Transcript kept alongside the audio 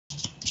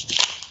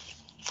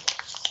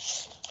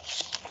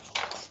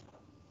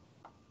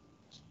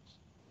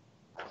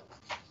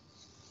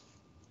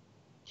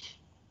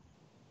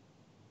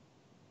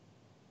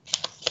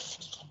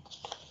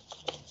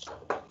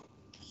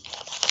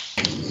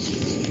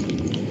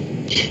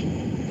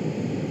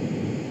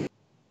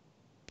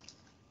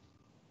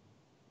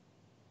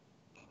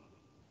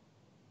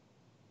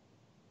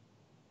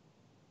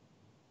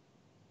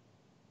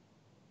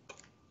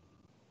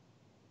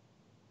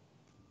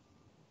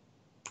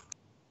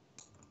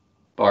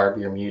Barb,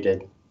 you're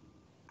muted.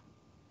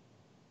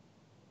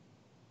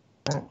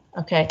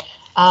 Okay,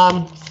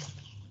 I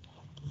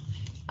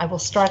will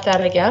start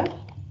that again.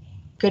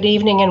 Good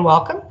evening and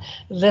welcome.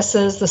 This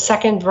is the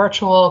second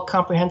virtual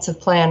comprehensive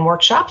plan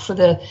workshop for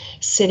the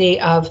city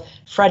of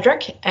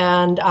Frederick,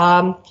 and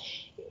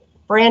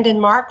Brandon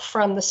Mark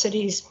from the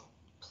city's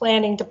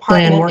planning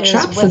department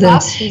workshop is for with the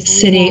us. He's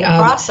city of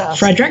process.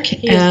 Frederick,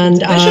 he and is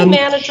the division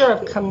manager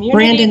of community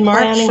Brandon Mark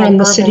planning from and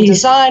the urban city's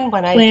design.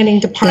 When planning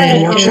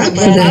department workshop for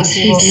the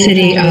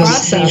city of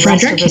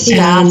Frederick,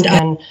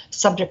 and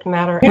subject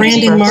matter.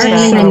 Brandon Mark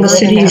from the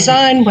city's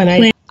design.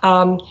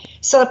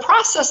 So the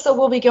process that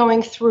we'll be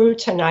going through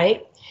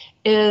tonight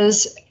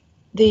is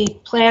the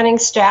planning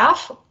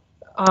staff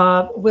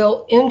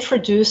will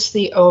introduce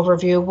the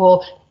overview.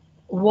 We'll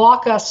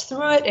walk us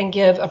through it and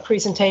give a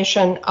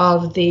presentation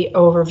of the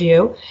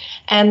overview.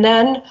 And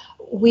then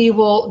we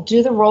will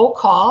do the roll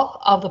call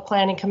of the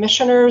planning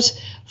commissioners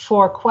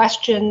for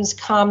questions,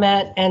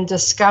 comment, and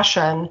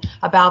discussion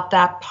about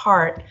that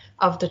part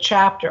of the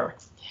chapter.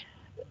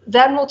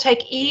 Then we'll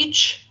take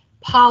each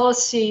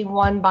policy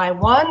one by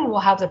one. We'll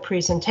have the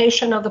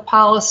presentation of the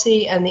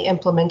policy and the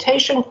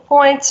implementation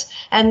points,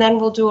 and then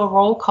we'll do a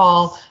roll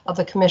call of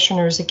the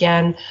commissioners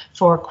again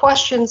for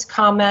questions,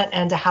 comment,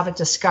 and to have a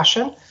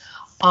discussion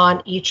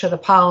on each of the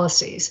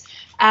policies.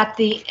 At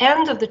the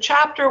end of the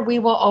chapter, we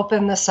will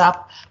open this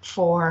up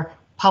for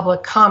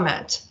public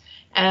comment.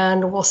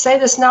 And we'll say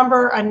this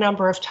number a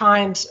number of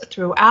times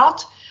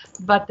throughout,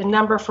 but the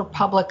number for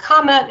public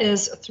comment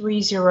is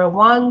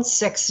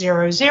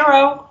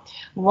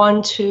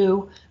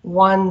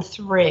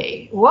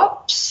 301-600-1213.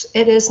 Whoops,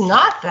 it is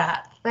not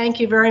that. Thank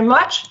you very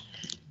much.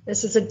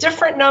 This is a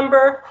different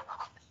number.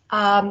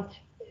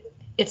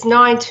 It's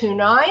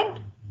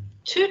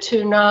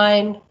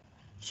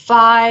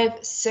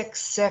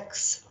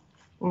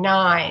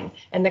 929-229-5669.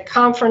 And the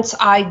conference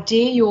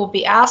ID you will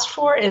be asked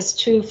for is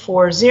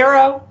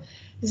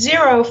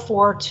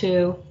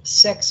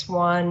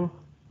 240-04261#.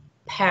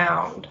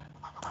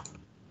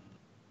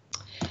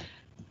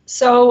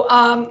 So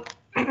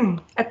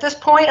at this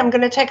point, I'm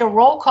going to take a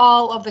roll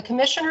call of the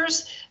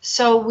commissioners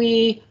so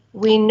we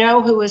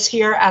know who is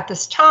here at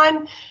this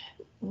time.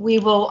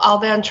 I'll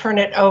then turn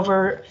it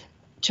over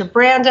to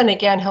Brandon.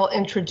 Again, he'll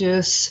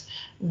introduce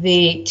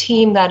the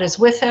team that is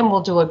with him.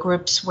 We'll do a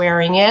group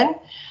swearing in.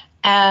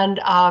 And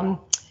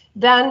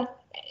then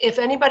if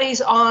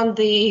anybody's on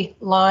the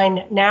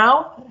line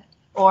now,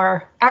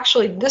 or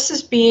actually this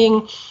is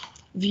being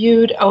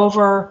viewed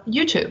over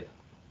YouTube,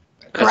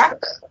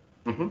 correct?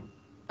 Mm-hmm.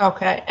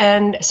 Okay,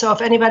 and so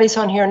if anybody's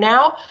on here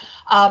now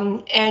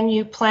and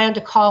you plan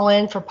to call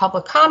in for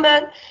public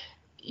comment,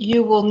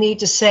 you will need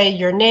to say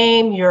your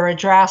name, your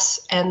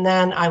address, and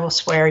then I will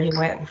swear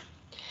you in.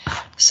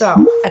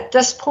 So at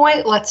this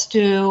point, let's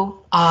do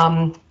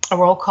a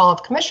roll call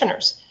of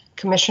commissioners.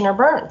 Commissioner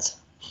Burns.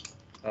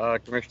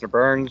 Commissioner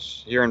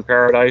Burns, here in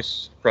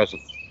Paradise,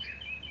 present.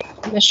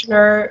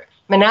 Commissioner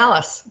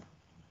Manalis.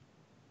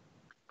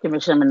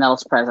 Commissioner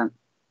Manalis, present.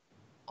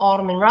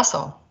 Alderman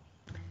Russell.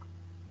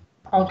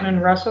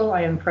 Alderman Russell,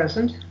 I am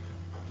present.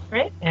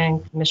 Great,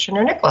 and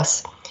Commissioner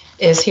Nicholas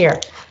is here.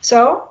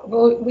 So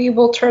we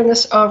will turn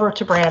this over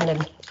to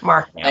Brandon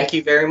Mark now. Thank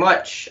you very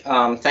much.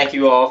 Thank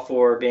you all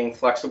for being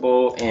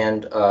flexible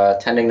and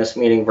attending this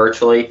meeting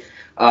virtually.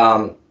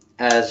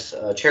 As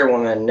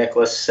Chairwoman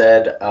Nicholas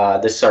said,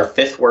 this is our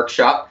 5th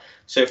workshop.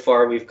 So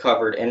far, we've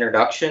covered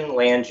introduction,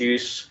 land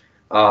use,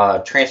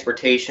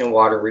 transportation,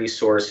 water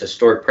resource,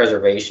 historic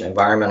preservation,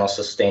 environmental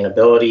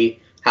sustainability,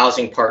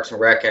 housing, parks and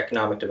rec,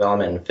 economic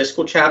development, and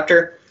fiscal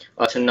chapter.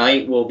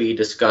 Tonight, we'll be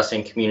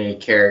discussing community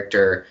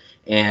character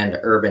and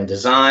urban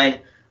design.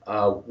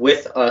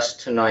 With us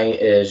tonight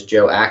is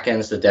Joe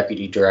Atkins, the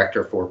Deputy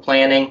Director for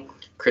Planning,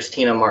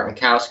 Christina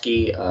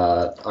Martinkowski,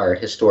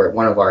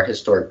 one of our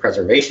historic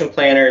preservation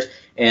planners,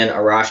 and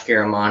Arash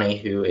Garamani,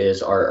 who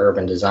is our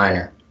urban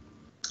designer.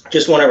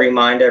 Just want to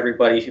remind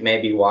everybody who may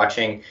be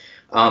watching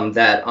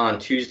that on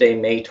Tuesday,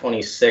 May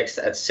 26th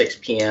at 6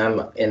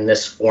 p.m. in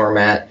this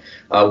format,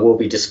 we'll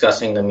be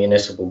discussing the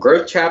municipal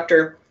growth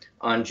chapter.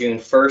 On June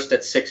 1st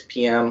at 6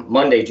 p.m.,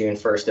 Monday, June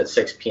 1st at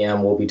 6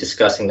 p.m., we'll be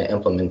discussing the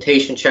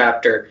implementation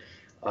chapter.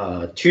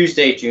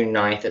 Tuesday, June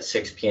 9th at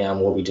 6 p.m.,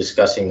 we'll be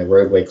discussing the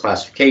roadway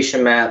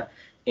classification map.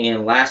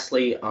 And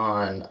lastly,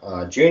 on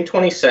June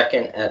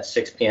 22nd at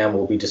 6 p.m.,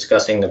 we'll be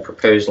discussing the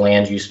proposed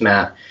land use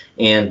map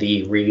and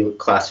the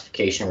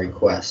reclassification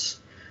requests.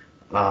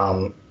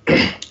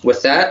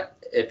 With that,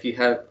 if you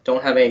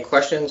don't have any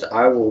questions,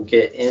 I will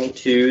get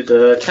into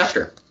the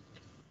chapter.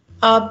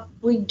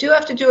 We do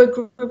have to do a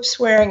group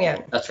swearing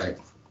in. That's right.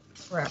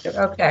 Correct.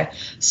 Okay.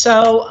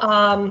 So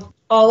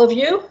all of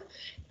you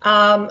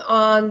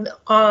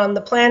on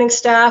the planning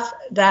staff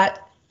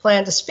that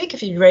plan to speak,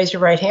 if you raise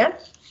your right hand.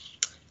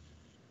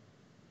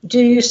 Do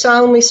you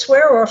solemnly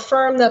swear or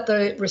affirm that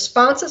the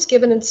responses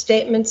given in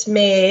statements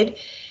made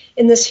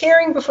in this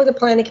hearing before the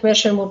Planning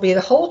Commission will be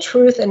the whole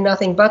truth and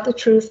nothing but the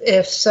truth?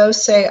 If so,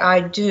 say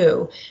I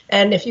do.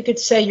 And if you could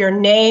say your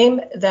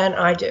name, then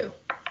I do.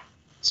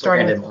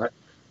 Starting with Brandon,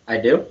 I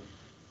do.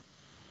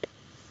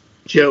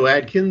 Joe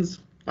Adkins,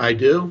 I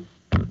do.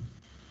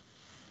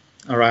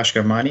 Arash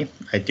Garmani,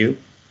 I do.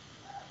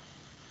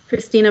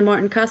 Christina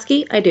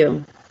Martin-Koski, I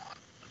do.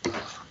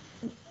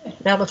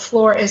 now the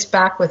floor is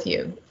back with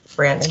you,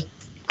 Brandon.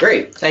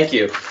 Great, thank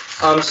you.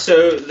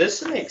 So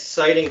this is an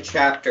exciting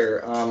chapter.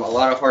 A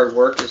lot of hard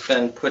work has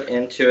been put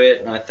into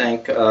it, and I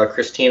thank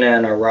Christina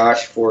and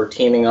Arash for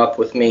teaming up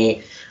with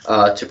me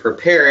to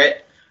prepare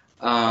it.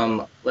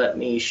 Let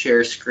me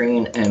share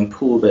screen and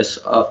pull this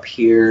up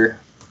here.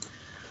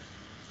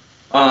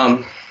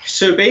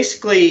 So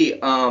basically,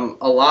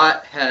 a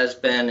lot has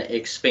been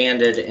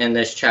expanded in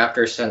this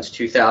chapter since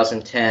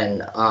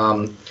 2010.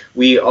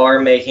 We are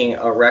making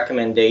a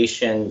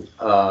recommendation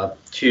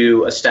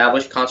to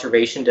establish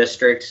conservation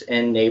districts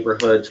in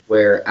neighborhoods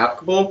where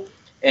applicable.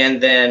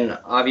 And then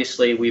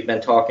obviously we've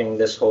been talking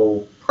this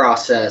whole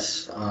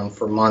process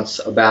for months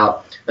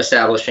about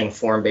establishing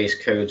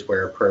form-based codes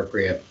where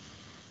appropriate.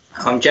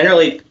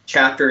 Generally,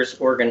 chapters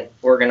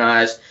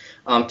organized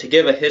to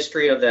give a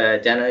history of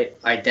the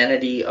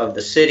identity of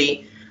the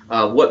city,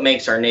 what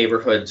makes our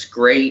neighborhoods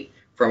great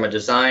from a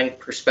design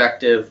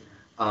perspective,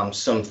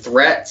 some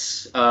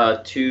threats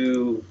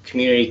to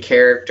community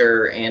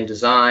character and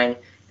design,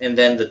 and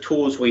then the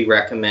tools we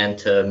recommend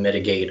to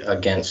mitigate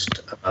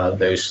against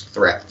those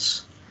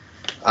threats.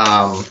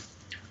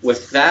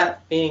 With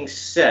that being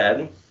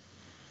said,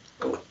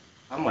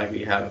 I might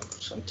be having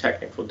some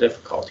technical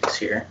difficulties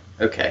here.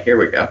 Okay, here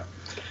we go.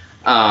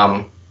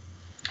 I'll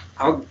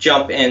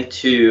jump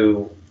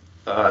into,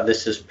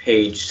 this is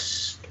page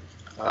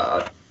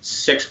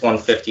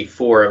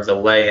 6154 of the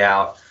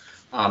layout,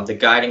 the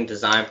guiding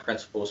design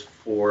principles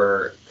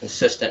for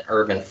consistent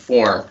urban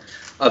form.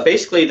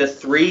 Basically, the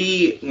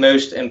three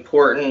most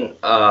important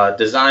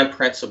design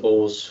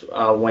principles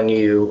when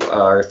you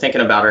are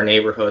thinking about our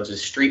neighborhoods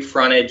is street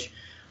frontage,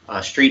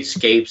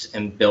 streetscapes,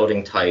 and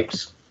building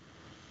types.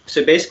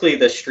 So basically,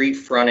 the street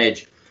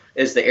frontage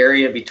is the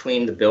area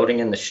between the building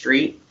and the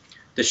street.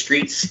 The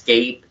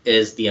streetscape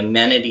is the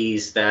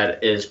amenities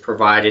that is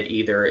provided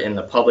either in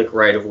the public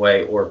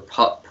right-of-way or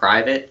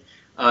private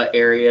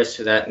areas.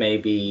 So that may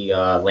be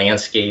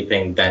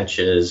landscaping,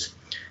 benches,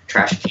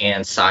 trash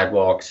cans,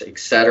 sidewalks,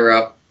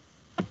 etc.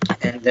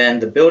 And then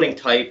the building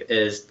type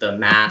is the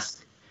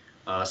mass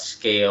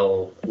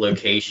scale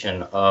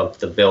location of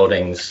the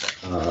buildings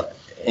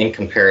in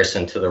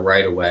comparison to the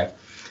right-of-way.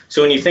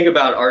 So when you think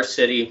about our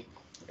city,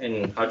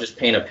 and I'll just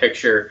paint a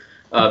picture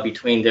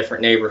between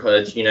different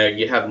neighborhoods, you know,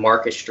 you have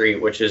Market Street,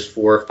 which is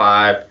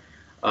 3,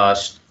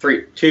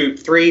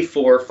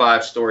 4,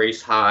 5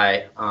 stories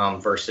high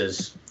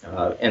versus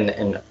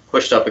and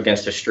pushed up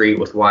against a street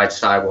with wide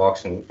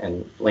sidewalks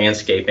and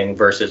landscaping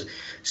versus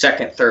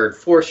 2nd, 3rd,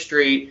 4th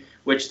Street,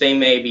 which they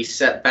may be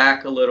set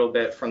back a little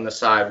bit from the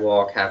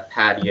sidewalk, have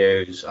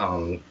patios,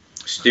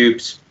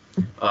 stoops,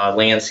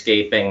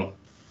 landscaping,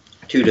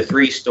 2 to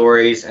 3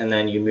 stories, and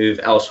then you move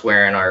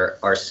elsewhere in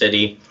our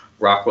city,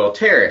 Rockwell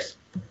Terrace,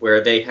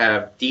 where they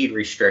have deed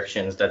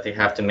restrictions that they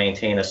have to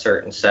maintain a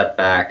certain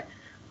setback,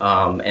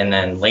 and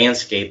then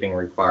landscaping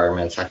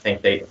requirements. I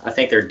think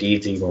their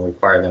deeds even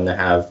require them to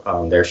have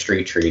their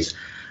street trees.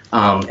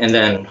 And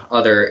then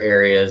other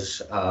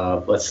areas,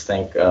 let's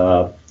think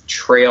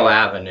Trail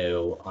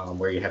Avenue,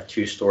 where you have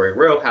 2-story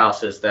row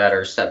houses that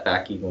are set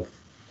back even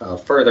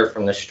further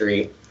from the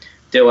street,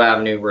 Dill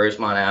Avenue,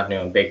 Rosemont Avenue,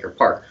 and Baker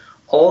Park.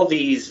 All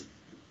these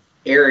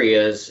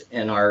areas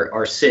in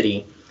our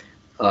city,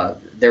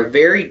 they're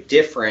very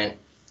different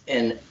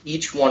in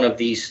each one of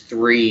these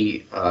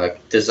three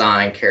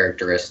design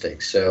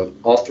characteristics. So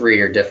all three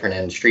are different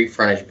in street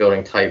frontage,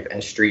 building type,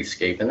 and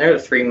streetscape. And they're the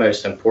three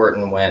most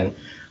important when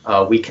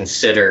we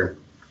consider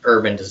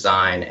urban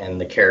design and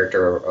the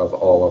character of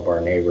all of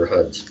our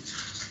neighborhoods.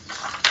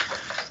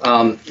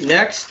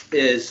 Next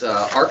is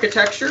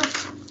architecture.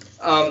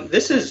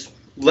 This is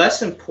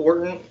less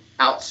important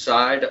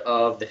outside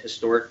of the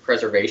historic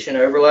preservation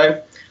overlay.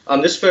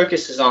 This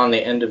focuses on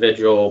the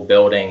individual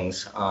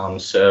buildings,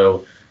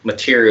 so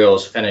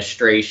materials,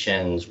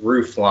 fenestrations,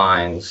 roof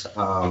lines.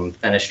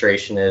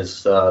 Fenestration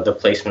is the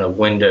placement of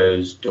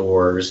windows,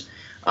 doors,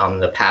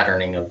 the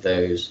patterning of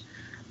those.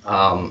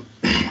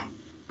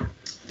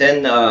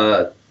 Then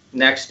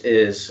next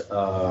is,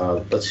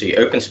 let's see,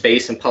 open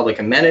space and public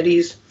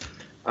amenities.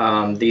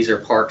 These are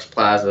parks,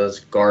 plazas,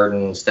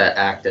 gardens that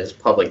act as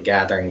public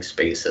gathering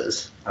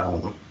spaces.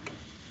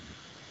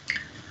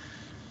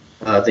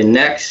 The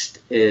next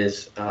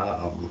is,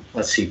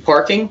 let's see,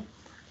 parking.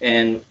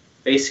 And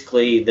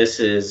basically, this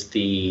is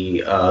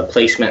the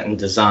placement and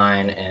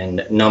design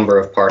and number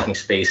of parking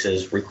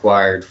spaces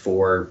required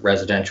for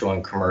residential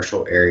and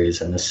commercial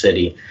areas in the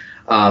city.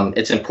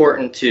 It's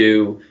important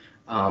to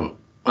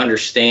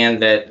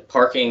understand that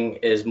parking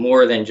is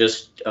more than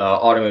just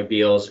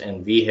automobiles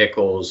and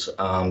vehicles.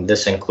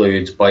 This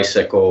includes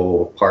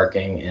bicycle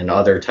parking and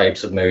other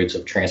types of modes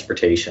of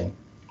transportation.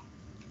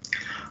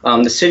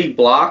 The city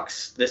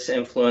blocks, this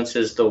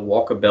influences the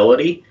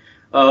walkability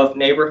of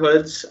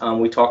neighborhoods.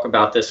 We talk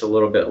about this a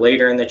little bit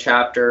later in the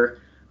chapter,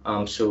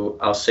 so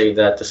I'll save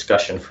that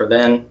discussion for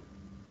then.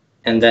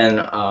 And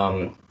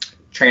then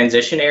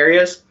transition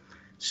areas.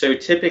 So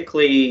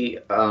typically,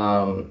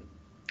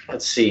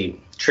 let's see,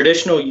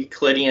 traditional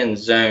Euclidean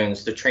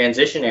zones, the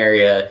transition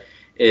area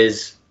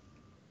is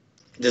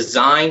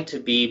designed to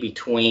be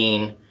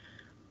between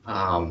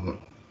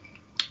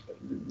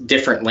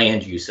different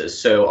land uses.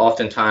 So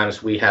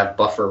oftentimes we have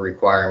buffer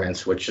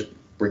requirements, which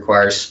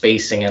requires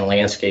spacing and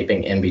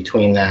landscaping in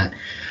between that.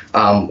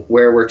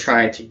 Where we're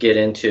trying to get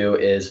into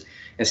is,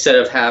 instead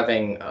of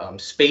having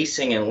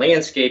spacing and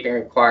landscaping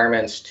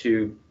requirements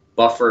to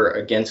buffer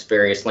against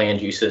various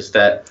land uses,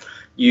 that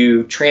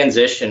you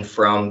transition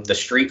from the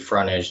street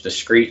frontage, the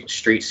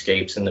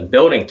streetscapes, and the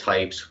building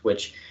types,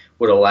 which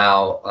would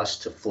allow us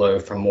to flow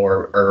from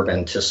more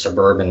urban to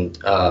suburban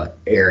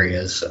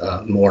areas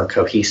more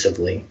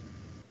cohesively.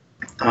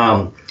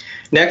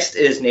 Next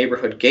is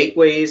neighborhood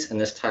gateways, and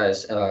this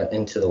ties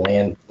into the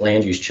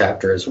land use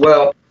chapter as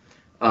well.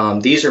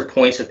 These are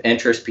points of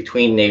interest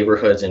between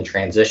neighborhoods and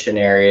transition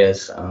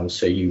areas.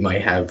 So you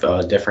might have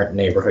different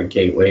neighborhood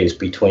gateways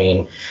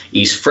between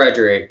East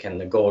Frederick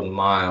and the Golden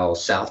Mile,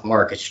 South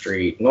Market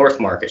Street, North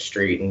Market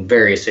Street, and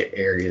various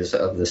areas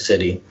of the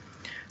city.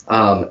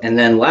 And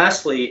then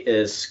lastly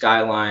is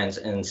skylines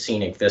and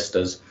scenic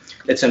vistas.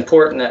 It's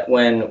important that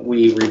when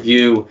we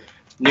review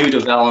new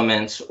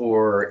developments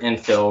or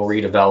infill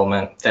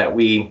redevelopment, that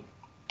we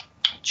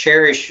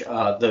cherish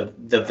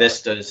the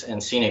vistas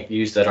and scenic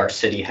views that our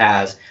city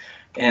has,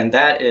 and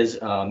that is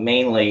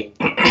mainly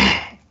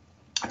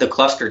the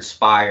clustered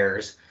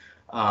spires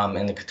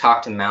and the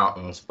Catoctin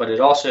Mountains, but it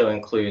also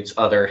includes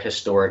other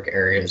historic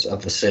areas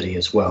of the city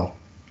as well.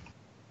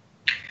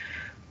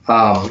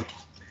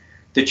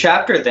 The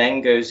chapter then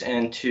goes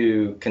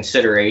into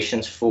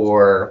considerations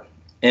for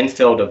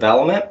infill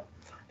development,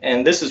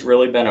 and this has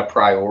really been a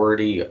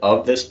priority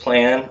of this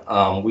plan.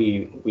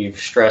 We've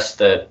stressed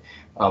that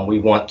we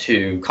want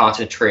to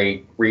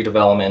concentrate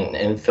redevelopment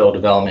and infill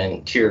development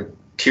in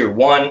tier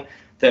 1,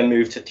 then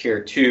move to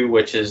tier 2,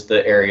 which is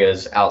the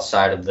areas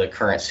outside of the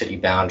current city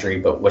boundary,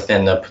 but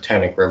within the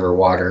Potomac River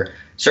Water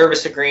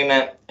Service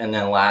Agreement, and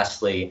then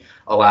lastly,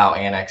 allow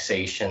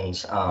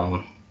annexations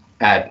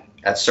at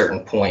certain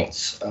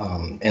points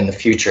in the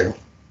future.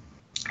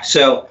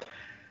 So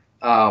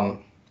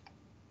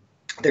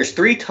there's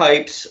 3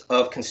 types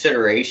of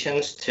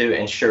considerations to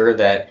ensure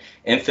that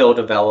infill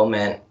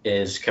development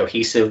is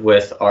cohesive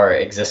with our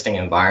existing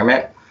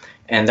environment,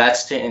 and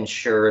that's to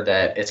ensure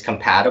that it's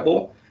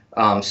compatible.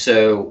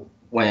 So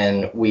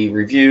when we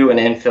review an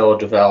infill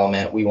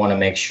development, we want to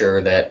make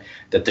sure that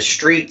the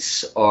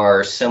streets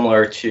are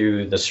similar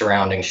to the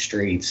surrounding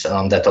streets,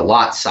 that the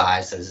lot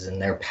sizes and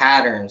their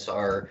patterns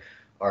are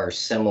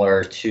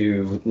similar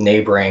to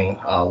neighboring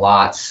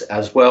lots,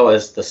 as well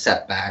as the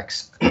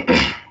setbacks.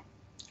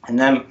 And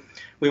then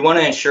we want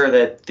to ensure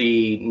that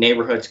the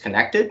neighborhood's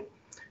connected.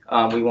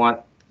 We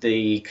want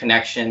the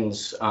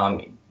connections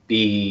to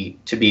be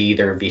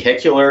either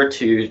vehicular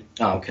to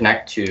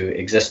connect to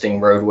existing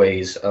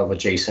roadways of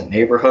adjacent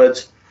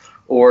neighborhoods,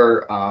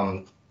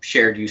 or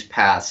shared use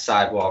paths,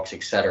 sidewalks,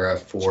 etc.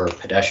 for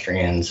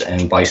pedestrians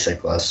and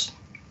bicyclists.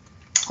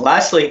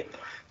 Lastly,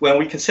 when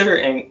we consider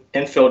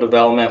infill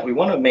development, we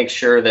want to make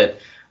sure that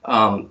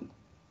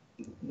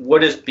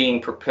what is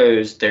being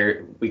proposed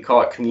there, we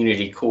call it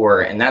community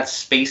core, and that's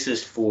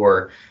spaces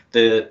for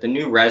the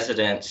new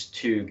residents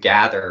to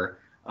gather.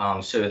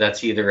 So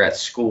that's either at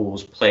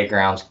schools,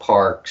 playgrounds,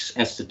 parks,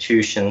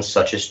 institutions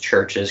such as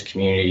churches,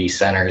 community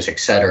centers,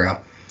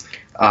 etc.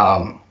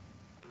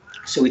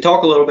 So we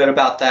talk a little bit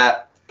about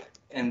that,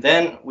 and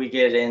then we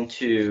get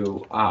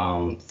into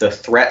the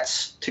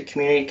threats to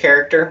community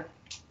character,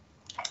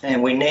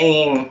 and we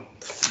name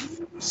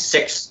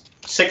six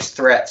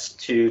threats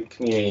to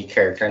community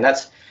character, and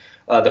that's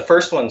the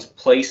first one's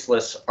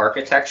placeless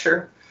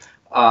architecture.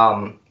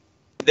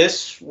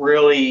 This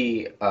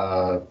really,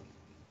 I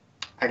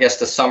guess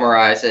to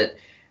summarize it,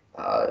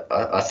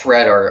 a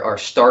threat are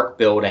stark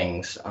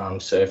buildings.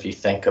 So if you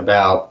think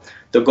about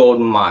the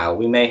Golden Mile,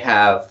 we may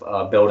have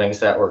buildings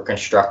that were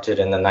constructed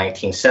in the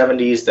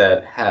 1970s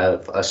that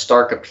have a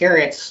stark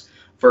appearance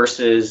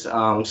versus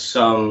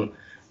some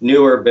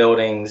newer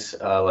buildings,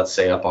 let's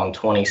say up on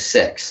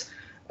 26.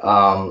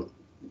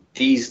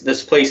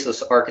 This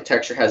placeless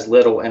architecture has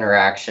little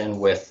interaction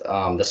with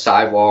the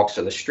sidewalks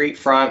or the street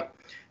front.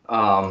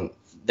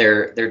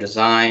 They're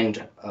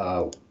designed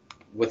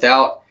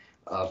without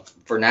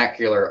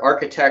vernacular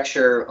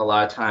architecture. A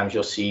lot of times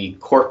you'll see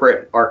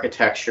corporate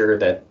architecture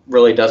that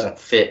really doesn't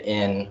fit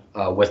in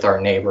with our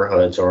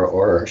neighborhoods or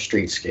our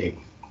streetscape.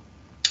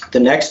 The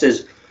next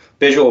is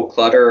visual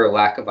clutter or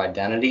lack of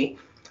identity.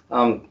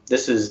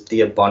 This is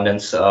the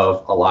abundance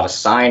of a lot of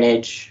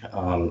signage,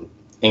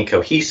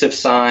 incohesive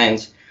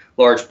signs,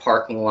 large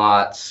parking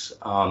lots,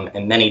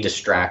 and many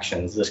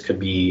distractions. This could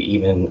be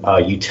even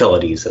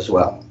utilities as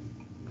well.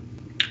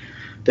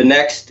 The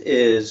next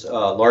is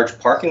large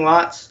parking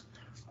lots.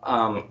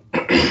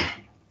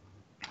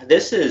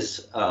 This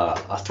is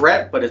a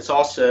threat, but it's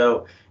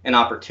also an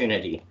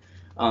opportunity.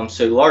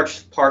 So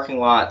large parking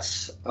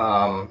lots,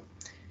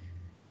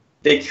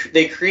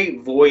 they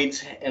create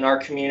voids in our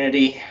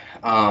community.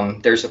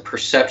 There's a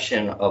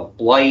perception of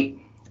blight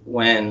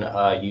when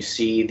you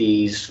see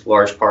these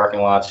large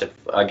parking lots.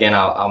 Again,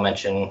 I'll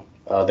mention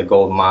the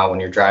Golden Mile. When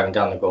you're driving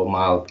down the Golden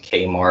Mile,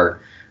 Kmart,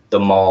 the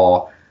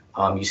mall,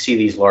 you see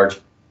these large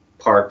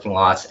parking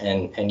lots,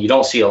 and you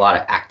don't see a lot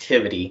of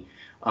activity.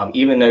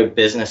 Even though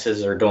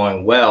businesses are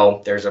doing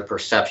well, there's a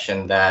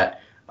perception that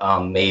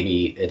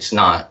maybe it's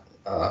not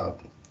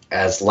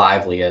as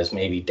lively as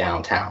maybe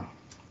downtown.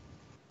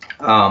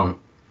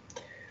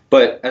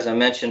 But as I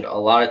mentioned, a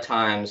lot of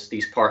times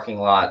these parking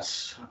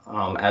lots,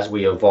 as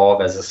we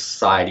evolve as a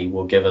society,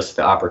 will give us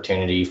the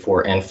opportunity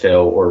for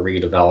infill or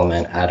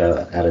redevelopment at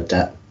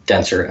a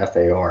denser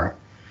FAR.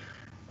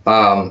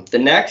 The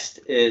next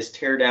is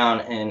tear down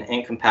and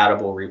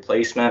incompatible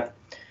replacement.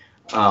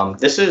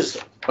 This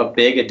is a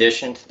big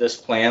addition to this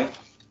plan,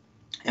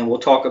 and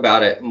we'll talk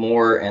about it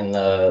more in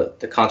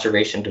the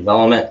conservation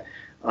development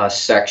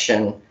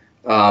section.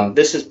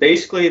 This is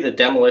basically the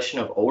demolition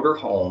of older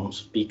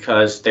homes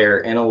because they're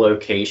in a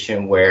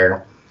location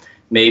where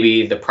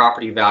maybe the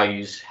property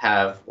values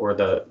have, or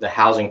the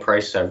housing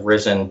prices have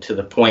risen to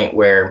the point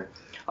where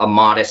a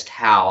modest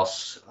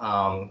house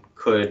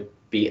could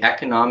be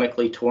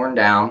economically torn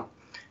down,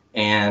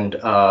 and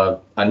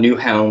a new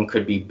home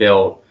could be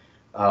built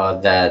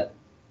that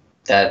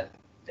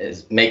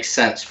makes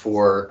sense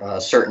for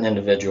certain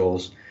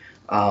individuals.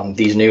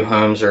 These new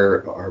homes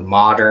are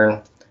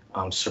modern,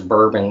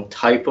 suburban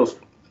type of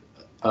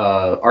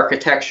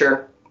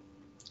architecture,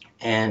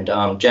 and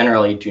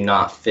generally do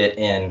not fit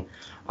in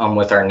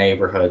with our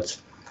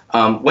neighborhoods.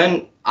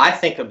 When I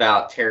think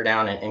about tear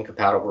down and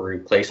incompatible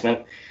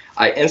replacement,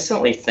 I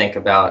instantly think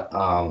about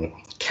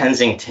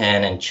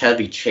Kensington and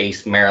Chevy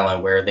Chase,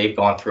 Maryland, where they've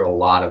gone through a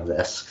lot of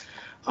this.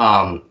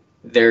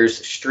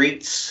 There's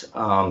streets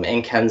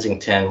in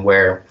Kensington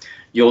where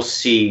you'll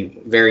see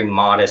very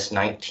modest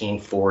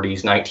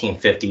 1940s,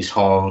 1950s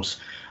homes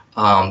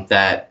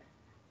that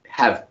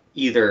have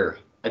either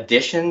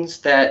additions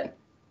that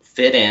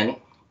fit in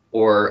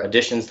or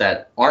additions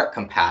that aren't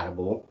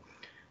compatible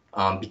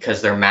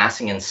because they're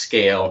massing in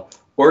scale,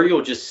 or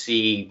you'll just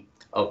see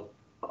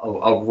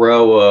a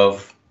row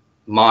of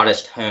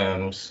modest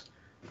homes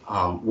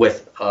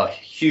with a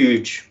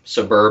huge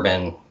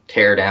suburban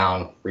tear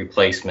down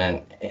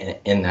replacement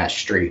in that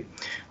street.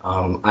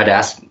 I'd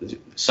ask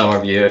some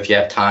of you, if you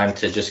have time,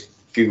 to just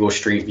Google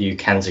Street View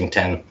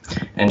Kensington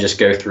and just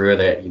go through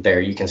it. There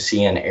you can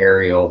see in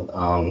aerial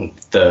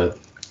the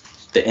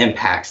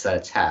impacts that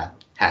it's had.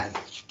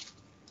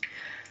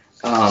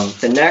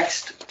 The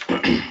next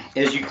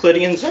is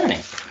Euclidean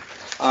zoning.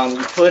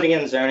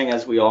 Euclidean zoning,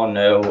 as we all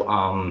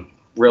know,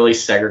 really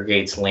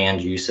segregates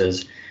land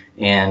uses,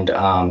 and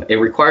it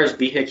requires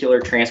vehicular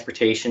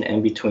transportation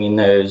in between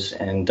those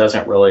and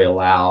doesn't really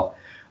allow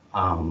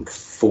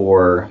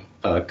for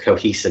a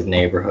cohesive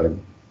neighborhood.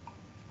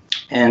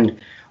 And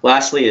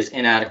lastly is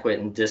inadequate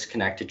and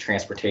disconnected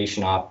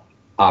transportation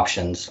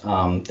options.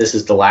 This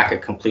is the lack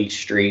of complete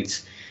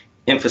streets,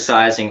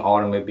 emphasizing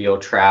automobile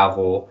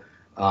travel,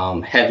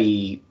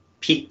 heavy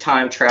peak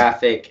time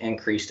traffic,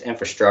 increased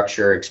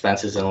infrastructure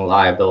expenses and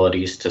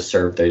liabilities to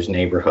serve those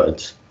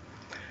neighborhoods.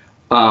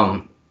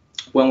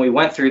 When we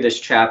went through this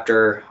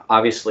chapter,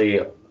 obviously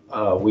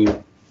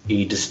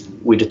we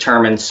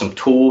determined some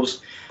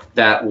tools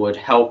that would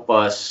help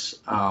us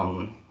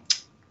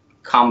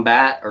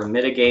combat or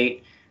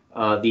mitigate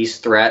these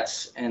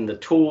threats, and the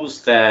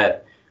tools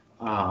that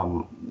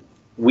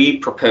we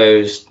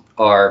proposed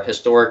are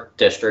historic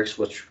districts,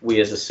 which we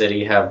as a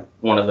city have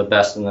one of the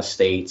best in the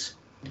states,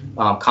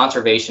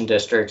 conservation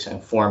districts,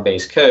 and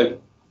form-based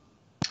code.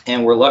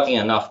 And we're lucky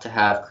enough to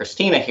have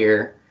Christina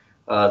here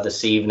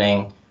this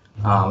evening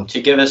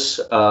to give us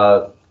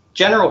a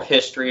general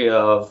history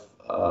of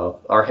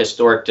our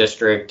historic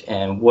district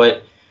and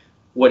what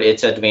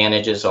its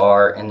advantages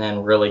are, and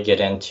then really get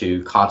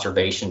into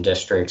conservation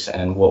districts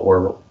and what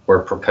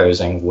we're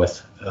proposing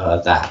with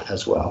that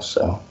as well.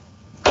 So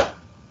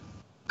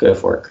go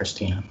for it,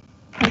 Christina.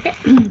 Okay,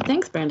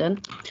 thanks, Brandon.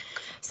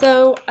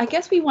 So I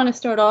guess we want to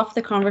start off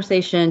the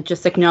conversation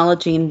just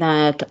acknowledging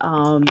that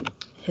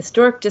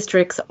historic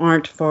districts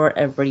aren't for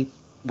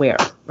everywhere,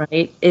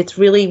 right? It's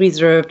really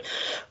reserved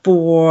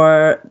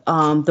for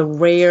the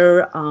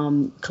rare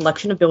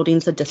collection of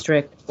buildings a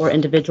district or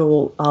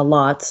individual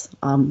lots,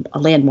 a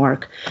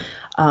landmark,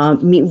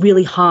 meet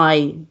really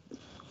high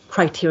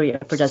criteria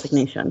for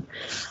designation.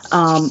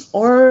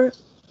 Or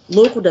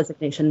local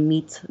designation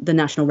meets the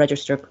National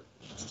Register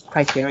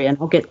criteria, and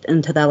I'll get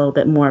into that a little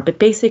bit more. But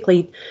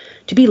basically,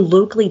 to be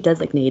locally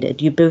designated,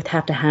 you both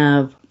have to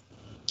have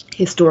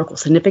historical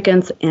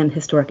significance and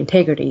historic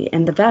integrity.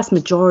 And the vast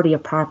majority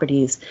of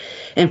properties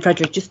in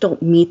Frederick just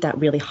don't meet that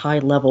really high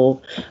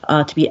level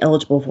to be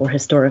eligible for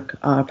historic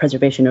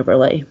preservation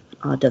overlay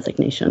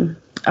designation.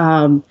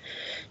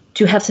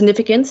 To have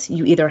significance,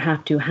 you either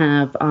have to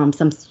have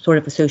some sort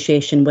of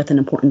association with an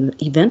important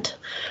event,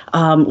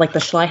 like the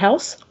Schley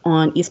House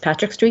on East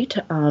Patrick Street.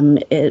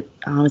 It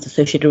is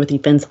associated with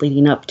events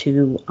leading up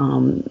to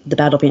the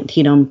Battle of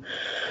Antietam,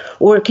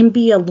 or it can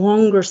be a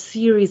longer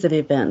series of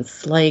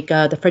events, like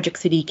the Frederick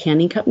City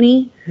Canning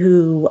Company,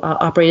 who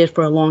operated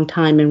for a long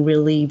time and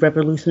really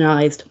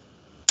revolutionized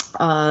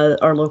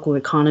our local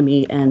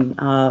economy and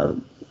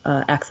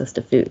access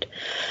to food.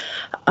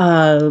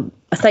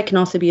 A site can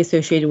also be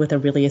associated with a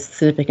really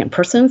significant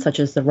person, such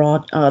as the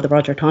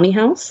Roger Taney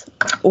House,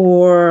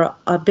 or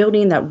a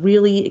building that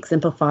really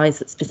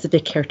exemplifies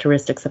specific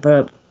characteristics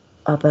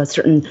of a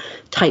certain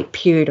type,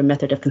 period, or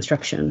method of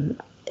construction.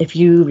 If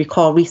you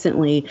recall,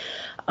 recently,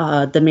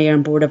 the mayor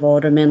and board of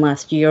aldermen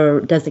last year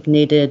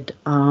designated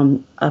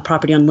a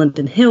property on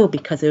Linden Hill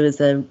because it was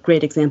a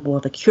great example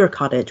of a cure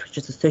cottage, which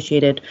is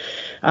associated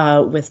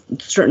with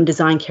certain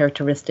design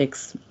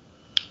characteristics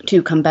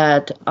to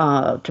combat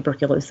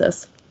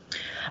tuberculosis.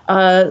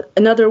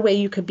 Another way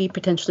you could be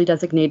potentially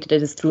designated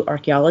is through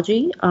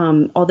archaeology.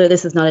 Although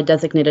this is not a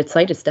designated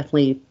site, it's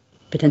definitely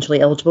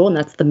potentially eligible, and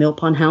that's the Mill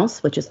Pond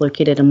House, which is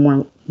located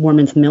in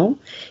Moorman's Mill.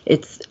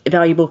 It's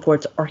valuable for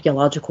its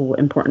archaeological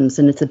importance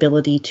and its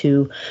ability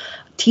to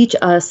teach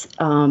us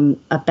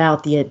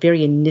about the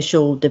very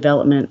initial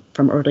development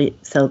from early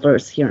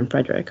settlers here in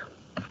Frederick.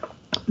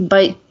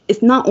 But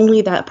it's not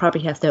only that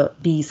property has to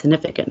be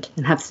significant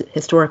and have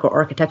historical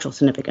architectural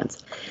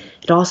significance.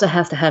 It also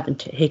has to have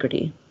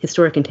integrity,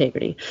 historic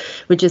integrity,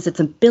 which is its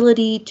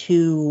ability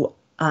to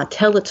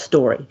tell its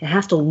story. It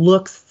has to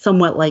look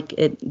somewhat like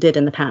it did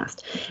in the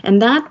past. And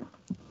that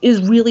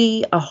is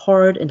really a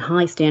hard and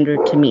high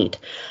standard to meet.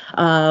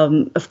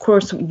 Of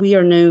course, we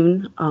are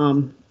known,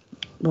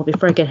 well,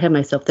 before I get ahead of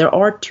myself, there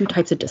are two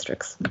types of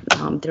districts.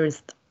 There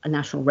is a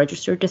National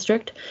Register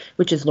district,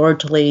 which is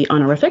largely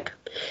honorific,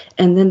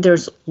 and then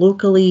there's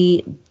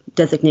locally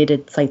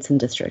designated sites and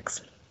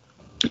districts.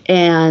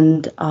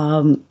 And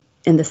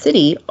in the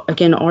city,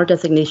 again, our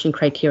designation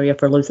criteria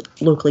for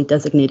locally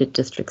designated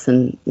districts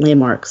and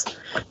landmarks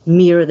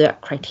mirror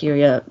that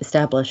criteria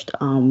established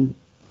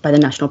by the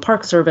National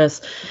Park Service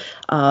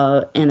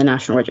and the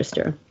National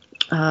Register.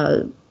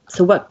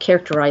 So what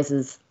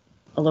characterizes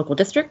a local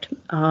district?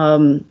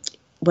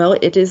 Well,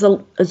 it is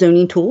a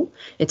zoning tool.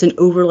 It's an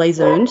overlay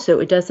zone, so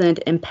it doesn't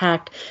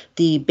impact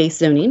the base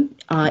zoning.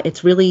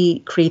 It really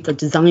creates a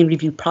design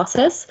review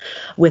process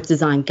with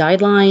design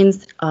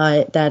guidelines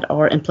that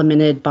are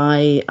implemented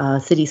by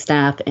city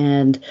staff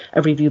and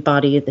a review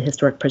body, the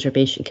Historic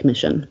Preservation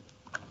Commission.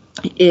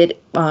 It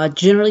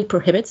generally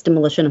prohibits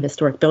demolition of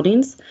historic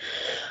buildings.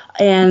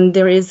 And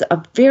there is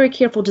a very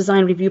careful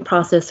design review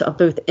process of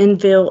both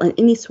infill and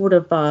any sort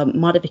of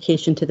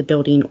modification to the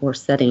building or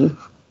setting.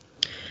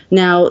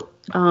 Now,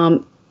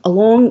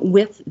 along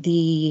with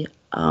the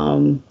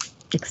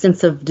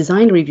extensive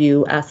design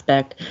review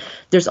aspect,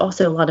 there's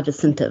also a lot of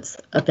incentives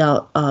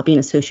about being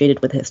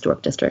associated with a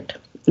historic district,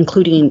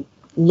 including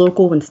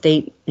local and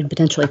state and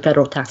potentially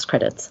federal tax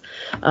credits.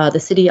 The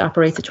city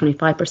operates a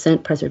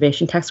 25%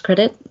 preservation tax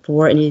credit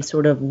for any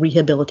sort of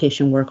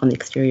rehabilitation work on the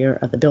exterior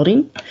of the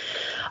building.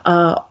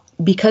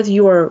 Because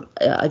you are,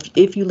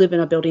 if you live in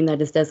a building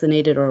that is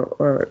designated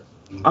or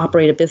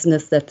operate a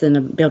business that's in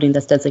a building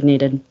that's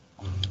designated,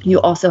 you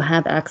also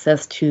have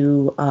access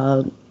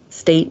to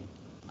state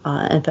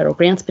and federal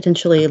grants,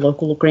 potentially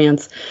local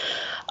grants.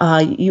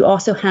 You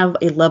also have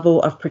a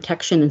level of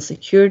protection and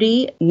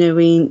security,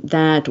 knowing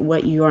that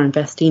what you are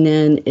investing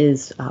in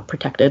is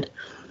protected.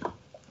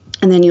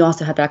 And then you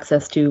also have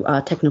access to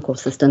technical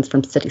assistance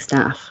from city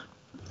staff.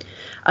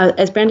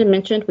 As Brandon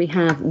mentioned, we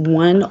have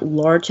one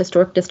large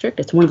historic district.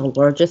 It's one of the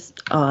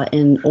largest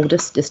and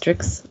oldest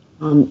districts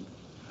in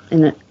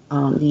the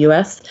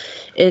U.S.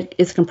 It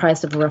is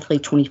comprised of roughly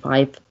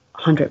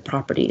 2,500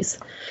 properties.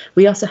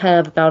 We also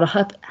have about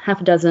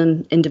half a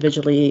dozen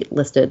individually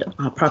listed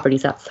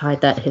properties outside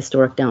that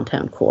historic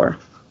downtown core.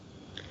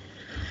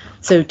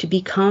 So to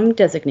become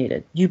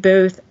designated, you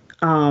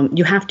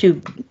have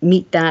to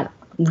meet that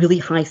really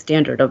high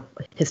standard of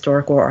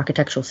historical or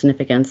architectural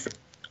significance,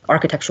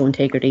 architectural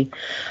integrity.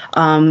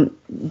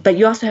 But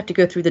you also have to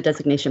go through the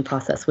designation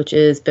process, which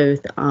is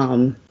both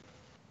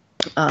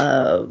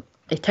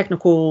a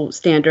technical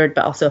standard,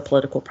 but also a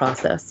political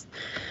process.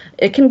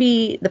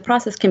 The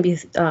process can be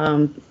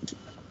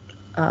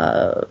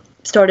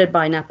started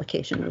by an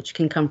application, which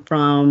can come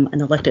from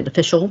an elected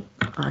official,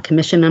 a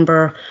commission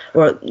member,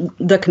 or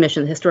the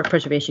commission, the Historic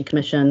Preservation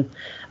Commission,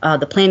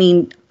 the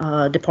planning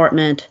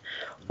department,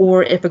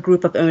 or if a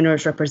group of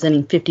owners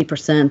representing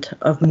 50%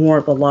 of more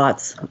of the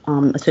lots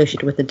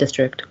associated with the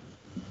district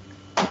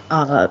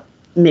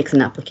makes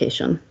an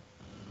application.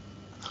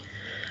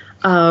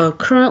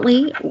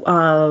 Currently,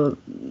 our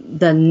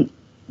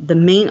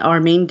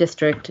main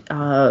district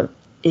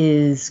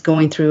is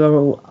going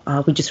through.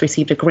 We just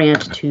received a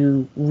grant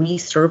to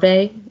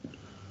resurvey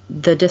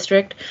the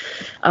district.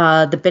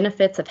 The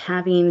benefits of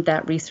having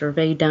that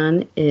resurvey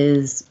done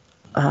is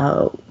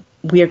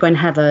we are going to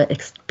have an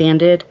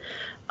expanded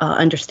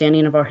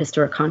understanding of our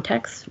historic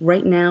context.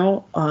 Right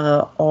now,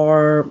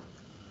 our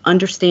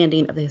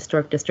understanding of the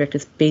historic district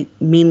is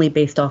mainly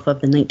based off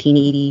of the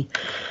 1980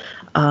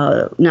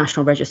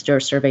 National Register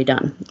survey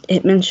done.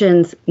 It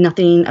mentions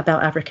nothing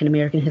about African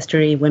American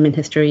history, women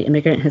history,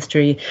 immigrant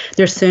history.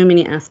 There's so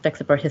many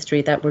aspects of our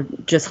history that were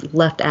just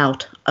left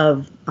out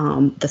of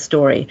the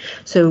story.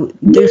 So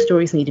those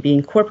stories need to be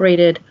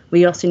incorporated.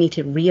 We also need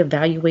to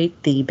reevaluate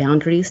the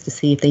boundaries to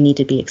see if they need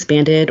to be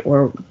expanded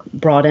or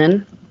brought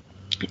in.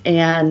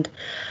 And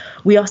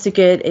we also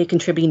get a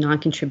contributing,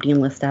 non-contributing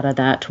list out of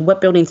that.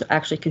 What buildings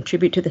actually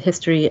contribute to the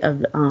history of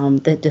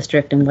the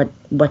district and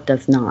what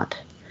does not.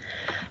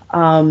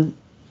 Now,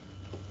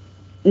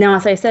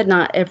 as I said,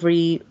 not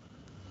every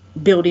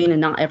building and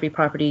not every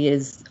property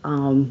is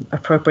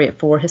appropriate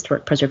for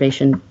historic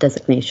preservation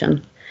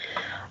designation.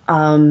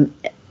 And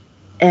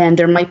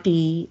there might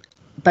be,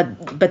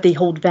 but they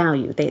hold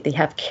value. They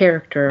have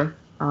character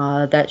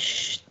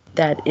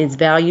that is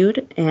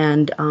valued,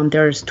 and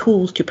there's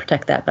tools to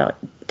protect that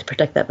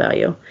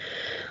value.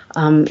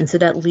 And so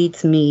that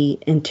leads me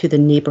into the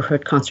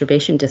neighborhood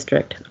conservation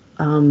district.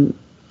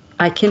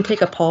 I can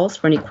take a pause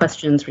for any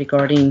questions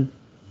regarding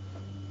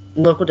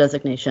local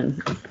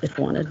designation if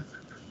wanted.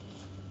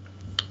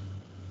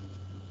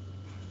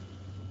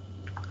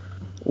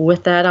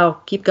 With that, I'll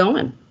keep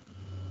going.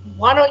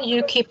 Why don't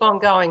you keep on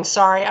going?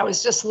 Sorry, I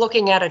was just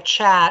looking at a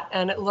chat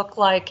and it looked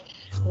like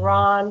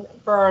Ron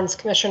Burns,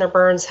 Commissioner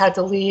Burns, had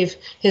to leave.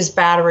 His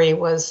battery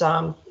was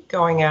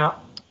going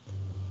out.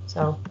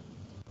 So,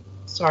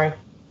 sorry.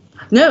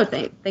 No,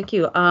 thank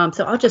you.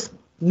 So I'll just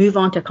move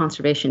on to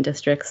conservation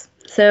districts.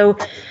 So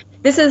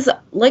this is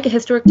like a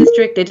historic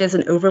district. It is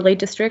an overlay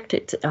district.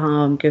 It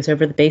goes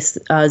over the base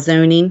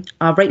zoning.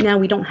 Right now,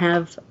 we don't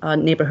have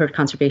neighborhood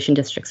conservation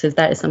districts, so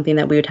that is something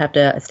that we would have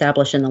to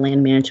establish in the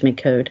land management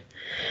code.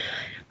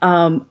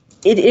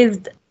 It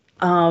is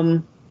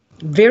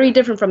very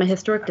different from a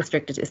historic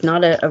district. It's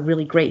not a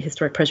really great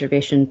historic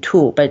preservation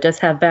tool, but it does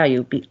have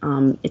value.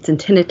 It's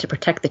intended to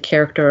protect the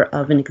character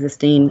of an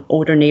existing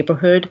older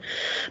neighborhood,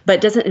 but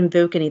it doesn't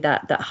invoke any of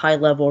that high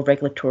level of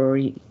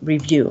regulatory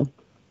review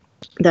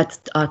that's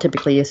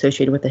typically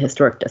associated with a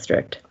historic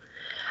district.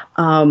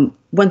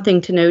 One thing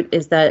to note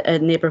is that a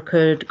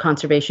neighborhood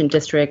conservation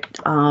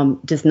district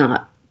does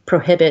not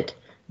prohibit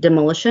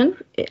demolition.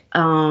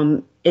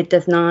 It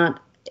does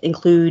not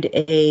include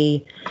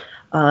a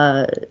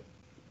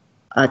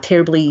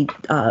terribly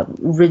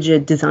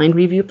rigid design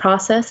review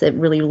process. It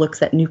really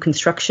looks at new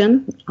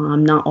construction,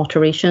 not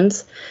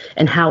alterations,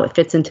 and how it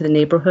fits into the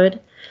neighborhood.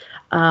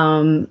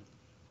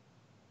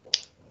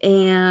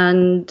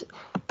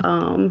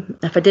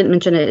 If I didn't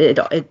mention it,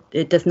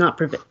 it does not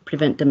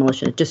prevent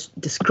demolition. It just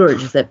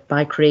discourages it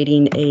by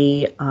creating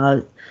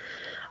a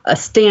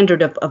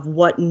standard of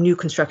what new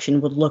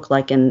construction would look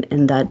like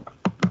in that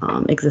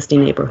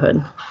existing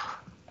neighborhood.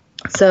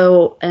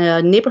 So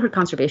a neighborhood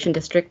conservation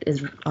district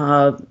is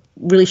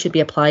really should be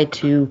applied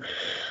to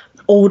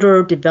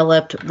older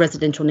developed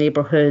residential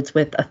neighborhoods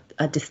with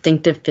a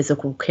distinctive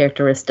physical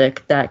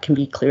characteristic that can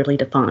be clearly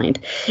defined.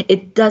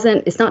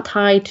 It's not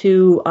tied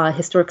to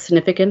historic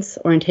significance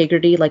or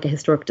integrity like a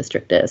historic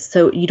district is.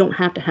 So you don't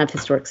have to have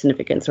historic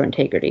significance or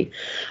integrity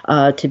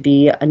to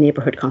be a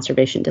neighborhood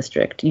conservation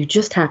district. You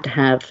just have to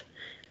have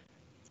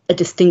a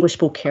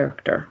distinguishable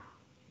character.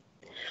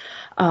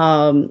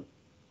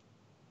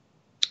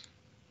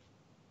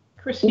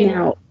 Christina.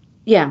 Now,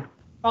 yeah.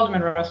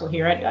 Alderman Russell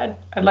here.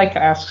 I'd like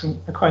to ask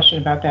a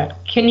question about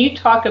that. Can you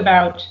talk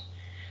about,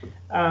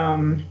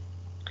 I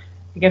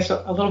guess,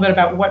 a little bit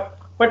about what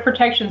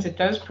protections it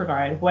does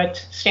provide, what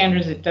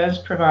standards it does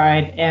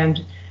provide,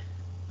 and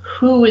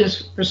who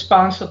is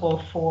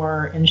responsible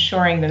for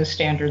ensuring those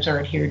standards are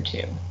adhered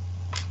to?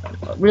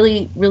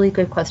 Really, really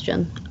good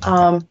question.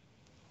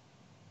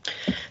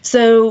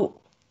 So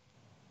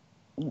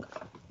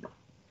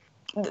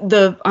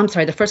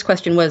the first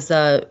question was,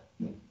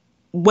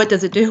 what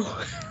does it do?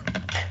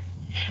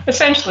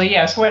 Essentially,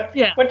 yes. What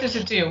does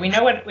it do? We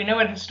know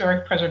what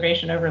historic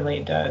preservation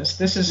overlay does.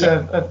 This is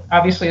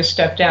obviously a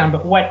step down,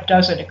 but what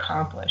does it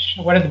accomplish?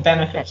 What are the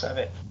benefits of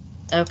it?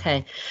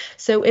 Okay,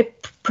 so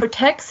it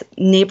protects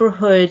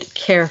neighborhood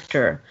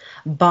character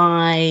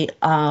by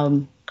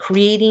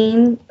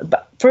creating.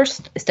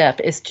 First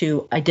step is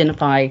to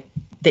identify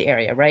the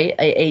area, right?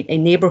 A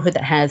neighborhood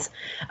that has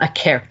a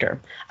character,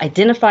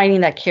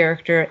 identifying that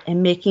character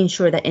and making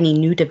sure that any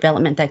new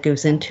development that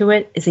goes into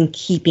it is in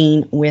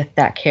keeping with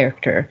that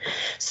character.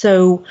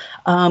 So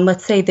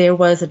let's say there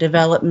was a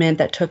development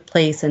that took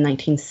place in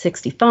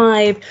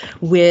 1965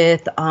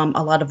 with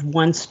a lot of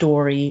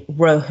one-story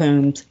row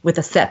homes with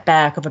a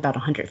setback of about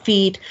 100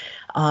 feet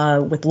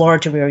with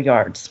large rear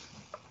yards.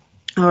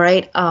 All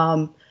right.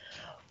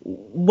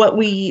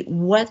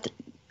 What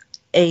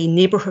a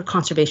neighborhood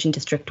conservation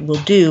district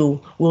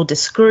will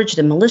discourage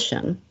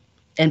demolition,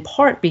 in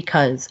part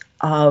because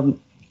you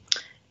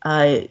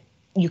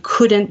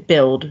couldn't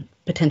build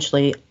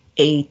potentially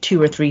a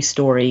 2 or 3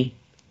 story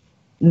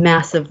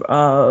massive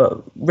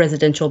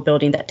residential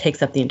building that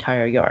takes up the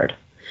entire yard.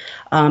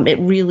 It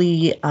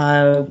really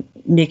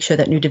makes sure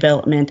that new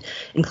development,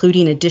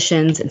 including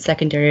additions and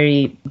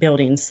secondary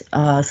buildings,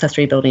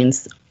 accessory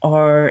buildings,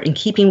 are in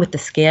keeping with the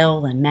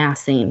scale and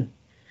massing.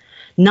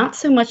 Not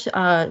so much,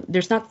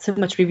 there's not so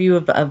much review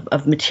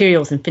of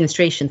materials and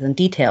fenestrations and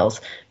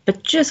details,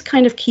 but just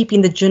kind of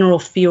keeping the general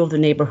feel of the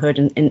neighborhood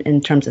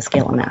in terms of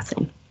scale and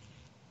massing.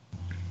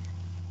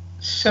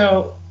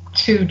 So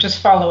to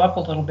just follow up a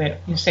little bit,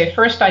 you say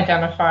first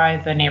identify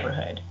the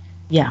neighborhood.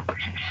 Yeah.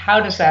 How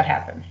does that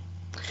happen?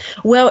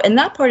 Well, in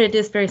that part, it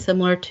is very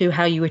similar to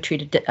how you would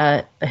treat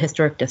a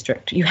historic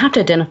district. You have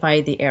to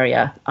identify the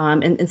area.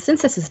 And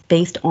since this is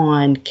based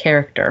on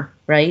character,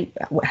 right,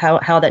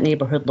 how that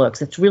neighborhood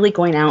looks, it's really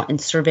going out and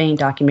surveying,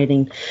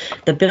 documenting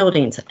the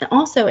buildings. And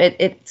also,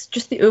 it's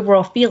just the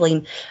overall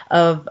feeling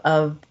of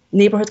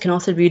neighborhoods can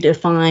also be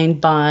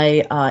defined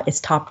by its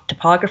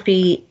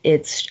topography,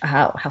 its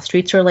how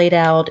streets are laid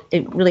out.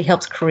 It really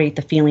helps create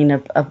the feeling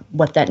of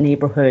what that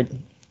neighborhood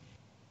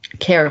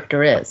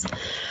character is.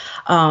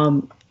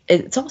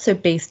 It's also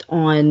based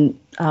on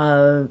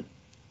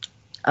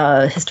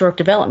historic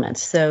development.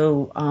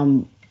 So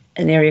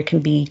an area can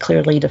be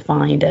clearly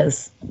defined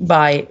as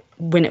by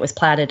when it was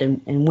platted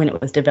and when it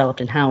was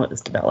developed and how it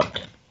was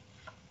developed.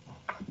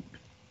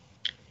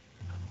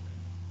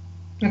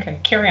 Okay,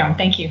 carry on.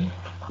 Thank you.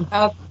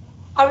 I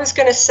was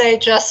going to say,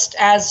 just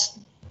as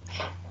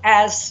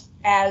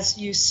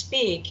you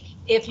speak,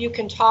 if you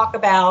can talk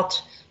about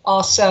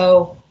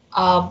also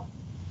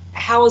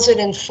how is it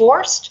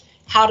enforced?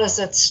 How does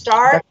it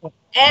start?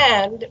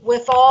 And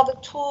with all the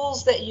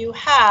tools that you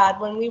had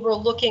when we were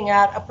looking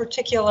at a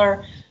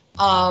particular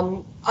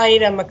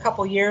item a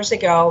couple years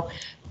ago,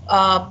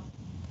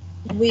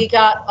 we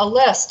got a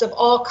list of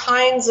all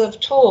kinds of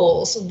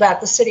tools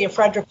that the city of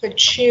Frederick could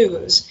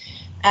choose.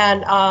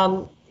 And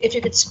if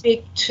you could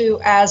speak to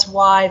as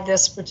why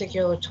this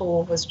particular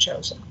tool was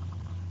chosen.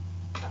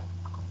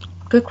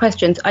 Good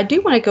questions. I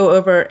do want to go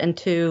over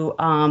into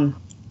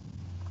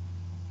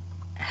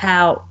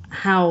how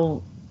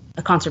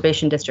a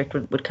conservation district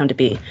would come to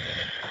be.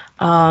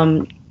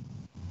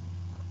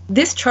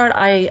 This chart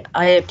I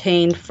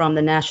obtained from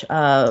the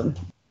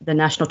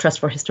National Trust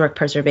for Historic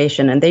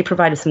Preservation, and they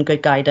provided some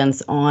good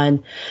guidance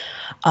on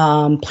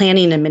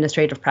planning and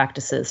administrative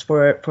practices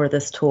for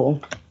this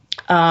tool.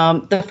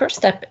 The first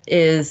step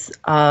is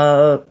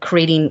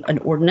creating an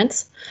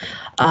ordinance.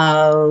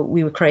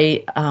 We would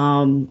create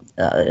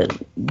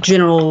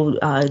general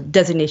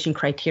designation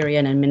criteria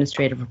and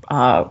administrative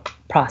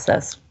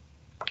process.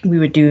 We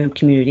would do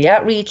community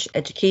outreach,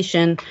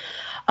 education.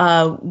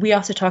 We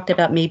also talked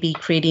about maybe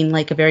creating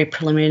like a very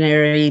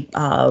preliminary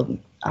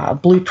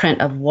blueprint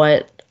of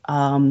what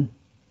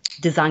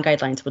design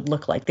guidelines would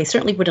look like. They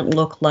certainly wouldn't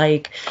look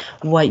like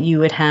what you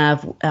would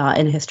have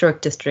in a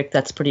historic district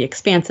that's pretty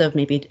expansive,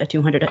 maybe a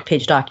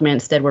 200-page document.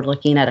 Instead, we're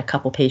looking at a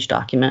couple-page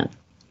document.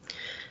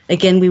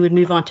 Again, we would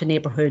move on to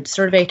neighborhood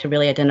survey to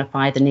really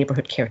identify the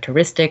neighborhood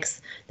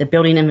characteristics, the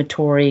building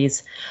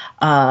inventories,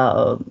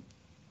 and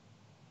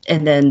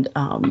then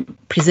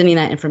presenting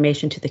that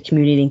information to the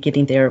community and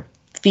getting their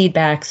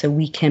feedback so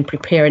we can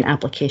prepare an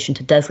application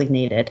to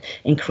designate it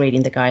and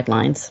creating the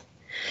guidelines.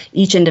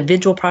 Each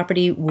individual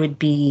property would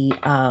be,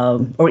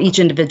 or each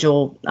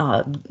individual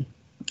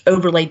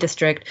overlay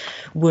district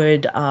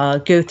would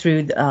go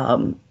through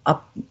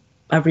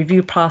a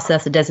review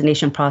process, a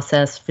designation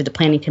process for the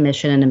Planning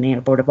Commission and the Mayor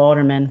Board of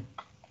Aldermen.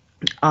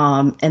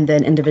 And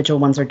then individual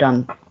ones are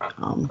done,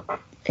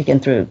 again,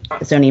 through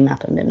zoning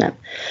map amendment.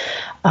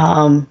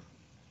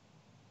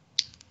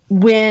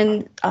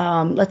 When,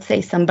 let's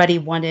say somebody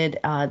wanted,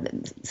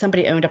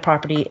 somebody owned a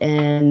property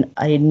in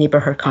a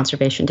neighborhood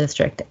conservation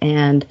district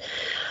and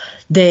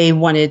they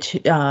wanted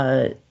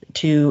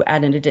to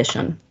add an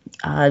addition.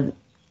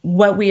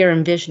 What we are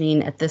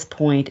envisioning at this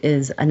point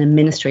is an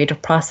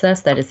administrative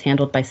process that is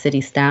handled by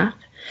city staff.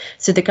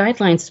 So the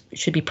guidelines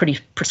should be pretty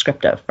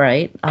prescriptive,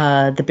 right?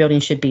 The building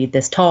should be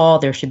this tall,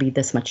 there should be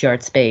this much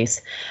yard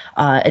space.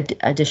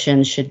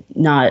 Additions should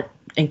not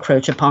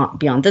encroach upon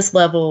beyond this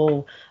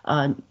level.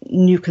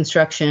 New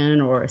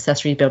construction or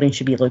accessory building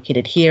should be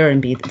located here and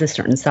be this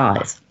certain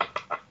size.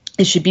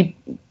 It should be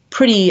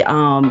pretty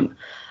formulaic,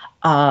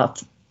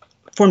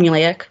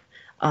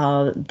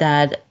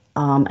 that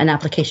an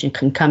application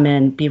can come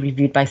in, be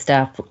reviewed by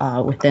staff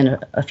within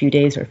a few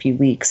days or a few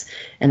weeks,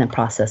 and then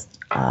processed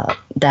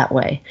that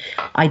way.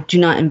 I do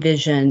not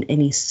envision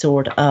any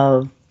sort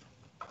of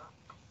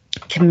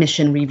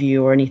commission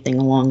review or anything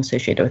along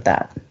associated with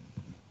that.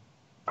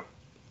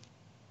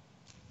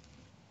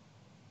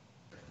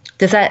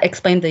 Does that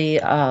explain the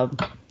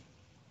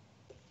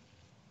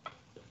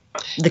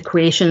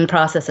creation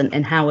process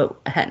and how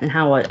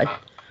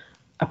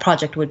a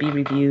project would be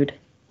reviewed?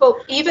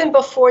 Well, even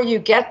before you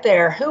get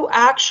there, who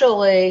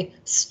actually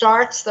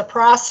starts the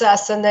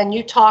process? And then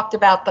you talked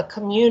about the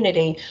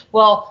community.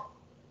 Well,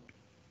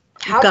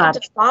 how to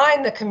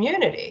define the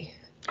community?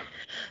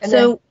 And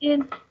so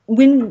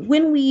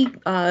when we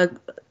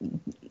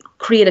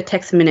create a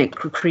text amendment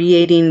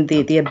creating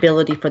the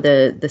ability for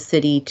the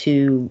city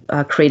to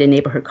create a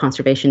neighborhood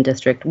conservation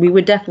district, we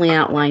would definitely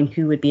outline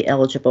who would be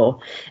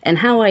eligible. And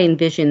how I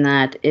envision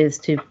that is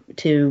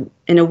to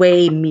in a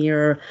way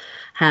mirror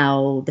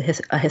how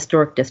a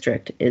historic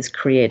district is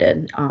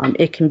created.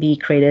 It can be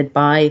created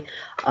by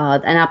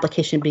an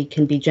application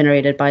can be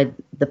generated by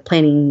the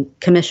planning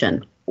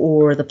commission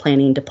or the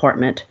planning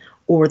department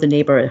or the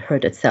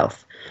neighborhood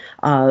itself.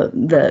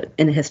 In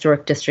a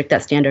historic district,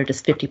 that standard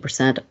is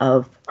 50%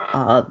 of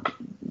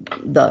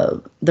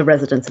the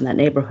residents in that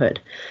neighborhood.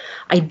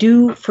 I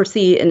do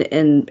foresee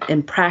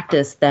in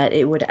practice that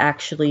it would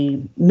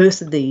actually,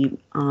 most of the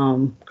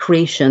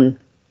creation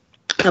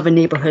of a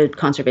neighborhood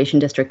conservation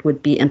district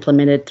would be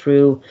implemented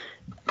through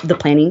the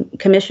planning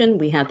commission.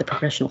 We have the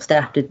professional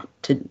staff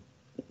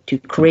to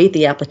create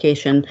the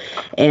application,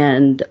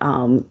 and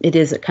it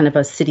is a kind of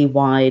a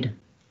citywide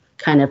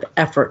kind of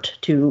effort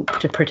to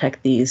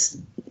protect these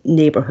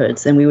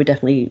neighborhoods, and we would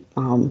definitely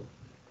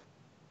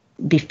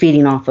be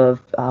feeding off of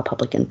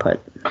public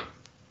input.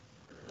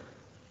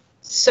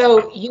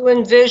 So you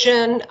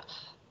envision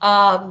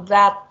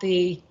that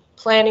the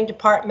planning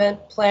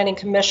department, planning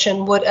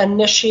commission would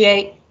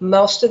initiate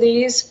most of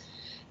these,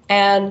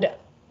 and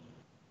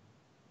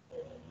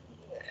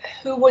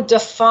who would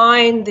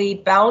define the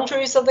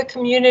boundaries of the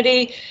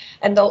community?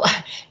 And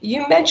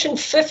you mentioned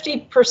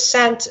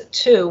 50%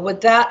 too.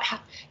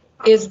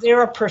 Is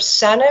there a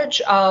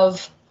percentage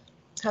of,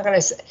 how can I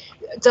say,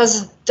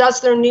 does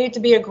there need to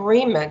be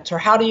agreement, or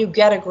how do you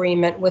get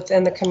agreement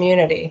within the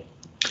community?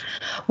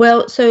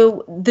 Well,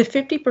 so the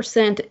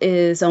 50%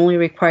 is only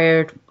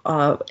required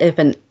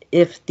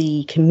if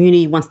the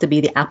community wants to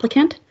be the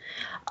applicant.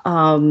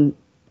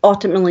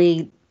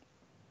 Ultimately,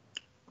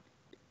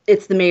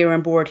 it's the mayor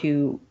and board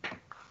who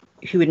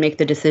would make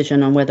the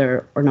decision on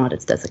whether or not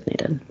it's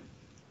designated.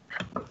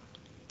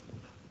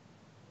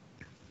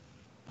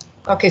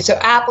 Okay, so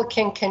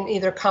applicant can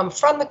either come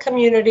from the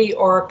community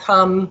or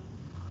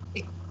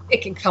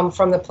it can come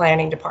from the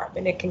planning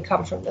department. It can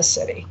come from the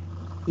city.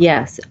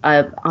 Yes.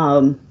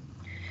 And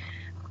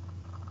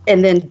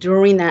then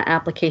during that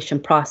application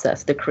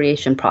process, the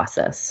creation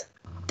process,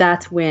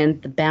 that's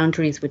when the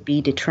boundaries would be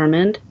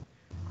determined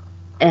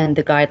and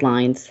the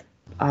guidelines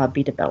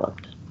be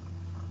developed.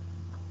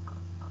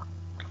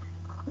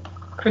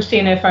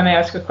 Christina, if I may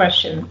ask a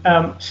question.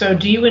 So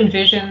do you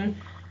envision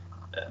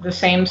the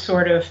same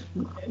sort of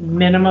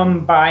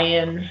minimum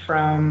buy-in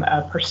from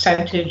a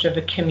percentage of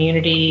the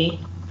community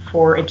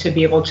for it to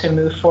be able to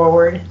move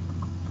forward,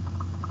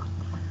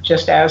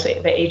 just as the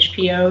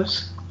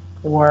HPOs?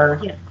 Or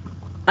yeah.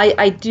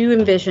 I do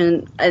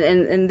envision,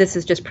 and this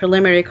is just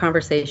preliminary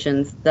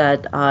conversations,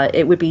 that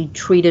it would be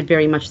treated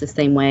very much the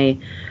same way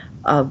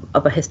of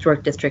a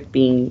historic district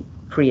being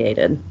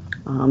created.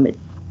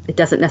 It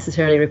doesn't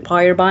necessarily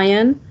require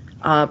buy-in,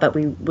 but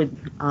we would,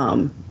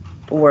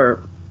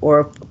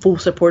 or full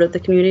support of the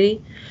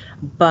community,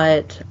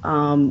 but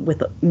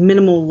with a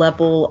minimal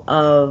level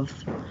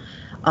of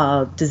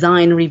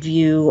design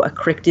review, a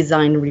correct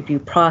design review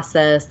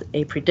process,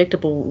 a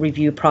predictable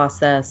review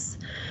process,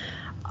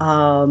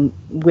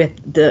 with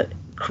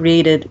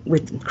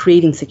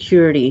creating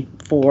security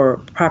for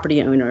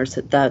property owners,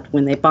 that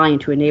when they buy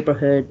into a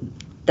neighborhood,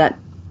 that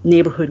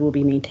neighborhood will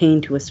be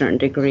maintained to a certain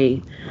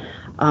degree.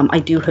 I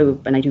do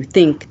hope and I do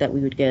think that we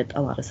would get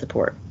a lot of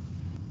support.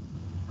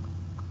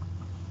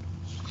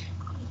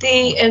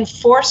 The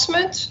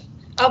enforcement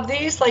of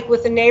these, like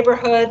with the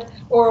neighborhood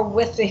or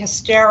with the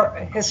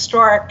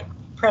historic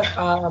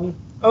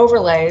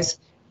overlays,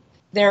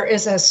 there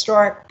is a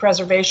historic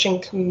preservation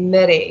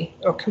committee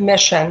or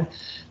commission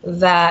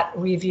that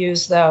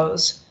reviews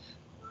those.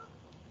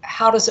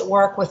 How does it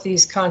work with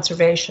these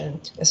conservation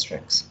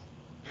districts?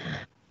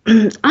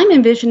 I'm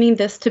envisioning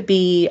this to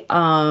be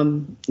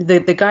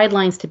the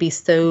guidelines to be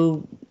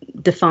so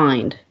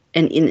defined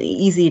and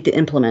easy to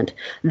implement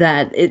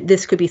that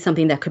this could be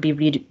something that could be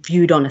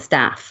reviewed on a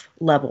staff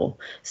level.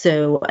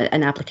 So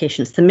an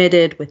application is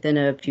submitted within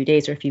a few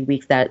days or a few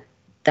weeks, that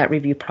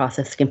review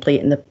process is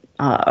complete and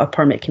a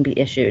permit can be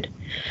issued.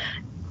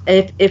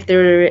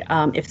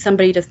 If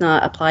somebody does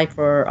not apply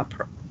for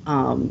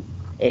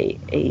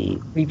a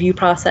review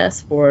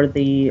process for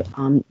the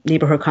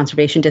neighborhood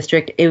conservation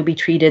district, it would be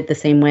treated the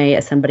same way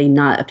as somebody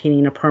not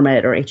obtaining a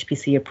permit or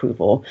HPC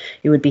approval.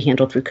 It would be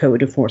handled through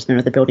code enforcement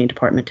or the building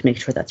department to make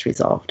sure that's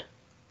resolved.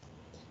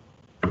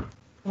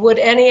 Would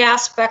any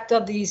aspect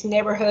of these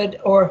neighborhood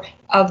or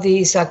of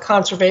these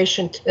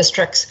conservation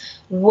districts,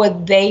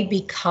 would they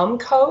become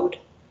code,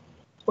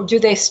 or do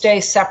they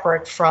stay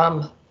separate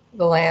from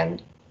the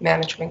land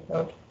management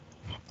code?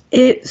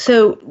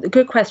 So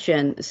good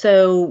question.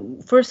 So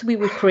first we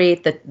would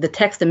create the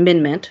text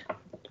amendment,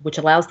 which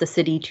allows the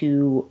city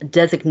to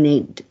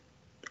designate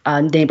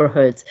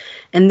neighborhoods,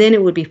 and then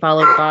it would be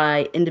followed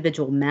by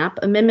individual map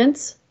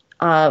amendments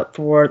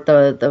for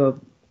the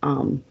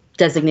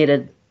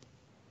designated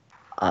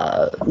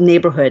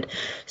neighborhood.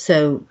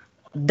 So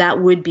that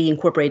would be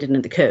incorporated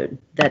into the code,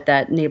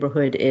 that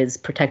neighborhood is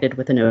protected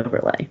with an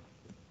overlay.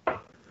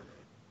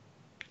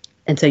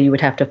 And so you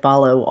would have to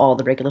follow all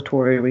the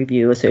regulatory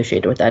review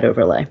associated with that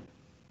overlay.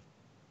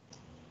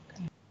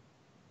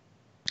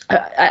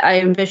 I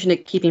envision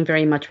it keeping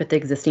very much with the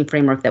existing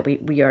framework that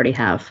we already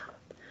have.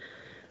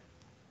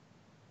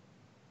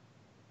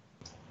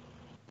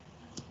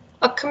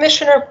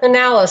 Commissioner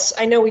Manalis,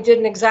 I know we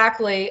didn't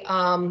exactly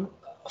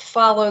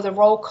follow the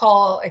roll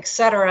call, et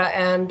cetera,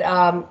 and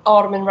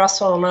Alderman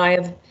Russell and I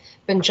have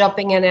been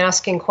jumping in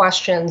asking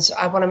questions.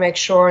 I want to make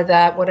sure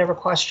that whatever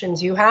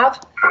questions you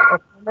have or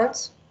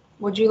comments,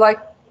 do you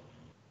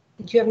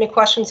have any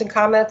questions and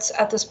comments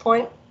at this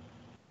point?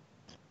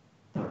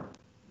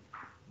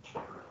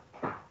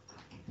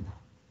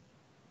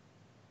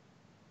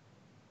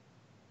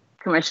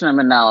 Commissioner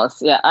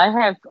Manalis, yeah, I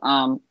have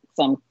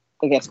some,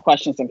 I guess,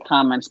 questions and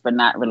comments, but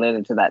not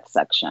related to that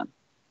section.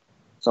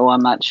 So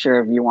I'm not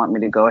sure if you want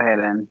me to go ahead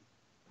and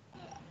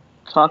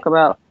talk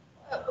about.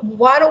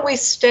 Why don't we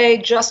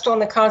stay just on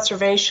the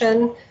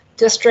conservation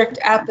district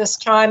at this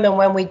time, and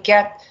when we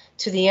get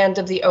to the end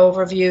of the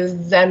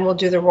overview, then we'll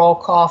do the roll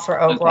call for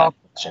overall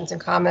questions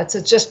and comments.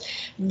 It's just,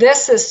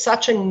 this is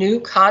such a new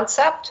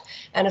concept,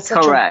 and it's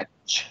such a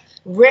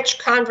rich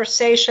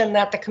conversation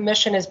that the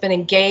commission has been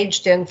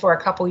engaged in for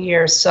a couple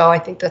years. So I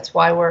think that's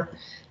why we're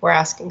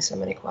asking so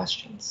many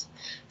questions.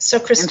 So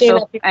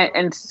Christina.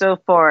 And so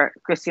far,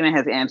 Christina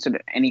has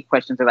answered any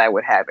questions that I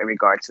would have in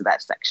regards to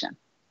that section.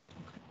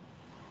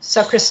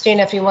 So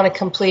Christina, if you want to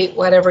complete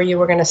whatever you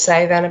were going to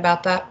say then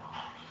about that.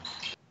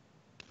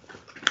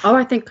 Oh,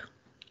 I think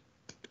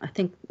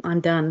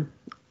I'm done.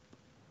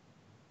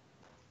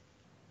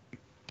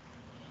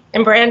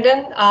 And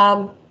Brandon,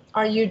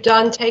 are you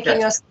done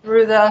taking us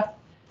through the?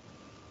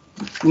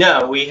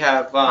 No, we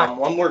have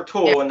one more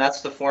tool, and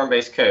that's the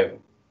form-based code.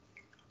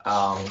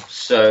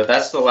 So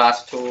that's the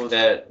last tool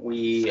that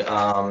we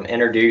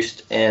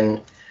introduced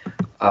in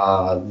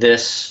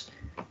this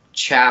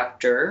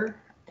chapter,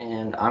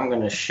 and I'm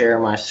going to share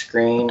my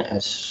screen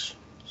and see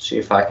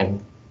if I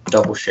can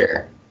double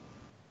share.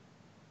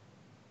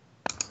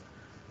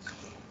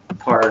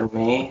 Pardon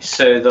me.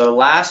 So the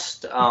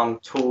last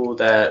tool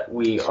that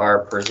we are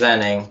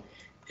presenting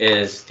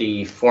is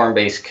the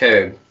form-based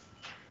code,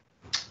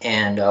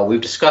 and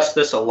we've discussed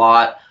this a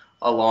lot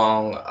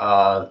along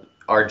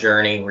our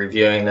journey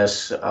reviewing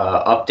this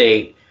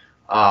update.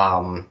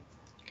 I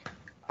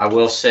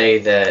will say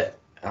that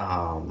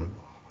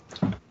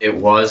it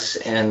was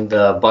in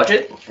the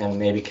budget, and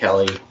maybe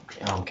Kelly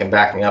can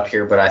back me up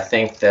here, but I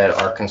think that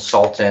our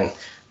consultant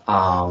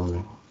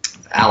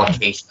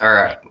allocation,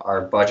 or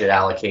our budget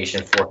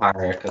allocation for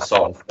hiring a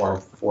consultant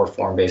for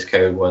form-based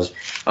code was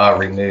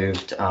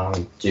removed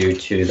due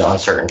to the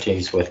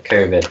uncertainties with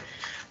COVID.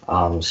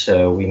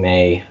 So we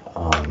may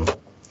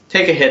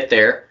take a hit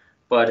there,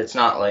 but it's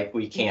not like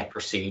we can't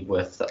proceed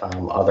with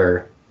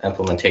other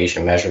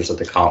implementation measures of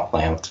the comp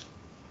plan.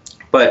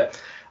 But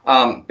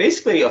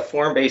basically, a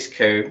form-based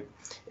code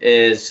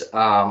is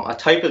a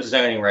type of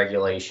zoning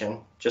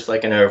regulation, just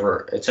like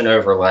it's an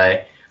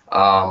overlay,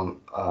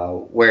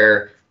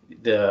 where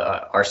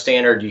our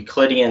standard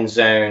Euclidean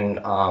zone,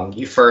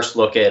 you first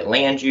look at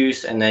land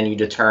use, and then you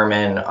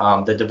determine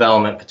the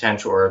development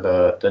potential, or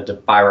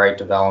the by right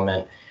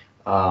development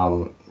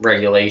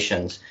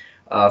regulations.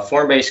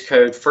 Form-based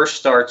code first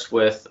starts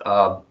with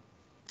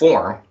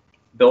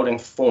building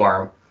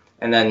form,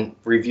 and then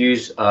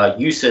reviews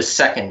uses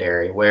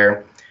secondary,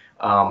 where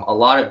a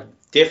lot of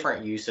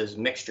different uses,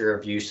 mixture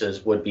of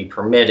uses would be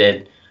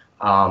permitted.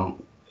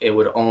 It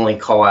would only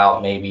call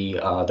out maybe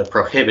the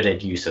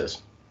prohibited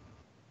uses.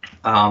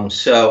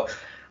 So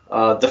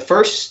the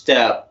first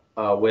step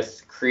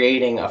with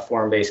creating a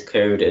form-based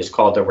code is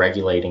called the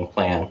regulating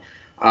plan.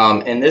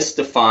 And this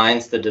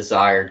defines the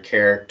desired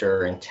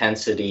character,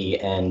 intensity,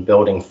 and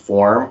building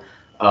form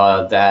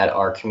that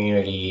our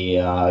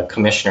community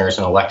commissioners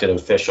and elected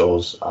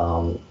officials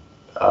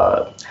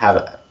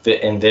have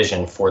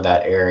envisioned for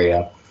that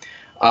area.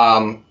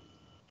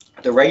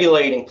 The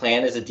regulating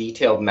plan is a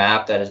detailed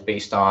map that is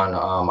based on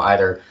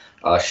either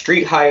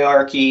street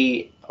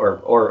hierarchy,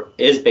 or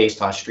is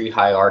based on street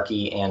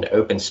hierarchy and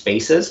open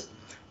spaces.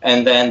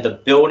 And then the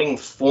building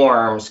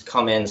forms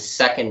come in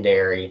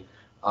secondary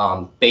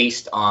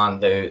based on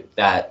the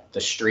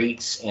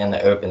streets and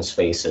the open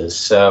spaces.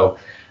 So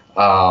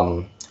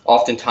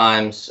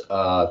oftentimes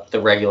the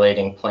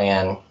regulating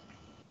plan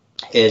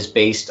is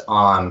based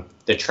on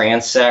the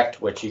transect,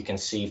 which you can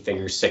see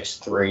figure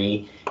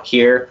 6.3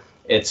 here.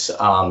 It's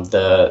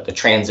the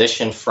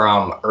transition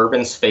from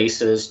urban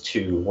spaces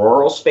to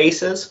rural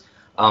spaces.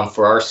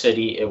 For our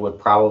city, it would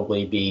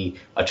probably be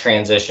a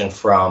transition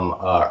from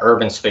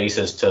urban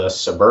spaces to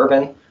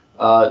suburban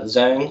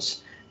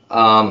zones,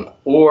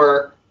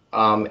 or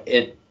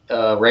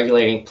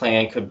regulating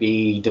plan could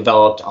be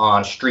developed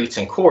on streets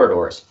and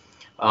corridors.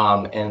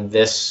 And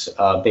this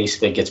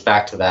basically gets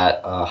back to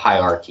that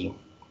hierarchy.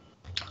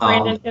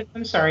 Brandon,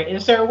 I'm sorry,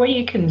 is there a way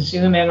you can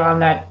zoom in on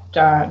that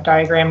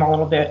diagram a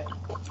little bit?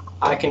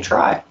 I can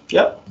try.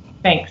 Yep.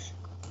 Thanks.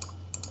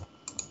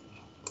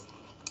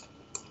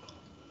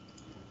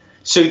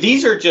 So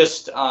these are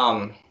just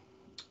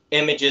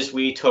images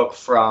we took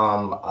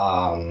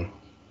from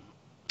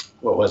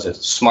what was it,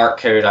 Smart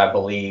Code, I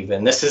believe,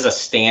 and this is a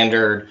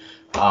standard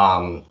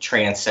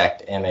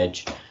transect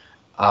image.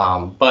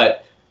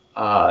 But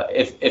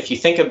if you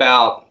think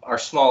about our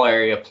small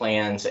area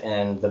plans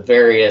and the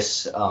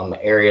various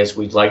areas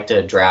we'd like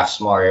to draft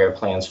small area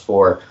plans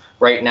for,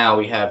 right now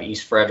we have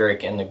East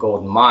Frederick and the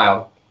Golden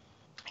Mile.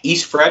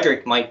 East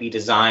Frederick might be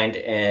designed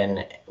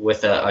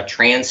with a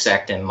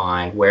transect in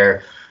mind,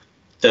 where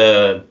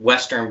the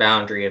western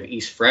boundary of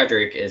East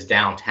Frederick is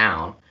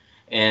downtown,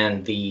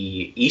 and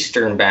the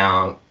eastern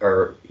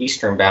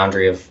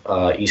boundary of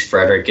East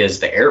Frederick is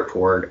the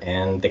airport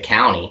and the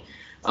county.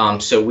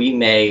 So we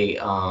may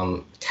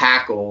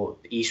tackle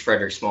East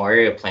Frederick small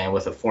area plan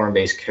with a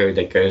form-based code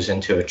that goes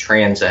into a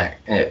transect,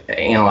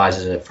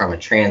 analyzes it from a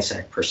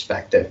transect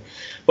perspective.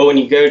 But when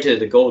you go to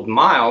the Golden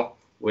Mile,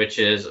 which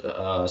is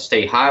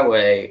State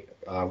Highway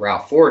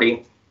Route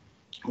 40,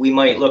 we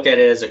might look at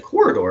it as a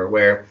corridor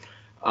where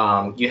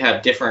you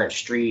have different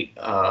street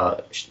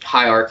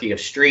hierarchy of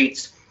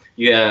streets.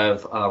 You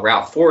have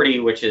Route 40,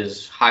 which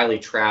is highly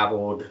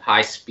traveled,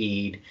 high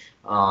speed,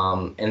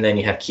 and then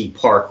you have Key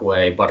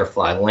Parkway,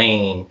 Butterfly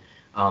Lane,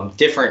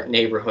 different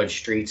neighborhood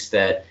streets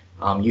that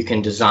you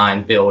can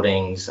design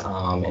buildings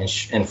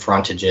and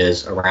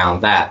frontages around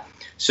that.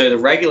 So the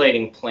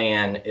regulating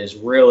plan is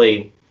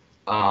really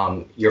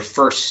your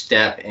first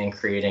step in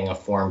creating a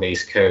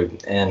form-based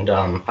code. And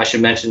I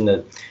should mention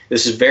that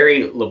this is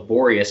very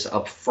laborious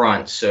up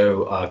front,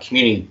 so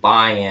community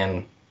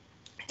buy-in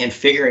and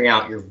figuring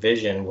out your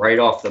vision right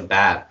off the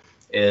bat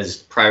is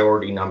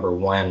priority number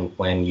one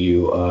when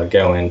you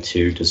go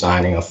into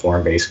designing a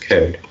form-based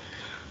code.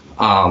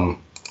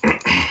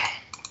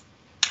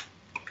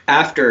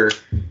 After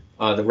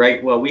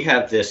we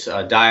have this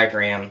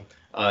diagram.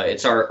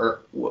 It's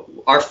our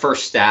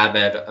first stab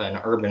at an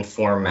urban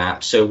form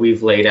map. So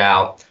we've laid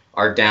out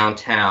our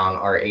downtown,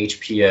 our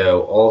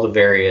HPO, all the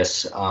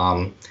various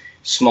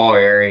small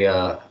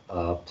area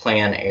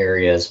plan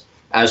areas,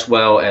 as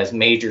well as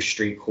major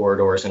street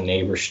corridors and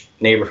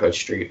neighborhood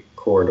street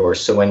corridors.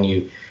 So when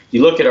you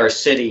look at our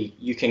city,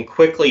 you can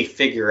quickly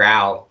figure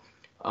out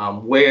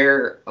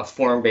where a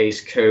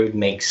form-based code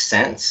makes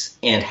sense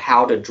and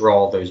how to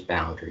draw those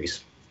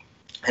boundaries.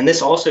 And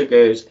this also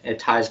it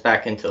ties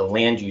back into the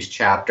land use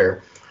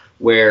chapter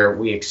where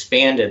we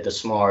expanded the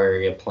small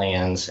area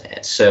plans.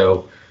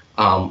 So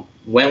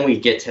when we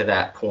get to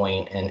that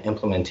point in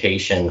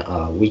implementation,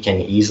 we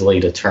can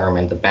easily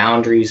determine the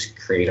boundaries,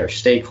 create our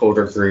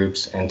stakeholder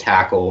groups, and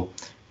tackle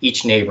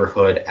each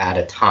neighborhood at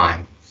a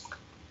time.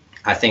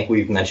 I think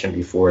we've mentioned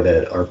before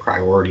that our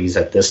priorities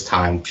at this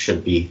time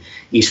should be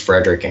East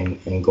Frederick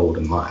and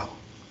Golden Mile.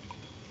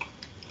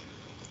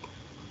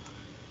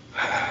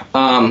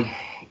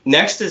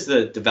 Next is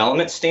the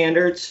development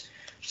standards.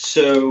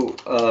 So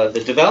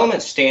the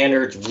development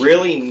standards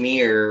really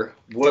mirror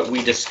what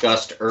we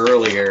discussed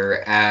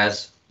earlier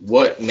as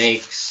what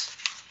makes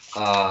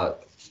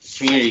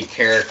community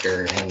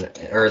character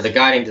or the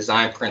guiding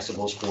design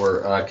principles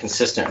for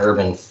consistent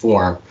urban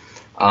form.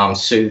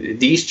 So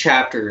these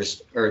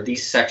chapters or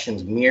these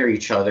sections mirror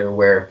each other,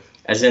 where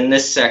as in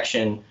this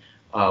section,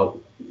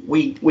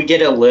 we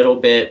get a little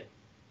bit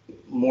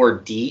more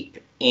deep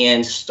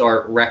and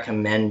start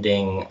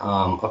recommending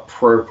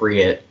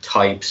appropriate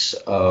types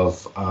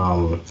of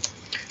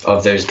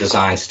those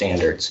design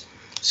standards.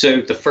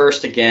 So the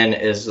first, again,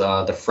 is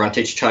the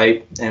frontage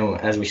type, and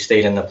as we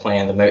state in the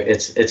plan,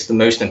 it's the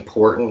most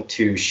important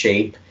to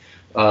shape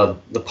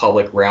the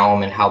public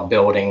realm and how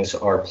buildings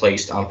are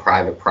placed on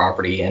private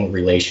property in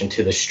relation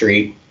to the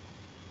street.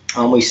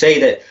 We say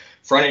that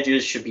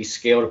frontages should be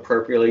scaled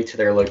appropriately to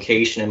their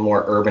location in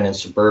more urban and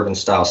suburban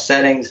style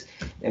settings.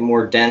 In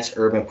more dense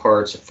urban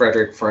parts of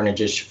Frederick,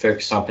 frontages should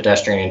focus on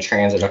pedestrian and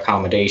transit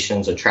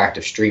accommodations,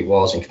 attractive street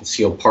walls, and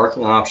concealed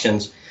parking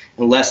options.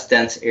 In less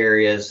dense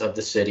areas of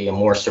the city, a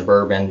more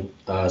suburban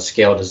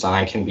scale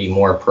design can be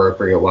more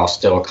appropriate while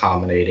still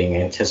accommodating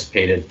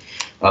anticipated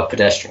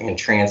pedestrian and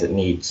transit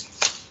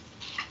needs.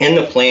 In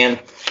the plan,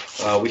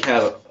 we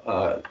have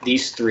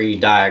these three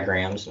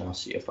diagrams, and I'll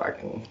see if I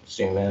can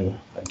zoom in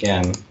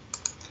again.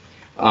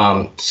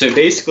 So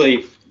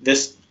basically,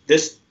 this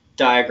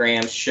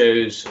diagram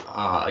shows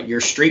your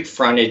street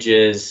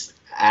frontages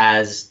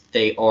as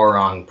they are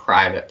on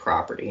private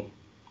property.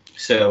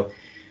 So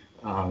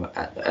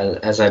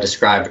as I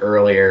described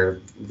earlier,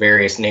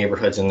 various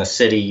neighborhoods in the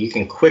city, you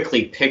can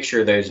quickly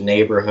picture those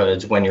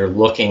neighborhoods when you're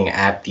looking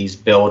at these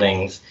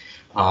buildings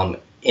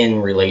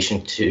in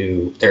relation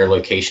to their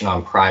location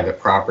on private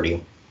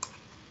property.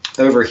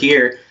 Over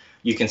here,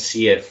 you can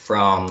see it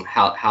from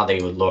how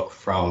they would look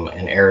from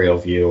an aerial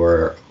view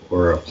or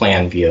a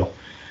plan view.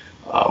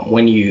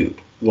 When you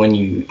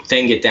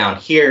then get down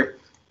here,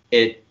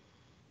 it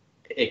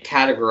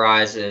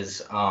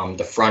categorizes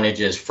the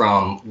frontages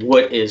from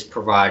what is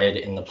provided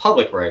in the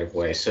public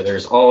right-of-way. So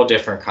there's all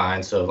different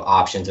kinds of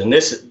options, and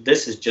this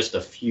is just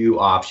a few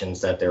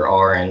options that there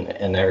are,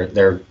 and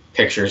they're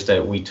pictures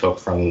that we took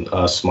from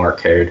Smart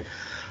Code.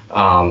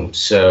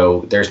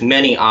 So there's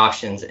many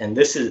options, and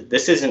this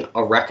isn't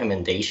a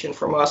recommendation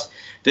from us.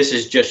 This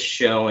is just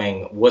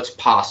showing what's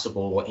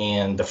possible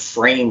and the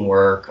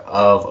framework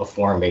of a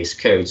form-based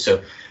code.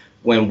 So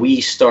when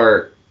we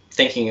start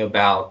thinking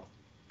about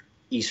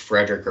East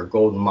Frederick or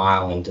Golden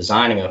Mile and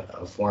designing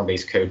a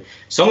form-based code,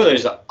 some of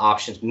those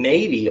options,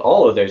 maybe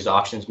all of those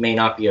options, may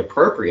not be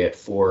appropriate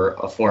for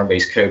a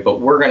form-based code, but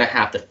we're going to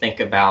have to think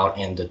about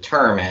and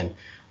determine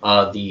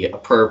the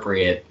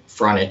appropriate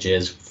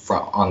frontages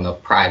on the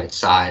private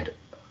side,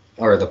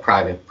 or the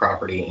private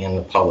property and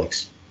the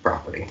public's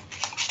property.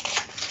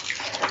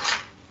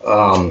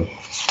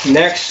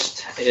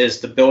 Next is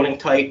the building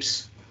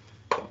types.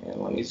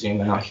 And let me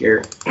zoom out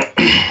here.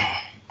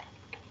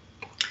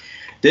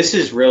 This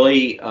is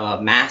really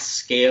mass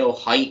scale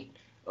height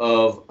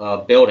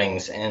of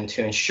buildings, and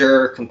to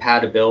ensure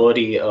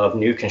compatibility of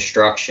new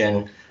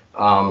construction,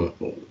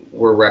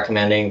 we're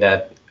recommending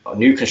that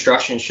new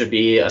construction should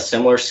be a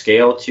similar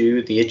scale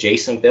to the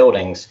adjacent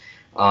buildings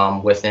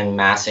within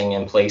massing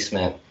and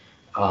placement.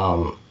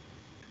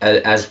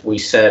 As we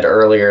said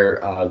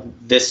earlier,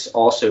 this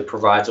also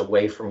provides a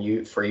way for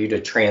you to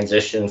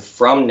transition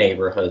from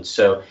neighborhoods.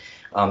 So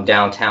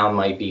downtown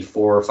might be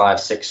 4, 5,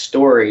 6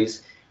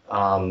 stories.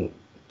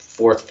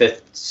 4th,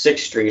 5th, 6th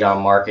Street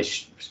on Market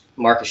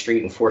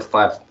Street and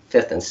 4th,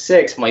 5th, and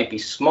 6th might be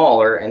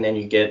smaller, and then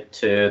you get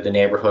to the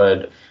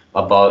neighborhood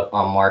above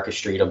on Market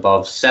Street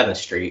above 7th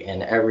Street,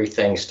 and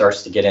everything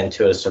starts to get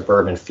into a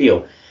suburban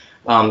feel.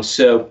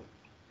 So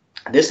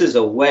this is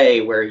a way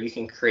where you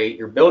can create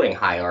your building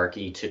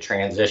hierarchy to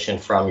transition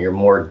from your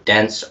more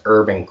dense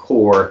urban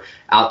core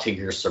out to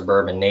your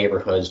suburban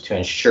neighborhoods to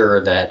ensure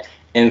that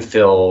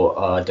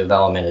infill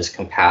development is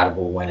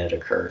compatible when it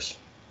occurs.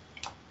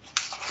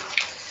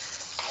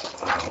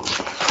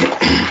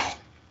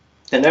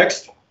 The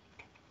next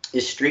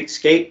is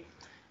streetscape,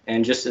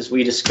 and just as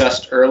we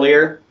discussed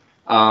earlier,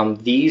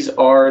 these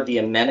are the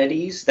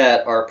amenities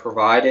that are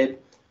provided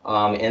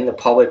in the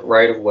public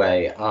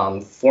right-of-way.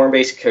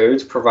 Form-based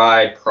codes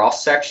provide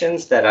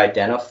cross-sections that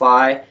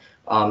identify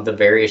the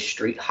various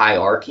street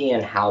hierarchy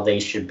and how they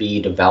should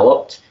be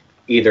developed,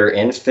 either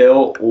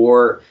infill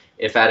or,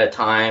 if at a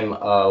time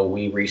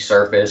we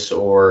resurface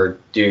or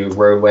do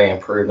roadway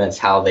improvements,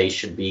 how they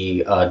should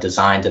be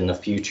designed in the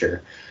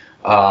future.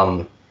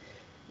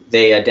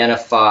 They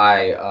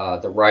identify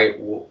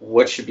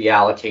what should be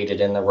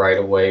allocated in the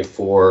right-of-way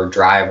for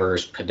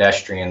drivers,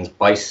 pedestrians,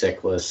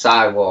 bicyclists,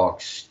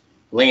 sidewalks,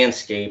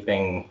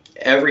 landscaping,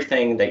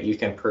 everything that you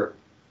can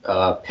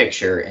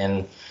picture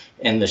in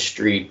the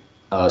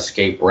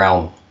streetscape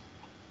realm.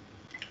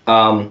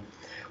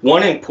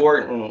 One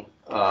important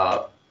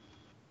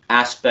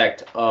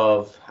aspect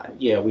of,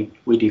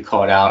 we do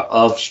call it out,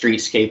 of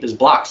streetscape is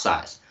block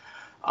size.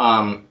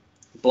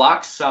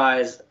 Block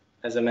size,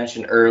 as I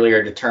mentioned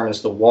earlier,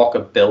 determines the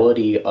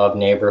walkability of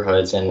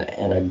neighborhoods, and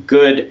a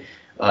good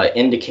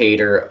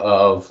indicator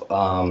of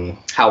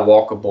how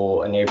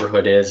walkable a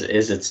neighborhood is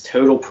its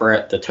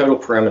the total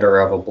perimeter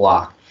of a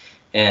block,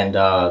 and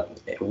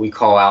we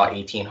call out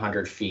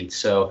 1,800 feet.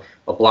 So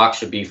a block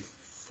should be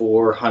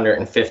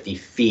 450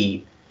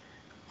 feet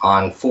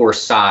on 4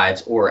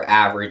 sides, or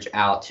average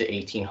out to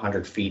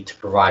 1,800 feet to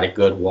provide a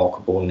good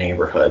walkable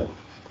neighborhood.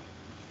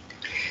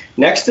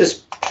 Next is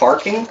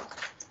parking.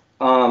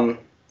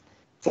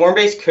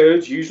 Form-based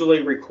codes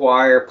usually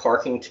require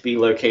parking to be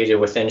located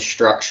within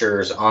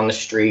structures on the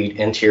street,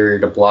 interior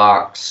to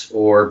blocks,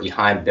 or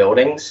behind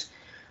buildings.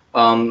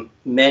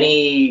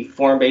 Many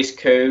form-based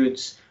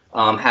codes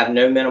have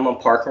no minimum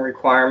parking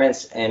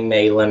requirements and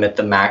may limit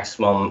the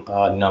maximum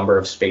number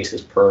of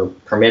spaces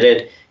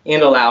permitted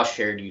and allow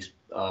shared use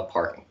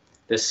parking.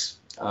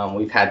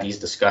 We've had these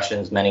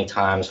discussions many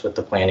times with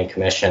the Planning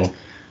Commission,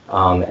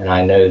 and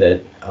I know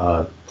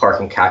that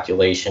parking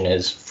calculation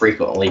is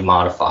frequently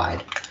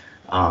modified.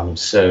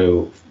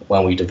 So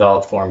when we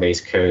develop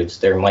form-based codes,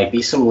 there might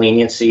be some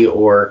leniency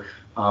or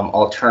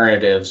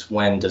alternatives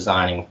when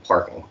designing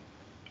parking.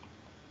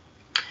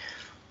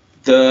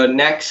 The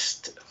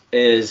next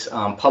is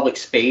public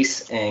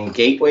space and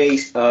gateway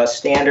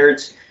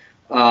standards.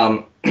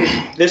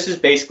 This is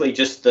basically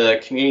just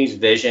the community's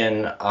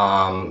vision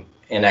and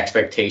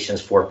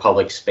expectations for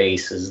public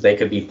spaces. They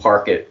could be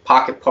pocket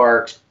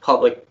parks,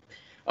 public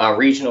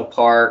regional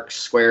parks,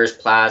 squares,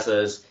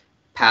 plazas,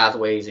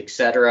 pathways,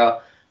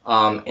 etc.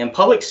 And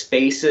public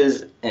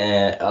spaces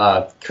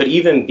could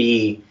even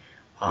be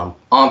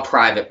on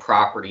private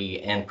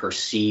property and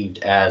perceived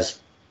as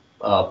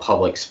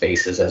public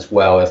spaces as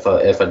well,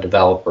 if a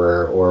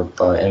developer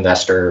or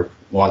investor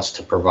wants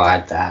to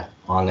provide that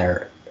on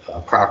their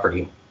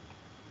property.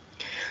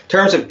 In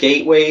terms of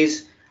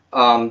gateways,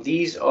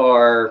 these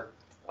are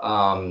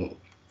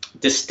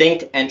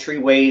distinct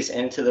entryways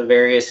into the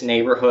various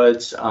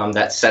neighborhoods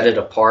that set it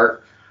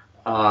apart.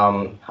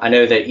 I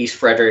know that East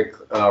Frederick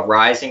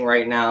Rising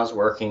right now is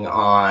working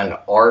on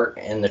art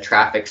in the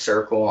traffic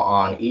circle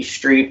on East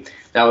Street.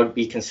 That would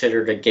be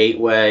considered a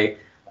gateway.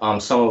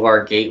 Some of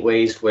our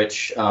gateways,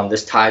 which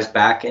this ties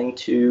back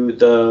into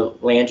the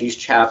land use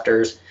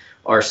chapters,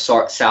 are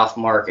South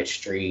Market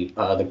Street,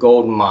 the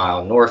Golden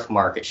Mile, North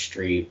Market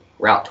Street,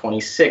 Route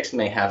 26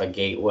 may have a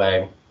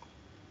gateway,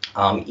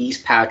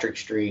 East Patrick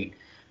Street,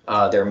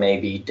 there may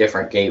be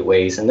different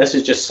gateways. And this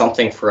is just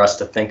something for us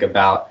to think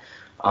about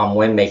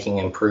when making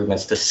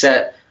improvements to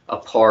set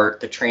apart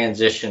the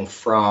transition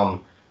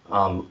from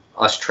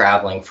us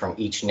traveling from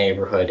each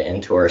neighborhood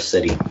into our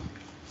city.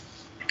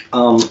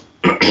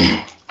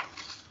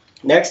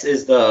 Next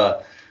is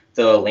the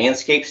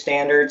landscape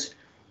standards.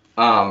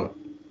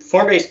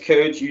 Form-based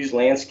codes use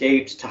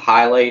landscapes to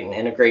highlight and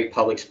integrate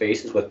public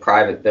spaces with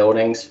private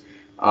buildings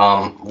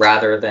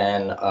rather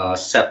than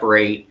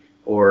separate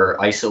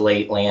or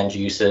isolate land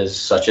uses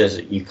such as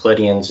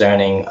Euclidean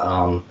zoning.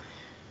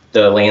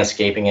 The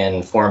landscaping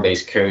and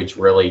form-based codes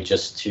really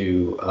just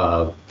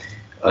to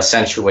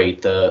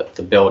accentuate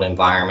the built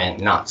environment,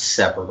 not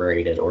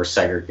separate it or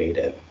segregate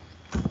it.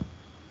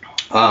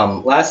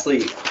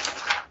 Lastly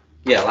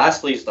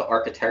is the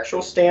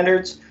architectural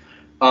standards.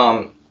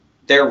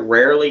 They're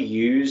rarely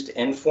used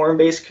in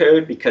form-based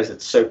code because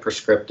it's so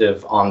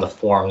prescriptive on the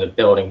form, the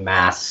building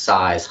mass,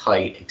 size,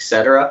 height,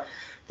 etc.,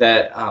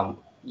 that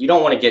you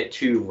don't want to get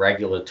too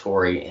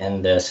regulatory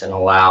in this and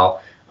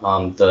allow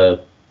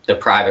the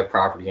private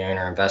property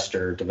owner,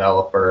 investor,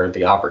 developer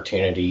the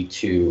opportunity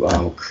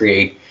to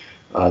create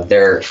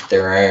their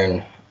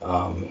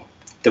own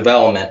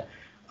development.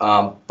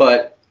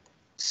 But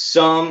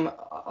some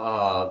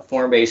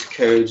form-based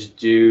codes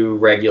do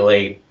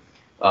regulate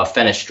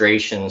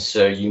fenestration,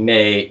 so you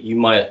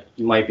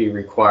might be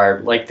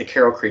required, like the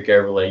Carroll Creek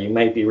overlay, you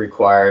might be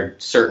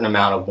required certain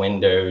amount of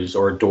windows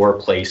or door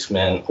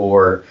placement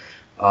or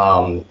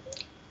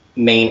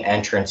main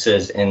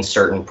entrances in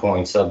certain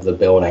points of the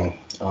building,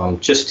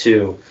 just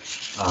to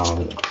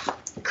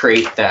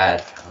create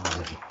that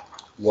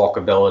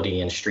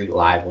walkability and street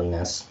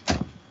liveliness.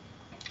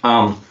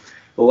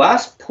 The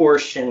last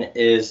portion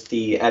is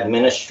the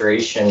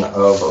administration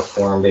of a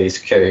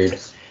form-based code.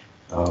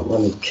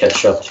 Let me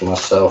catch up to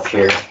myself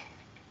here.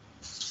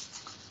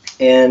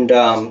 And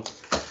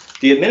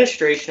the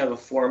administration of a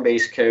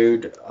form-based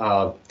code,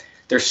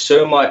 there's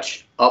so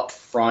much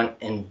upfront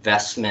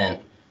investment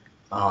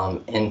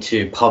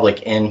into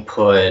public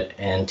input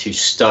and to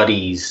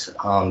studies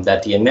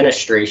that the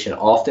administration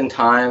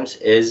oftentimes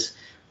is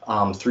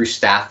through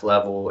staff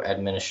level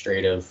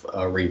administrative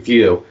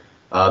review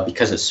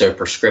because it's so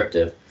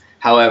prescriptive.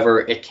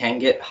 However, it can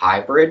get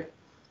hybrid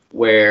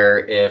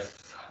where if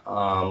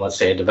let's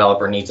say a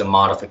developer needs a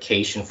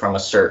modification from a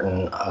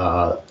certain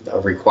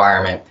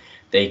requirement,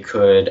 they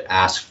could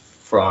ask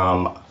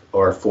from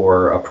or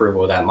for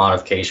approval of that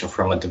modification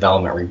from a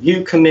development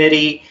review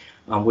committee,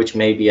 which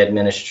may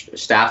be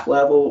staff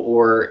level,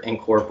 or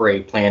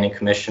incorporate planning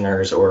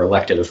commissioners or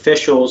elected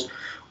officials,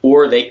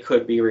 or they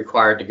could be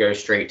required to go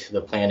straight to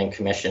the planning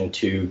commission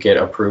to get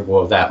approval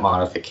of that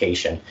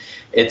modification.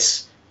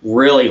 It's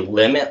really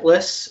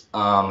limitless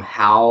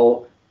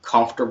how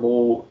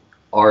comfortable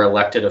our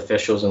elected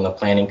officials in the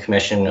planning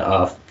commission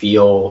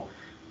feel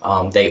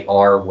they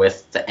are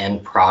with the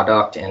end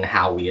product and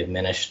how we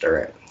administer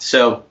it.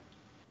 So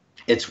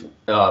it's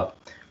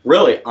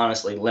really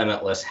honestly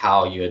limitless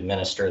how you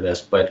administer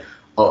this, but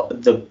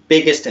the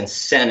biggest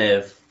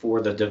incentive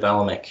for the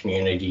development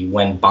community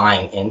when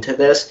buying into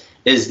this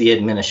is the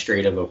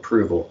administrative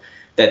approval,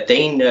 that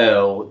they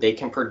know they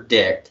can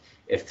predict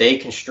if they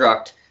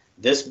construct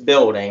this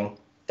building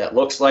that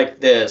looks like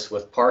this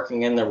with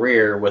parking in the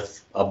rear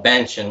with a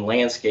bench and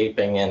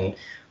landscaping and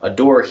a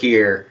door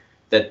here,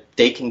 that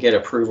they can get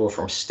approval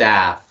from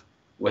staff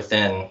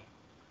within,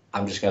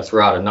 I'm just going to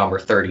throw out a number,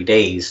 30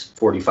 days,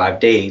 45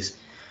 days,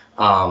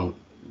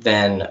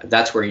 then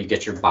that's where you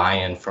get your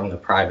buy-in from the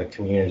private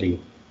community.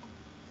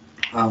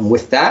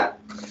 With that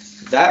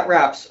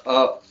wraps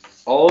up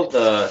all of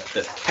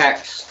the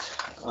text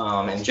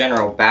and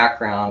general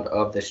background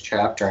of this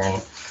chapter,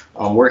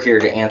 and we're here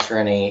to answer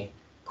any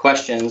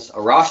questions.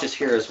 Arash is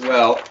here as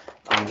well.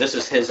 This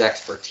is his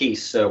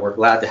expertise, so we're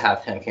glad to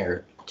have him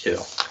here too.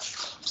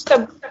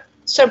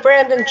 So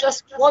Brandon,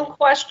 just one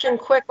question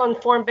quick on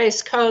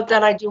form-based code,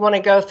 then I do want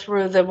to go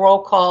through the roll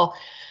call.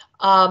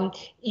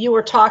 You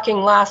were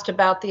talking last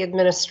about the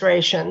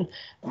administration.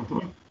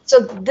 Mm-hmm. So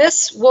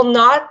this will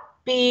not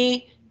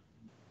be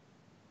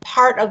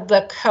part of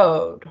the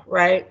code,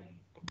 right?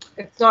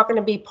 It's not going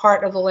to be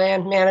part of the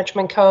land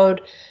management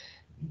code.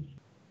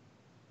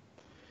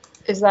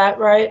 Is that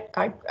right?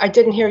 I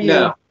didn't hear you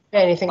say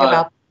anything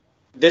about that.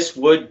 This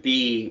would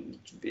be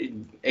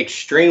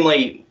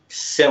extremely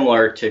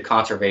similar to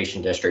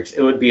conservation districts.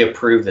 It would be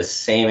approved the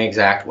same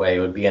exact way. It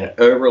would be an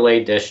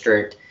overlay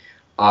district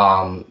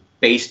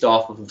based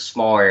off of a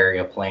small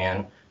area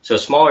plan. So a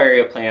small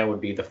area plan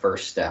would be the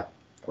first step,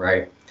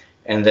 right?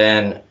 And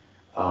then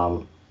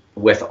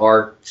with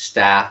our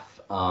staff,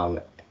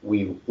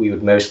 we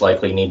would most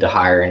likely need to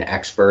hire an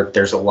expert.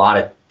 There's a lot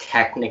of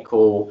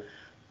technical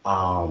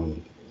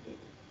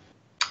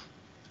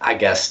I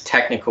guess,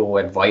 technical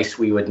advice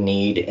we would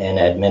need in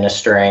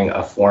administering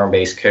a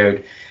form-based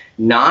code,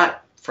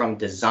 not from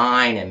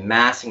design and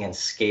massing and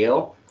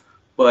scale,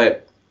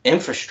 but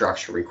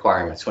infrastructure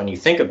requirements when you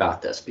think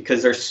about this,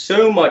 because there's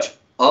so much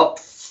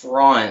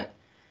upfront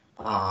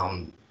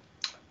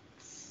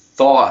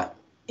thought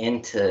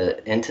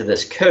into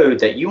this code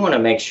that you want to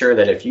make sure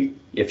that if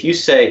you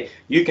say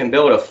you can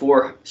build a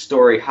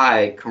 4-story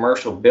high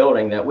commercial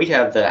building, that we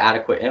have the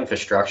adequate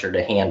infrastructure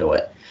to handle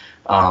it,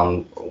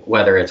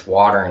 whether it's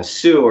water and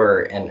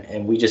sewer,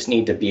 and we just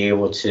need to be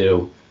able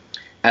to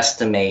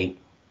estimate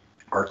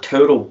our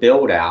total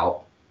build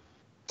out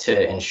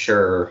to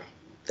ensure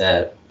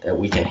that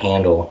we can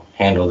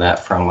handle that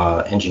from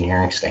an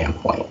engineering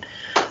standpoint.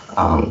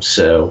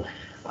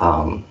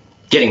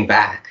 Getting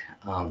back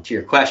to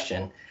your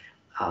question,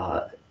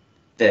 that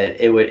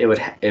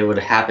it would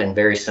happen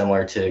very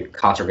similar to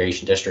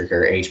conservation district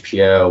or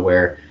HPO,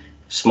 where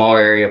small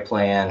area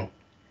plan,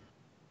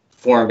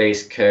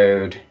 form-based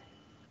code,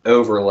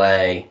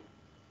 overlay,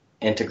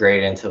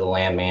 integrate into the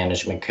land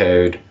management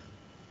code,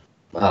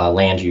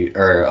 land use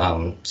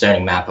or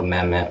zoning map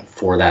amendment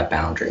for that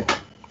boundary.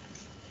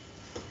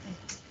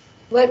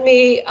 Let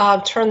me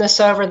turn this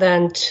over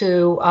then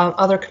to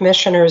other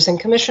commissioners, and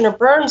Commissioner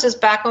Burns is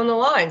back on the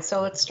line.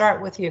 So let's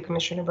start with you,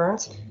 Commissioner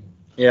Burns.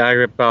 Yeah, I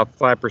got about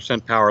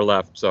 5% power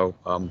left, so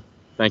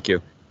thank you.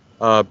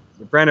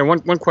 Brandon,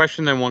 one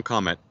question and one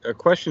comment. A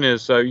question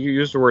is, you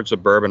use the word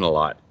suburban a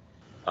lot.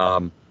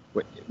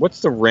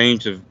 What's the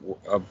range of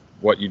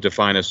what you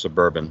define as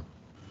suburban?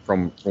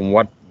 From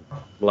what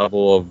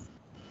level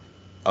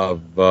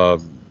of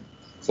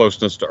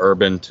closeness to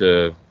urban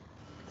to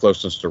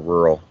closeness to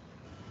rural?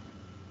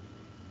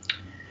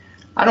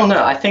 I don't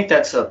know. I think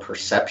that's a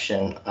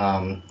perception.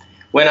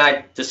 When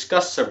I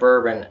discuss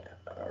suburban,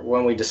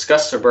 when we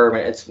discuss suburban,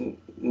 it's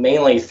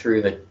mainly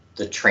through the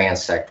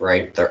transect,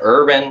 right? The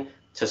urban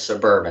to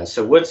suburban.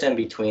 So what's in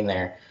between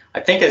there? I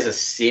think as a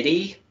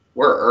city,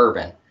 we're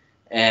urban,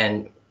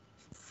 and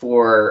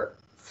for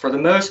the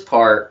most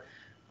part,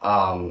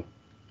 I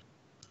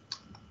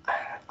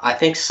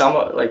think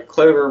some like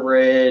Clover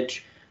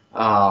Ridge,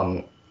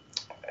 some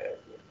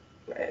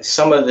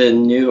of the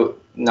new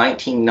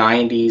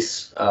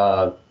 1990s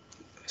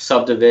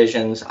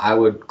subdivisions I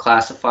would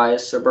classify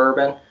as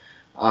suburban.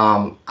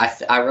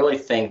 I really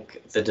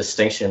think the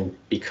distinction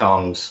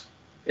becomes,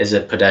 is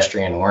it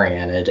pedestrian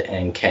oriented,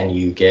 and can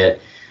you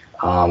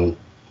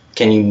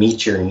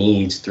meet your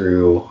needs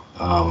through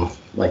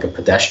like a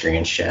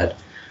pedestrian shed?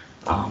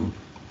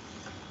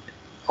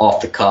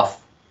 Off the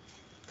cuff,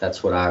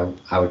 that's what I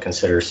would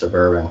consider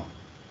suburban.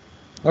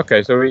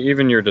 Okay, so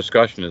even your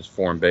discussion is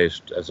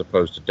form-based as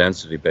opposed to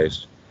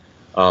density-based.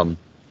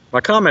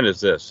 My comment is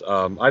this: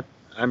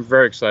 I'm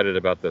very excited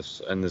about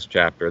this in this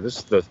chapter.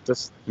 This to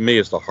me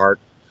is the heart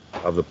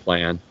of the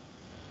plan,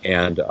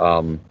 and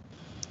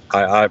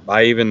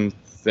I even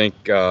think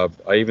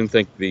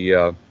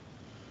the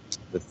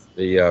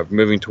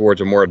moving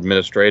towards a more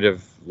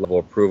administrative level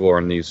approval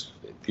on these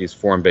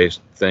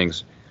form-based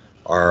things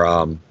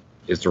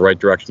is the right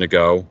direction to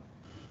go.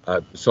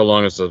 So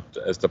long as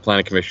the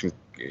Planning Commission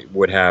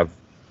would have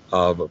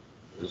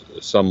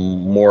some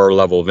more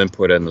level of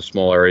input in the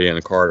small area and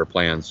the corridor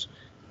plans.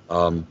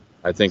 I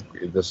think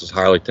this is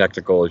highly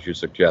technical, as you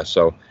suggest.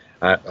 So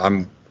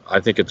I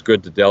think it's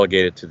good to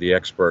delegate it to the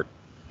expert,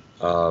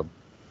 at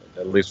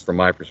least from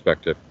my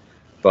perspective.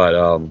 But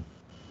I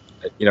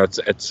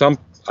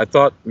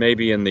thought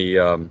maybe in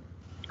the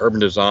urban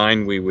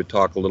design we would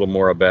talk a little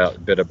more about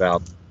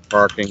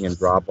parking and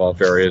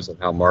drop-off areas and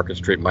how Market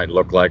Street might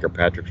look like, or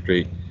Patrick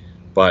Street.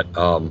 But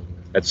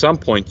at some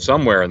point,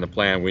 somewhere in the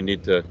plan, we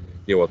need to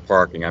deal with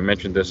parking. I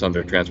mentioned this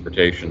under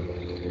transportation,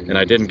 and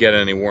I didn't get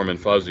any warm and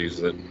fuzzies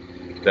that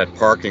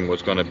parking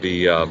was going to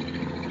be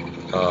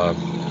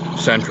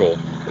central.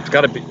 It's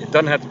got to be. It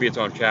doesn't have to be its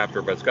own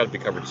chapter, but it's got to be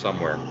covered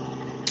somewhere.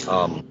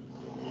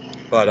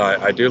 But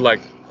I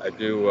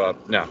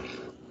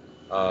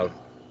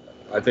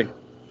think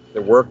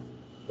the work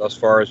thus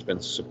far has been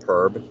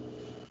superb,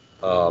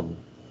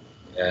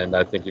 and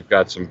I think you've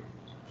got some.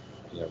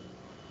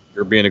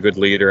 You're being a good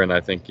leader, and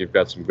I think you've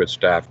got some good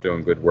staff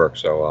doing good work.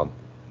 So I'm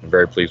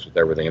very pleased with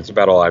everything. It's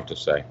about all I have to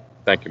say.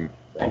 Thank you.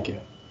 Thank you.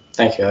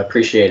 Thank you. I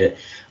appreciate it.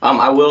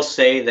 I will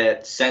say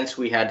that since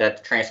we had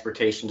that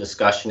transportation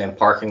discussion and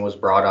parking was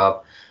brought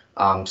up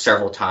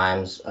several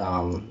times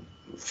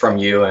from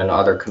you and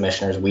other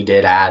commissioners, we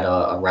did add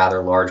a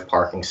rather large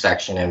parking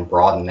section and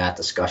broaden that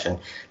discussion.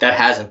 That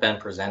hasn't been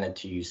presented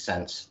to you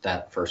since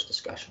that first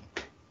discussion.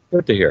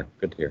 Good to hear.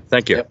 Good to hear.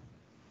 Thank you. Yep.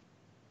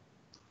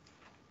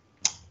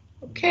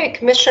 Okay,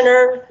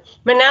 Commissioner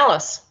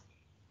Manalis.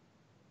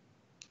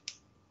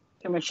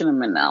 Commissioner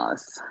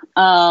Manalis.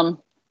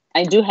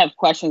 I do have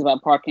questions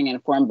about parking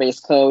and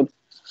form-based code.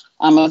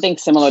 I think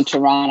similar to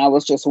Ron, I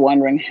was just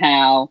wondering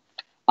how,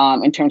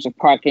 in terms of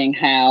parking,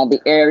 how the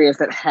areas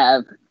that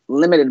have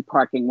limited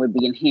parking would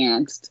be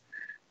enhanced,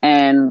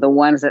 and the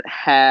ones that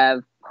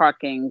have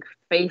parking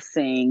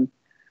facing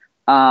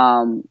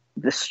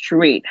the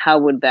street, how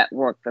would that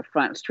work? The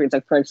front streets,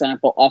 like for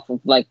example, off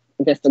of the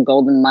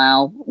Golden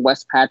Mile,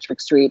 West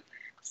Patrick Street,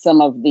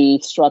 some of the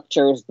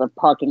structures, the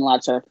parking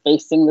lots are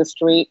facing the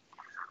street.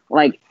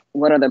 Like,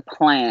 what are the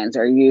plans?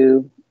 Are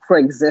you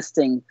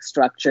pre-existing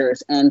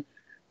structures. And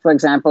for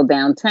example,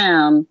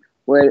 downtown,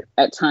 where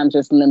at times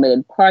there's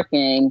limited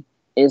parking,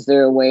 is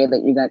there a way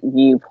that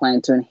you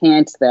plan to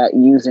enhance that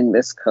using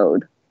this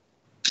code?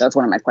 That's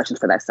one of my questions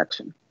for that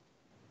section.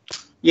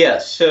 Yeah,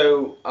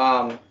 so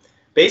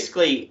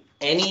basically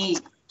any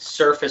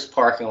surface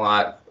parking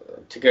lot,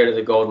 to go to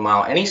the Golden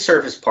Mile, any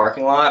surface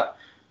parking lot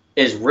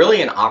is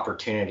really an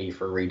opportunity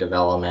for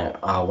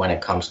redevelopment when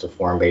it comes to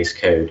form-based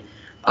code.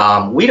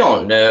 We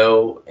don't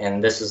know,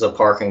 and this is a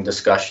parking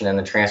discussion in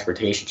the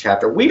transportation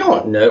chapter, we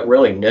don't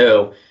really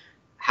know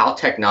how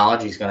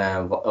technology is going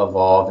to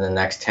evolve in the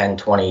next 10,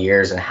 20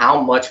 years and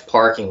how much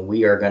parking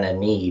we are going to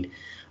need.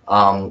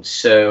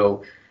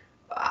 So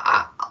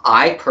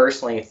I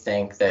personally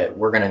think that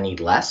we're going to need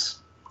less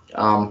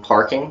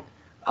parking.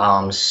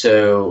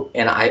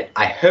 And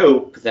I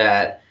hope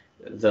that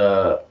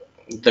the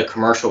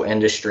commercial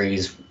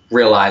industries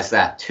realize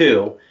that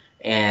too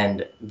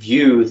and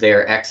view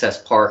their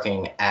excess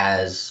parking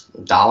as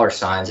dollar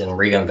signs and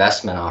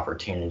reinvestment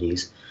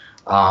opportunities.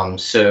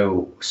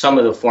 So some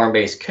of the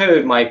form-based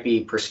code might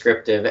be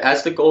prescriptive,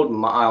 as the Golden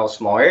Mile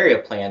Small Area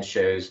Plan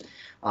shows,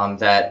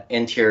 that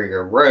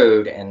interior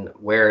road and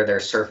where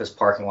there's surface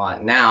parking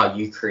lot now,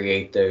 you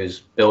create those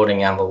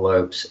building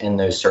envelopes in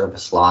those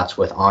surface lots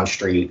with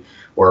on-street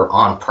or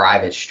on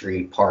private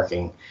street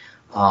parking.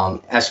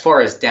 As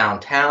far as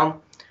downtown,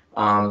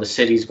 the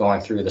city's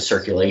going through the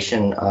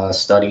circulation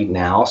study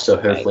now, so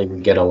hopefully we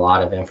get a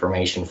lot of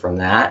information from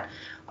that.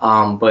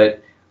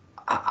 But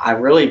I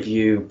really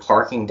view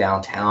parking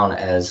downtown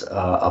as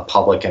a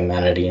public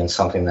amenity and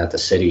something that the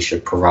city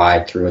should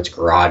provide through its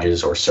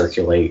garages or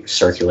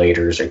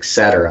circulators,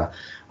 etc.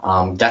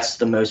 That's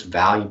the most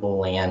valuable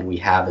land we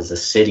have as a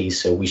city,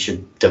 so we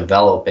should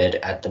develop it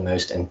at the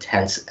most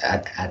intense,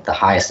 at the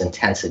highest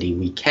intensity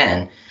we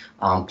can.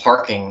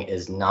 Parking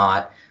is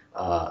not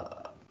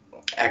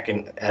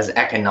as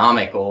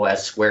economical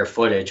as square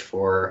footage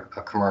for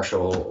a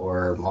commercial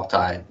or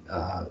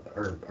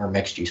or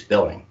mixed-use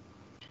building.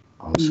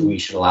 So we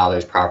should allow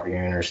those property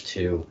owners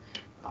to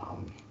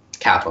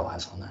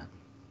capitalize on that.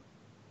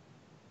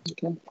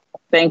 Okay,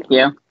 thank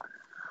you.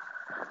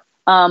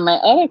 My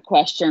other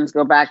questions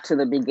go back to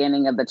the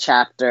beginning of the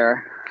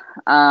chapter.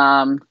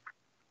 I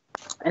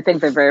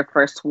think the very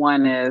first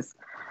one is,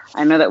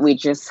 I know that we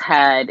just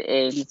had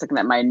just looking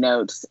at my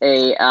notes,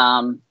 a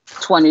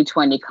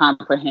 2020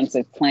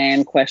 comprehensive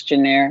plan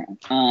questionnaire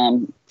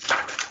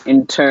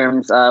in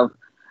terms of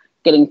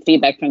getting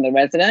feedback from the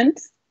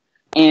residents.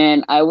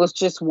 And I was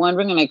just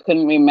wondering, and I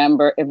couldn't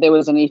remember if there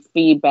was any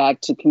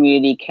feedback to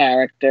community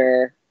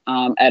character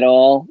at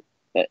all.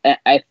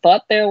 I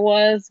thought there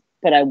was,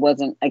 but I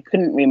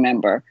couldn't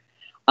remember.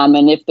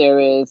 And if there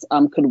is,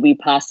 could we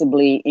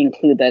possibly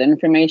include that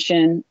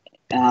information?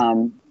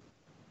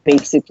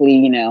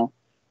 Basically,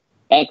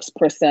 X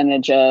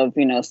percentage of,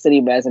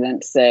 city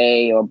residents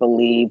say or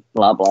believe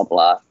blah, blah,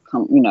 blah,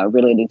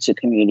 related to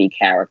community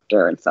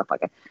character and stuff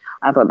like that.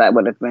 I thought that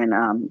would have been,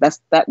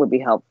 that would be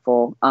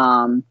helpful.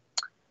 And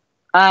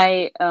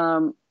I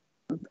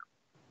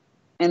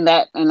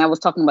was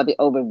talking about the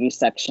overview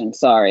section,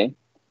 sorry.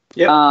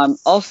 Yeah.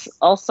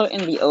 Also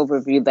in the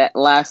overview, that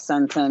last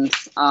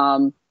sentence,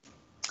 and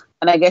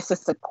I guess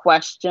it's a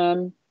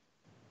question,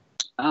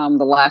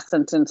 the last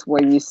sentence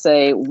where you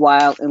say,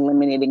 while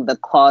eliminating the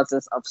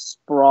causes of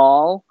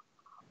sprawl,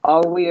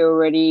 are we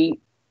already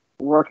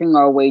working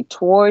our way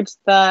towards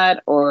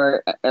that?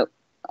 Or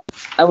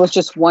I was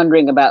just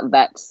wondering about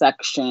that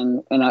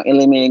section,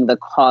 eliminating the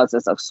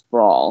causes of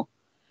sprawl.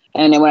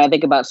 And then when I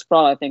think about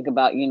sprawl, I think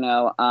about,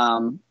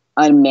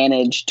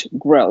 unmanaged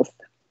growth.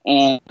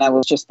 And I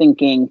was just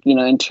thinking,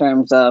 in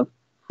terms of,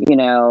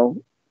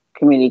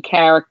 community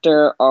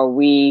character, are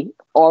we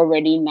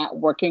already not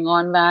working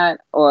on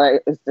that?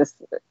 Or is this,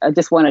 I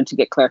just wanted to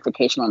get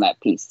clarification on that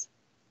piece.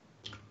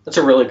 That's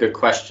a really good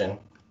question.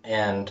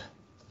 And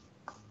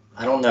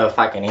I don't know if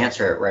I can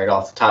answer it right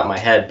off the top of my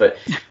head,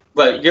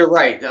 but you're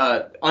right.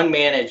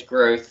 Unmanaged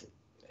growth,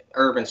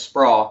 urban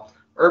sprawl.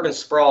 Urban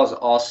sprawl is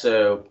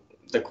also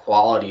the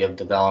quality of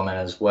development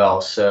as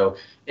well. So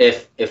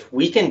if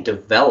we can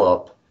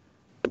develop,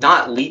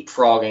 not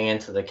leapfrogging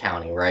into the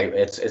county, right?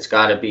 It's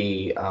got to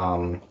be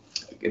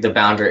the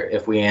boundary.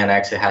 If we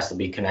annex, it has to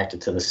be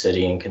connected to the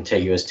city and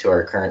contiguous to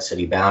our current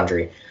city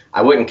boundary.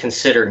 I wouldn't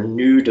consider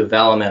new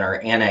development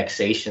or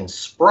annexation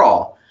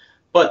sprawl,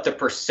 but the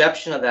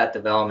perception of that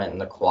development and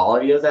the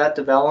quality of that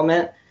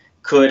development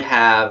could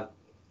have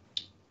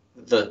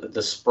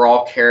the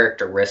sprawl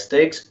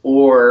characteristics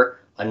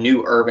or a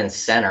new urban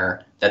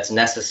center that's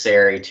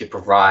necessary to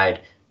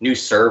provide new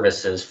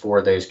services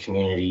for those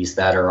communities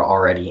that are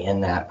already in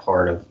that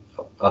part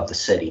of the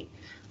city.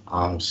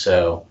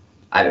 So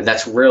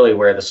that's really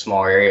where the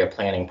small area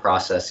planning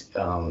process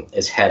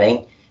is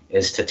heading,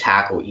 is to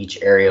tackle each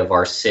area of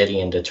our city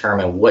and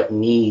determine what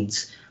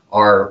needs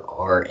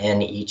are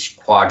in each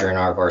quadrant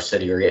of our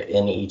city or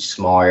in each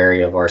small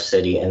area of our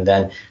city, and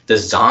then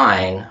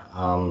design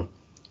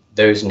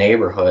those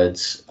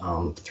neighborhoods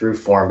through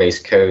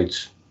form-based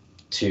codes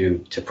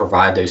to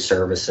provide those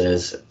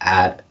services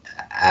at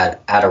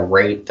at a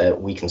rate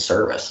that we can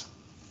service.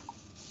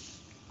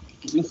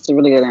 That's a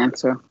really good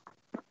answer.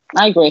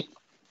 I agree.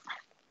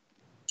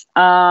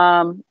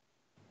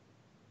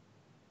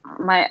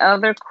 My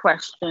other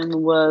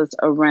question was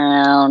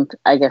around,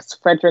 I guess,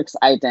 Frederick's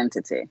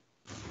identity.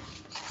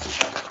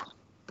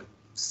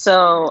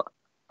 So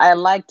I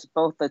liked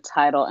both the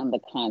title and the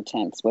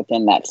contents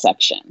within that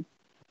section.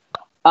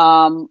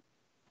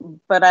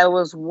 But I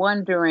was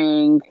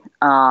wondering,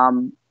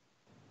 the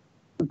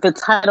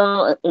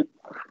title,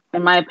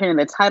 in my opinion,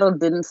 the title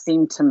didn't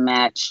seem to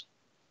match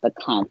the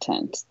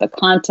content. The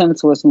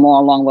contents was more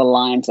along the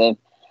lines of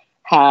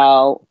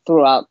how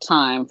throughout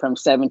time from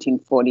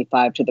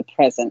 1745 to the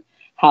present,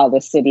 how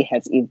the city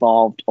has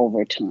evolved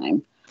over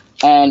time.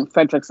 And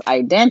Frederick's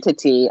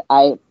identity,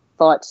 I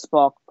thought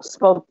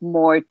spoke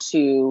more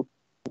to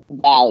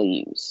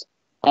values.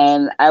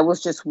 And I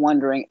was just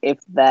wondering if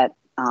that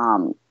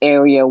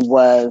area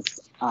was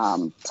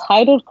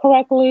titled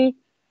correctly,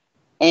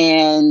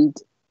 and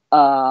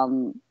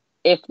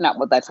if not,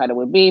 what that title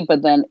would be.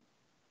 But then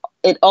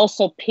it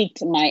also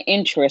piqued my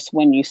interest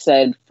when you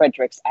said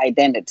Frederick's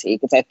identity,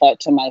 because I thought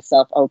to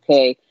myself,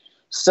 okay,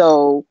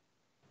 so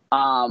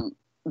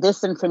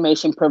this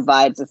information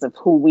provides us of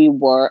who we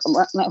were,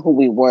 not who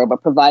we were,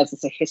 but provides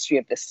us a history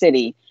of the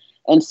city.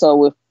 And so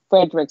with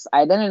Frederick's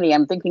identity,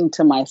 I'm thinking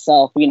to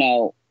myself, you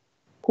know,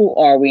 who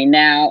are we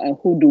now and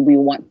who do we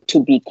want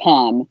to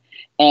become?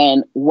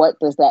 And what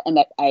does that, and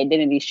that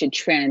identity should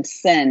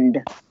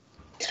transcend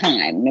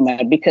time, no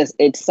matter, because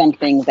it's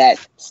something that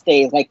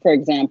stays. Like, for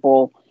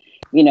example,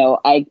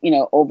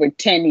 over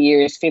 10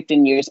 years,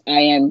 15 years, I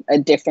am a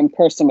different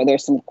person, but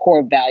there's some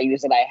core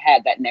values that I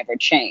had that never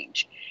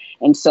change.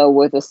 And so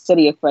with the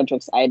City of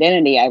Frederick's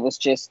identity, I was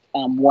just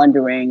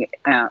wondering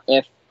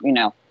if,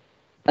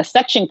 a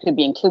section could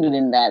be included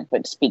in that,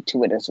 but speak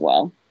to it as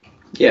well.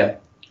 Yeah,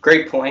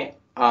 great point.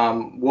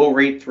 We'll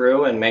read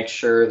through and make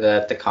sure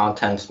that the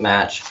contents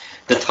match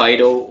the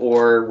title,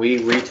 or we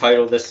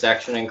retitle this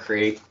section and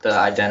create the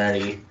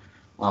identity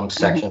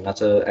section. Mm-hmm.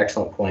 That's an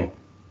excellent point.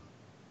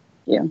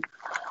 Yeah.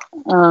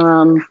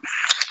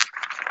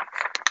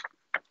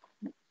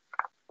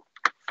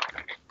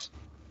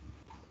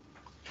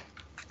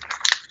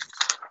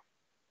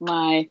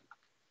 My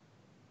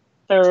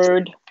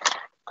third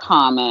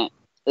comment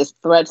is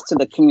threats to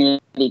the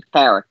community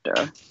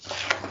character.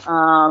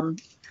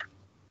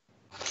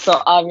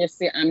 So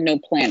obviously I'm no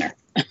planner,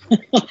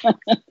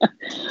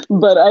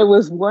 but I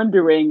was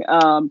wondering,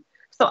 so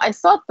I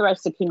saw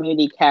threats to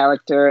community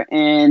character,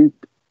 and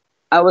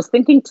I was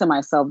thinking to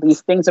myself,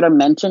 these things that are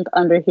mentioned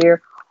under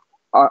here,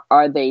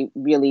 are they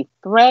really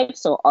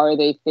threats, or are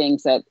they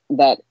things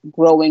that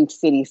growing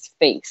cities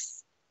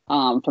face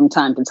from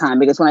time to time?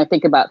 Because when I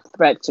think about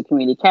threats to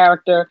community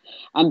character,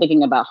 I'm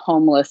thinking about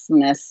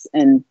homelessness,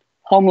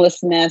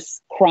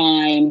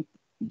 crime,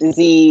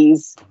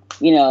 disease,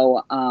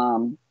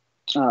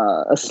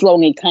 a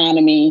slowing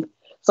economy.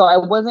 So I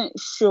wasn't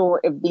sure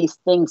if these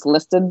things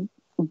listed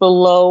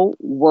below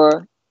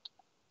were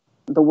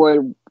the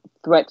word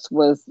threats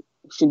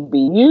should be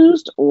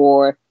used,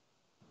 or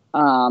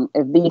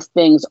if these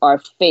things are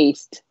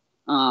faced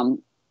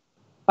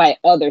by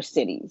other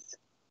cities.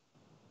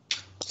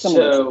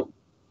 So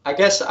I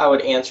guess I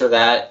would answer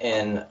that,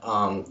 and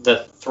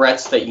the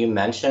threats that you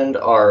mentioned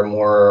are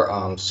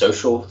more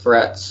social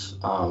threats,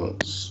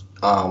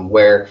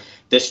 where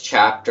this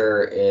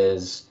chapter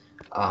is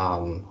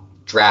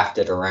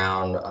drafted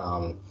around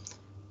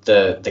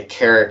the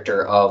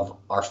character of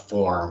our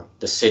form,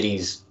 the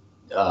city's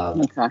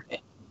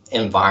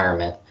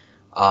environment.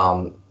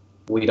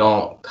 We're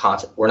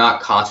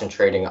not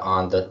concentrating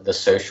on the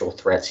social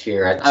threats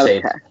here. I'd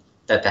say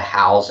that the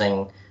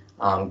housing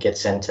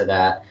gets into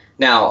that.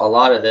 Now, a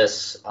lot of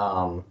this,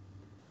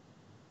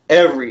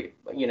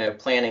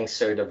 planning's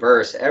so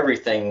diverse,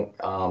 everything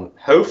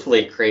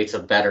hopefully creates a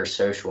better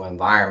social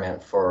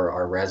environment for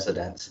our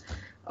residents.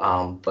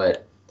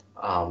 But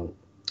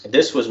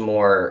this was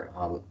more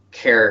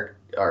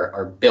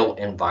our built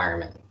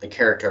environment, the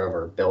character of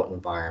our built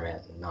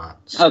environment, not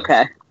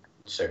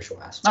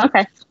social aspect.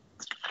 Okay.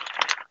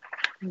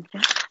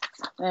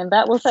 And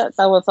that was it.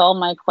 That was all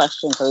my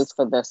questions, at least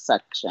for this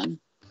section.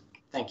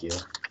 Thank you.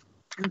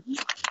 Mm-hmm.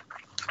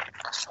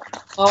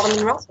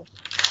 Alderman Russell.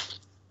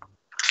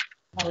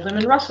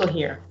 Alderman Russell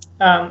here.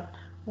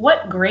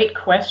 What great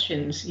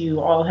questions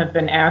you all have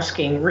been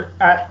asking,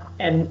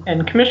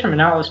 and Commissioner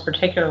Manalas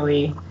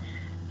particularly.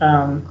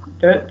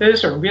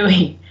 Those are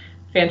really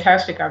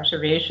fantastic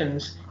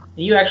observations.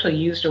 You actually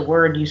used a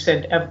word. You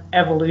said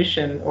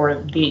evolution, or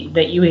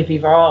that you have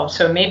evolved.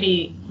 So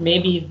maybe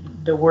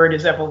the word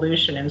is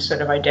evolution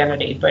instead of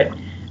identity. But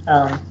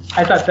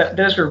I thought that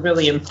those were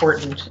really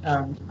important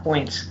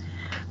points.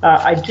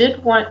 I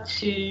did want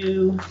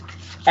to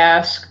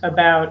ask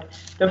about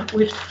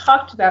we've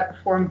talked about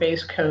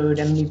form-based code,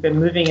 and we've been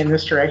moving in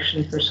this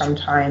direction for some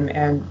time.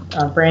 And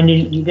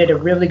Brandon, you did a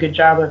really good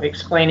job of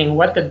explaining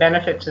what the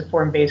benefits of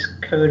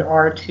form-based code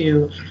are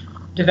to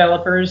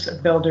developers,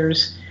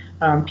 builders,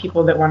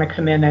 people that want to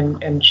come in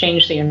and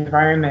change the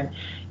environment.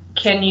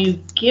 can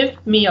you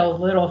give me a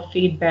little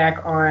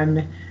feedback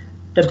on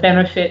the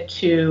benefit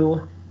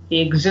to the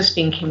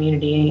existing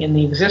community and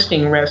the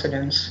existing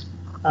residents,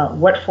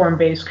 what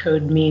form-based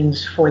code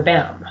means for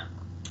them?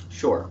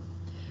 Sure.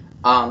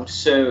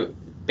 So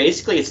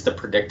basically it's the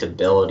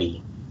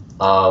predictability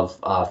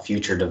of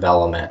future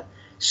development.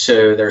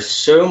 So there's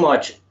so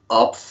much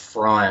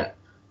upfront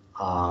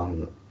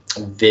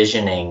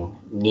visioning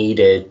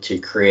needed to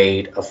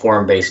create a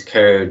form-based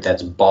code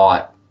that's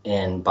bought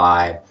in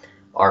by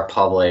our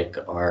public,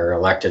 our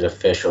elected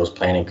officials,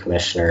 planning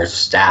commissioners,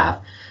 staff,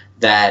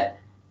 that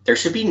there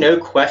should be no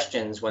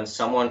questions when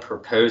someone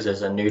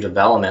proposes a new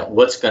development,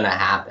 what's going to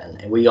happen.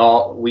 And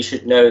we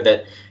should know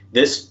that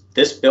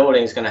this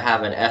building is going to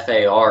have an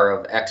FAR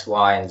of X,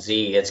 Y, and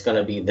Z. It's going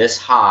to be this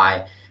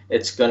high.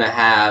 It's going to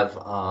have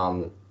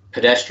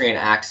pedestrian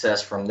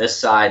access from this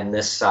side and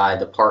this side.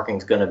 The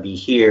parking's going to be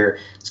here.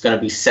 It's going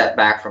to be set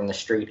back from the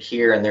street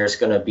here, and there's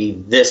going to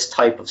be this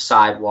type of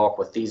sidewalk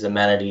with these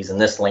amenities and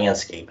this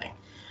landscaping.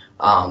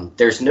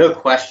 There's no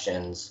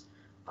questions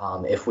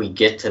if we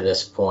get to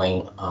this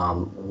point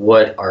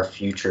what our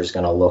future is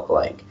going to look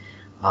like.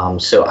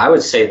 So I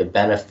would say the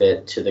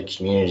benefit to the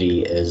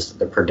community is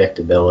the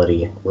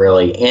predictability,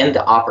 really, and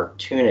the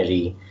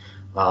opportunity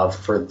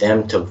for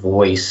them to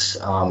voice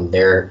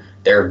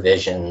their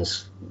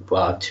visions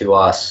to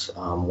us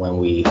when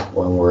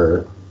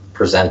we're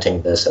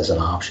presenting this as an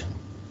option.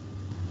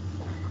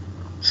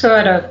 So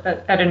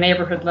at a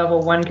neighborhood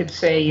level, one could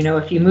say, you know,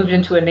 if you moved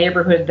into a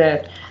neighborhood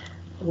that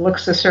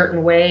looks a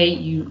certain way,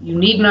 you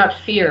need not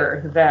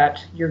fear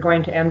that you're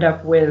going to end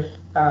up with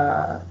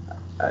a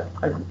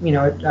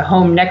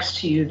home next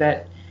to you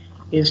that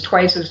is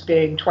twice as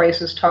big,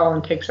 twice as tall,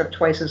 and takes up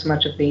twice as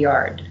much of the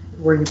yard.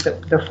 Where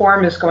the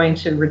form is going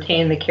to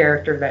retain the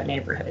character of that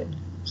neighborhood.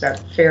 Is that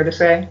fair to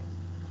say?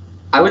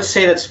 I would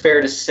say that's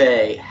fair to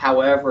say.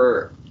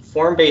 However,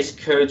 form-based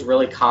codes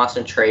really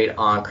concentrate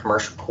on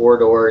commercial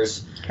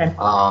corridors, okay,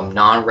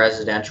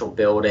 non-residential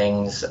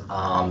buildings,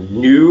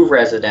 new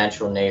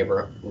residential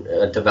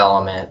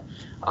development,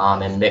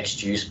 and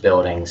mixed-use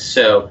buildings.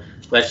 So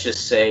let's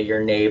just say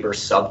your neighbor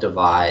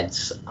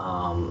subdivides.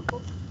 It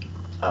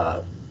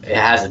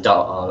has a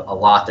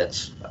lot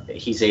that's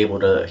he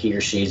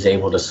or she is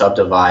able to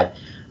subdivide.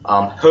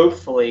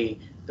 Hopefully,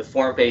 the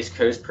form-based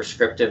code is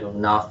prescriptive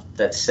enough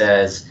that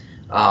says,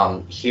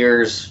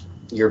 here's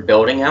your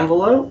building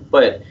envelope,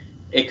 but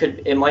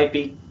it might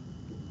be,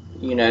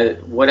 you know,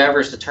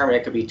 whatever's determined.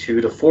 It could be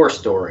 2 to 4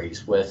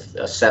 stories with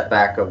a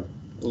setback of,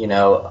 you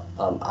know,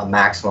 a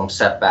maximum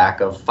setback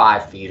of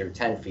 5 feet or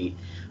 10 feet.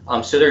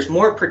 So there's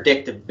more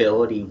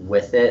predictability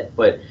with it,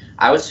 but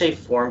I would say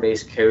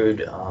form-based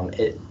code,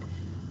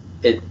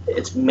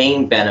 its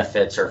main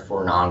benefits are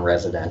for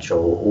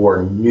non-residential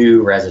or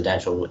new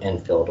residential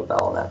infill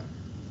development.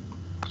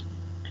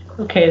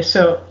 Okay,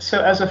 so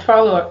as a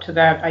follow-up to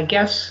that, I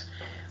guess,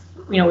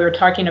 you know, we were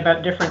talking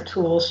about different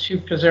tools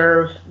to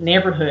preserve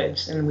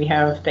neighborhoods, and we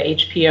have the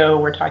HPO,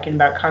 we're talking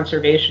about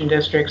conservation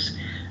districts.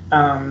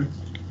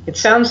 It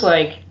sounds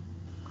like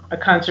a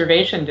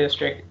conservation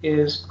district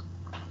is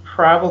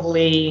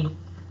probably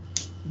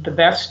the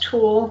best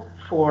tool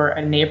for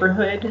a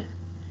neighborhood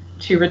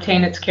to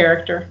retain its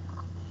character.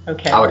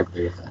 Okay. I would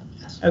agree with that.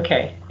 Yes.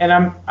 Okay, and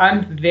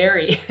I'm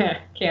very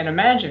can't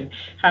imagine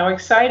how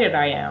excited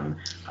I am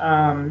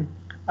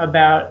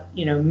about,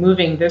 you know,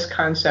 moving this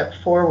concept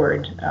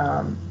forward,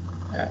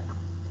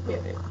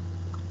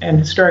 and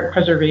historic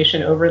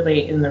preservation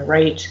overlay in the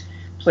right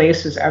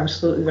place is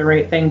absolutely the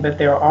right thing. But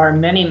there are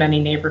many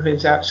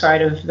neighborhoods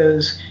outside of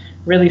those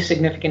really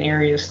significant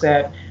areas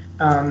that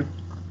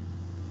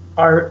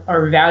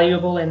are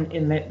valuable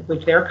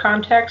with their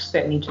context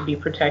that need to be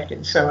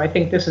protected. So I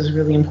think this is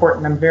really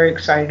important. I'm very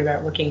excited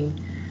about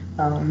looking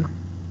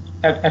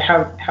at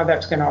how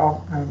that's going to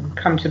all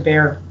come to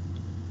bear.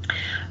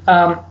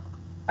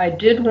 I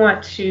did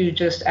want to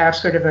just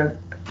ask sort of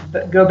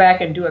go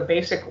back and do a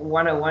basic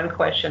 101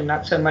 question,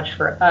 not so much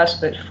for us,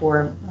 but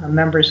for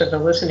members of the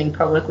listening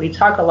public. We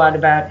talk a lot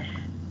about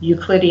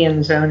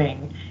Euclidean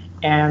zoning,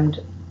 and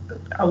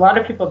a lot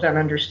of people don't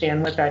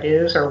understand what that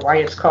is or why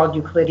it's called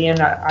Euclidean.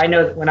 I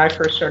know that when I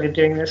first started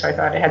doing this, I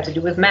thought it had to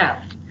do with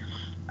math.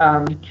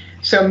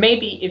 So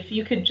maybe if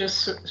you could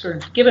just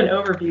sort of give an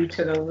overview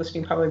to the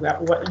listening public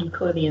about what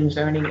Euclidean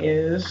zoning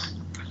is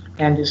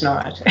and is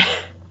not.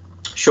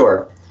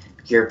 Sure.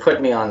 You're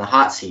putting me on the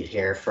hot seat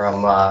here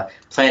from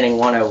Planning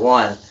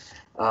 101.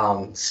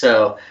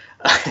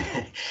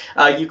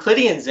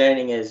 Euclidean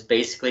zoning is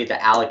basically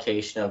the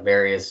allocation of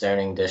various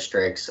zoning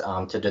districts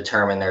to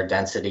determine their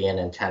density and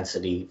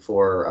intensity.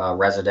 For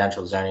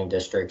residential zoning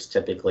districts,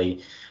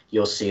 typically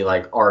you'll see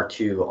like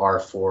R2,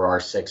 R4,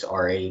 R6,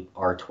 R8,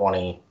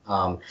 R20.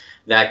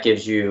 That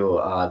gives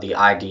you the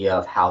idea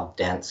of how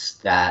dense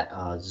that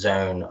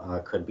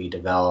zone could be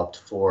developed.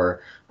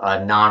 For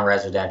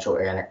non-residential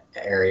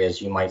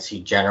areas, you might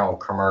see general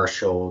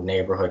commercial,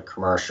 neighborhood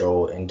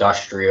commercial,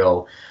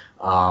 industrial,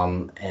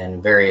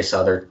 and various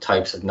other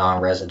types of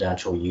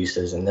non-residential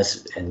uses. And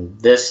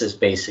this is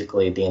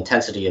basically, the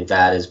intensity of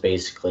that is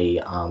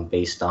basically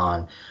based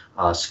on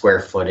square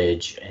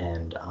footage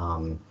and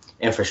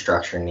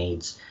infrastructure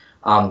needs.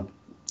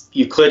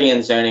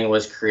 Euclidean zoning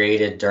was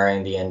created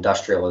during the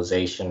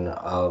industrialization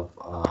of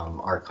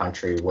our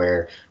country,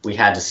 where we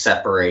had to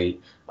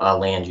separate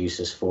land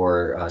uses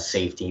for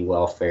safety,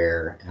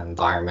 welfare, and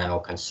environmental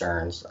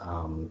concerns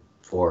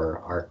for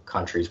our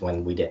countries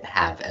when we didn't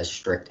have as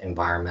strict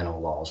environmental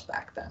laws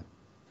back then.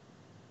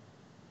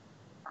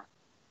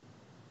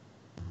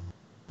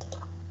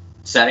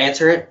 Does that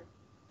answer it?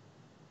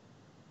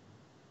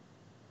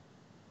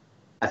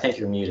 I think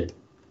you're muted.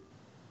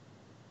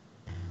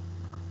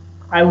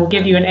 I will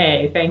give you an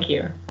A. Thank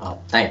you. Oh,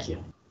 thank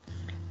you.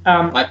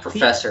 My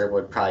professor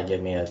would probably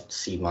give me a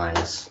C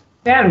minus.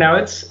 I don't know.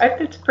 It's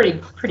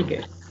pretty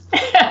good.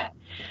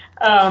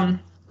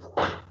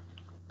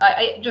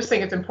 I just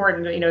think it's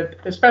important,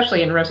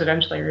 especially in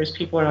residential areas,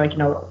 people are like,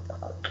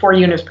 4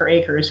 units per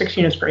acre or 6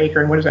 units per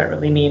acre, and what does that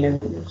really mean?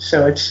 And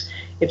so it's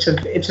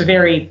a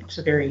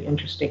very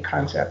interesting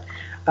concept.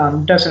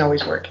 Doesn't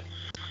always work.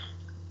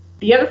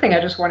 The other thing I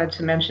just wanted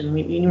to mention,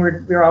 we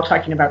were all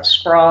talking about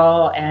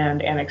sprawl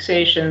and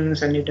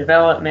annexations and new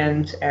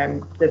development,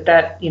 and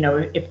that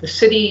if the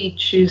city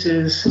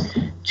chooses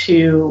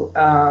to,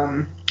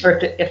 or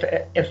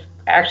if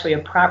actually a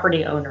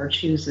property owner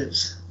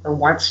chooses or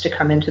wants to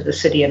come into the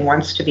city and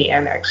wants to be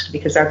annexed,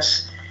 because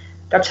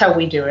that's how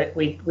we do it.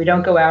 We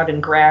don't go out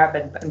and grab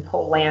and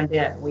pull land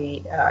in.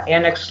 We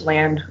annex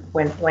land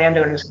when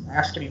landowners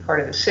ask to be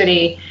part of the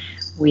city.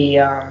 We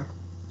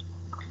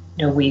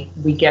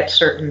get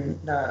certain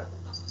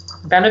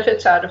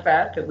benefits out of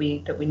that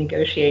we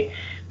negotiate.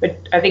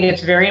 But I think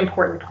it's a very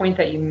important point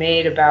that you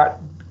made about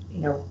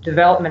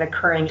development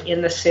occurring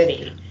in the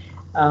city.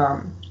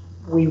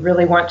 We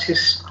really want to.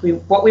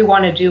 What we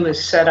want to do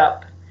is set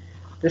up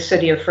the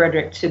city of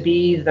Frederick to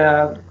be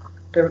the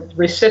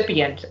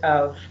recipient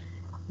of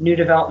new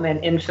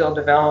development, infill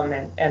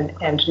development,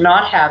 and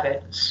not have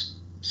it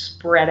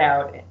spread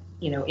out,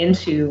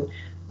 into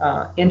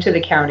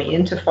the county,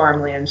 into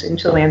farmlands,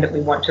 into land that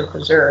we want to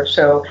preserve.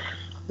 So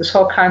this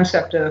whole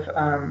concept of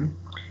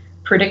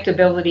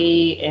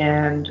predictability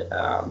and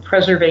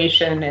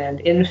preservation and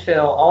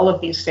infill, all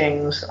of these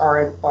things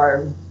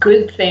are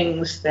good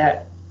things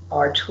that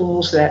are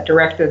tools that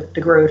direct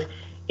the growth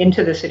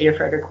into the city of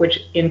Frederick,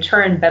 which in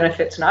turn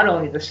benefits not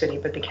only the city,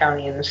 but the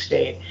county and the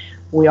state.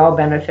 We all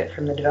benefit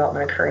from the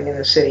development occurring in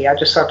the city. I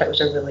just thought that was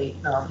a really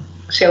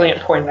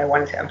salient point that I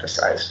wanted to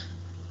emphasize.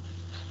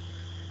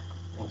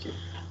 Thank you.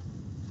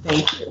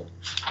 Thank you.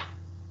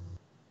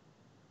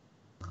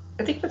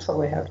 I think that's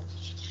all I have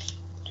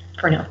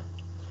for now.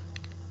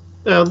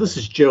 This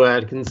is Joe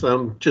Adkins.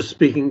 I'm just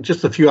speaking,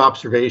 just a few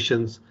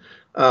observations.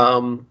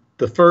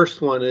 The first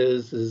one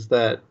is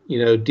that,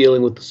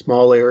 dealing with the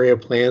small area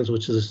plans,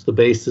 which is the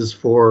basis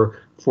for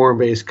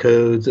form-based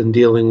codes, and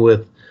dealing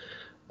with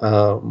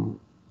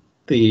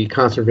the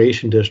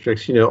conservation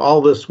districts,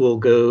 all this will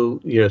go,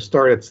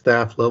 start at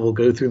staff level,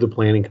 go through the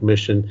planning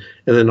commission,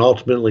 and then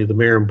ultimately the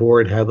mayor and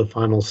board have the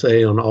final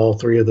say on all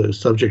 3 of those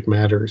subject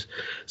matters.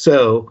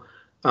 So,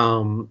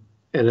 and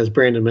as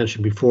Brandon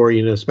mentioned before,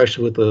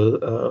 especially with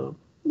the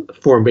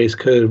form-based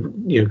code,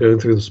 going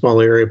through the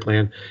small area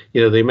plan,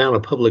 the amount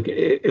of public,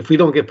 if we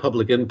don't get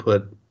public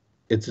input,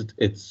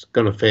 it's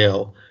going to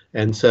fail.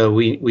 And so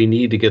we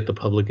need to get the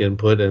public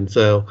input. And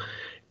so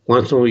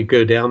once when we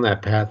go down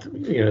that path,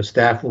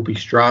 staff will be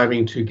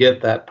striving to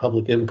get that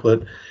public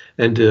input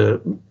and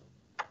to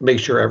make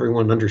sure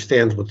everyone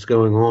understands what's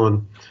going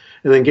on.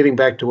 And then getting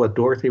back to what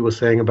Dorothy was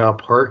saying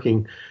about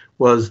parking,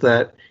 was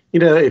that,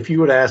 if you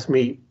would ask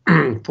me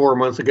 4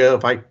 months ago,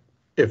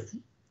 if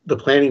the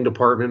planning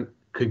department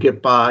could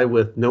get by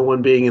with no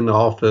one being in the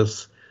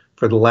office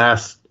for the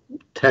last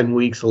 10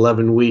 weeks,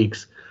 11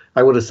 weeks,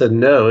 I would have said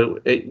no.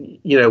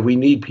 We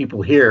need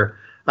people here.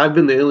 I've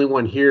been the only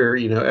one here,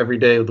 every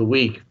day of the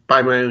week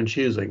by my own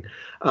choosing.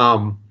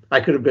 I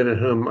could have been at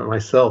home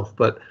myself,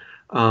 but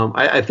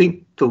I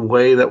think the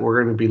way that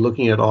we're going to be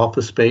looking at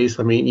office space,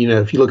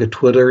 if you look at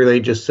Twitter, they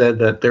just said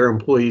that their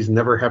employees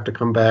never have to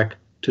come back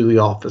to the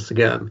office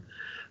again.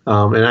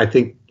 And I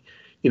think,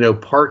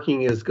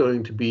 parking is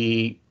going to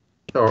be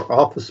our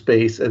office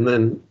space, and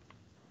then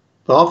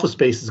the office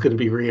space is going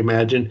to be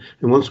reimagined.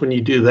 And when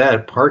you do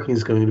that, parking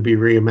is going to be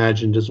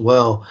reimagined as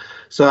well.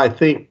 So I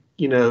think,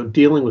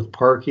 dealing with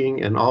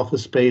parking and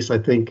office space, I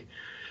think,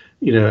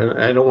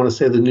 I don't want to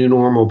say the new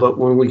normal, but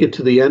when we get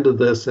to the end of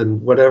this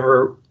and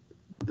whatever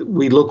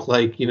we look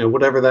like,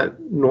 whatever that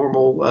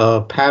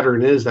normal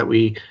pattern is that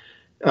we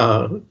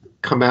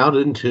come out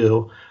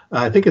into,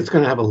 I think it's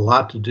going to have a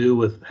lot to do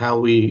with how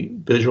we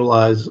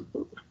visualize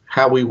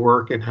how we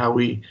work and how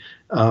we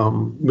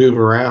move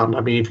around.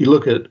 If you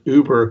look at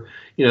Uber,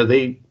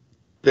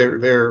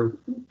 they're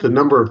the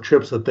number of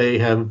trips that they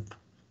have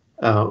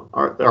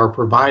are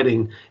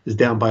providing is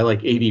down by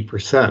like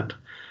 80%.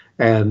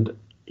 And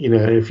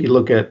if you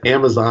look at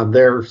Amazon,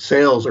 their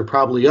sales are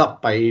probably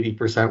up by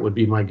 80%, would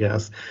be my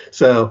guess.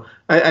 So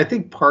I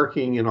think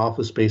parking and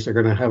office space are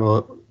going to have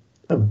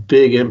a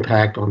big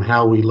impact on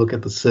how we look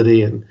at the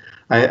city. And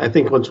I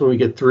think when we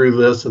get through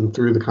this and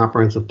through the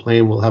comprehensive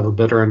plan, we'll have a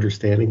better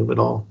understanding of it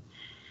all.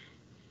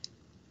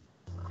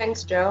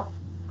 Thanks, Joe.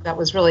 That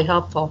was really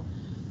helpful.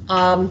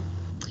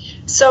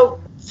 So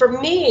for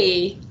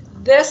me,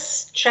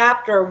 this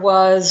chapter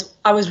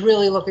I was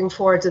really looking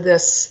forward to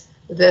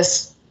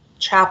this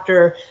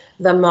chapter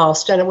the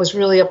most, and it was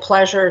really a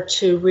pleasure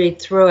to read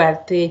through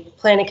it. The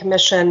Planning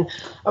Commission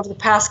over the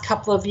past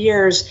couple of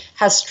years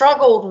has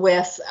struggled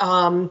with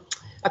a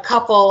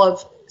couple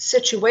of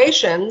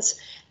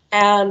situations,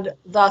 and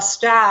the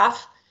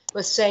staff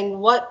was saying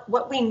what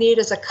we need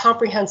is a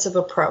comprehensive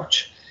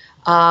approach.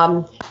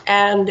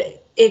 And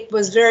it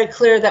was very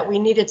clear that we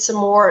needed some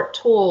more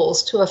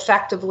tools to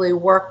effectively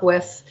work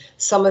with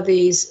some of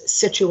these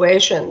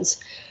situations.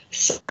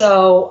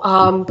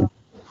 So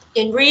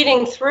in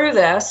reading through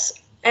this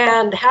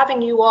and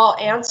having you all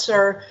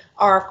answer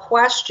our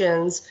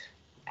questions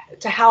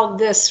to how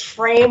this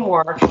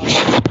framework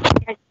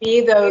can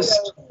be those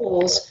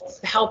tools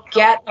to help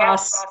get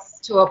us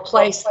to a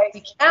place that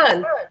we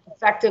can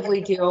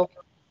effectively deal.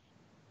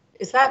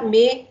 Is that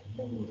me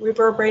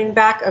reverberating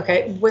back?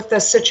 Okay, with the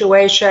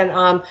situation,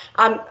 I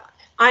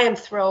am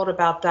thrilled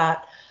about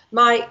that.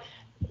 My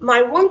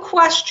one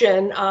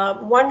question,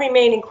 one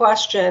remaining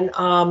question,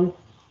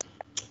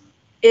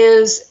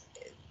 is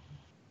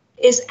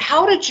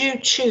how did you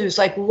choose?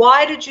 Like,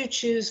 why did you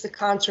choose the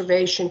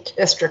conservation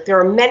district? There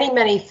are many,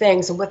 many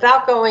things, and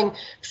without going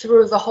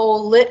through the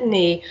whole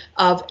litany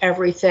of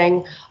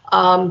everything,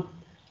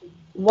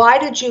 why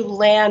did you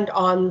land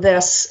on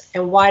this,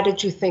 and why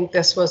did you think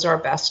this was our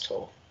best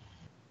tool?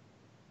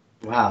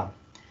 Wow,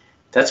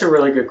 that's a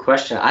really good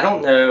question. I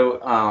don't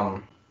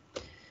know.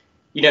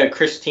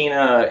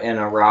 Christina and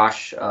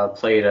Arash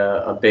played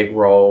a big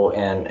role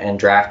in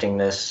drafting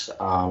this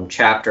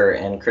chapter,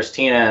 and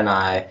Christina and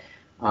I,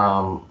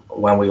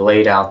 when we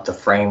laid out the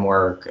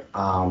framework,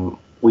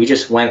 we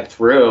just went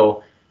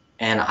through,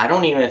 and I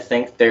don't even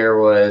think there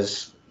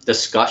was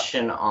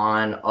discussion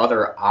on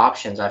other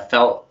options. I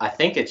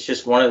think it's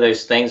just one of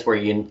those things where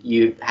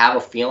you have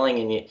a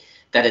feeling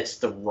that it's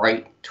the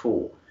right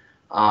tool.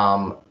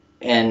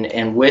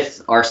 And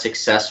with our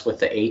success with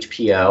the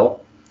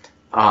HPO,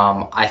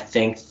 I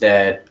think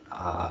that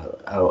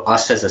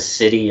us as a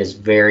city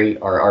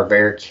are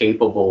very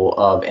capable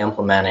of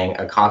implementing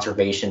a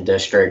conservation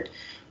district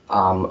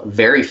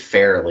very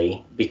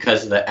fairly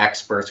because of the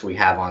experts we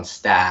have on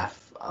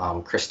staff,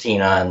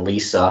 Christina and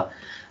Lisa,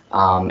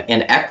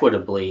 and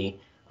equitably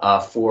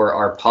for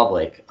our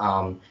public.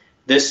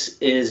 This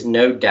is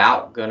no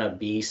doubt going to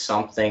be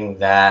something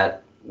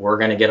that we're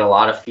going to get a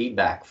lot of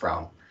feedback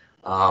from,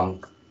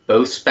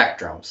 both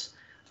spectrums.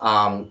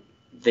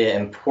 The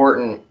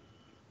important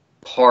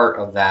part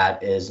of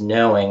that is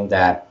knowing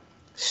that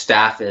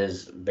staff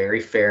is very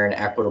fair and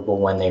equitable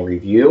when they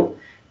review,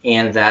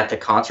 and that the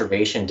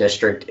conservation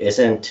district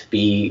isn't to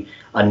be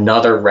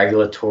another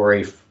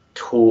regulatory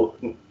tool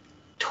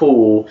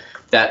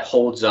that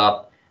holds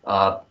up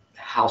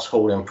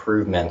household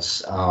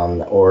improvements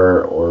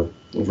or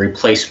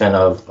replacement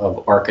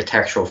of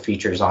architectural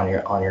features on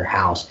your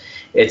house.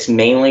 It's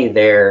mainly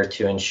there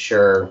to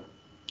ensure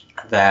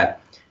that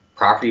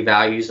property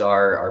values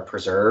are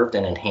preserved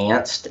and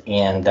enhanced,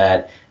 and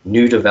that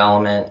new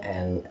development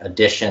and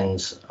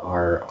additions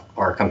are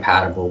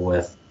compatible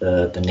with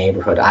the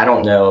neighborhood. I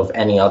don't know of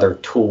any other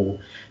tool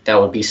that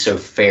would be so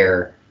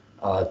fair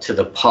to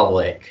the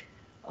public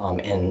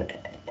and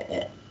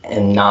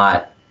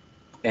not.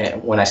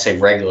 And when I say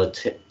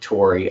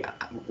regulatory,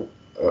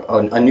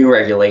 a new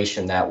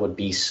regulation that would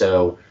be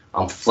so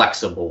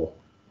flexible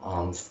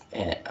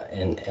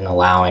and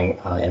allowing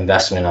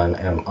investment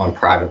on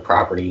private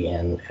property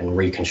and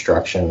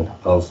reconstruction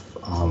of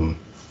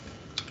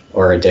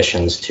or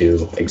additions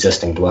to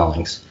existing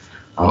dwellings.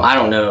 I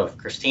don't know if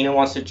Christina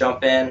wants to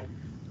jump in.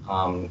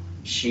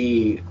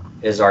 She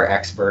is our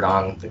expert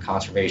on the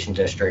conservation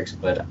districts,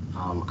 but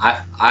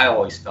I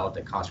always felt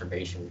that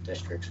conservation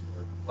districts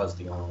was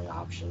the only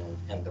option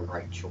and the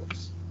right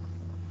choice.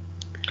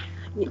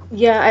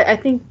 Yeah, I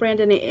think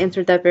Brandon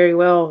answered that very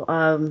well.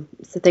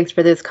 So thanks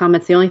for those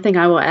comments. The only thing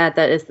I will add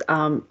that is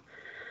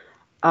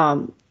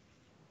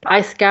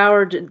I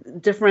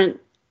scoured different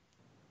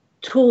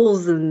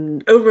tools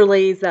and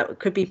overlays that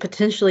could be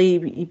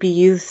potentially be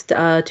used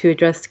to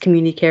address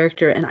community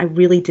character, and I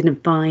really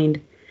didn't find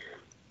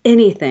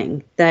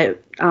anything that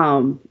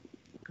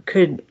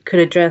could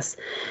address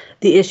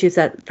the issues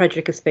that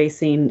Frederick is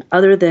facing,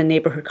 other than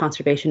neighborhood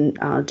conservation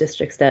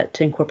districts that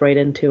to incorporate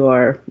into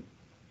our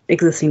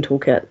existing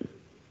toolkit.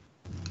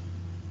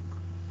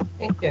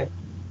 Thank you.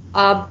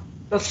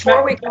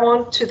 Before we go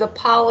on to the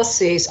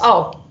policies, I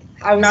was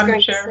Madam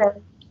going Chair. to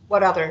say,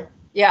 what other?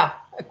 Yeah,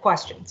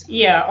 questions.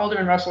 Yeah,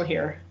 Alderman Russell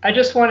here. I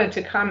just wanted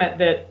to comment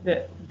that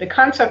the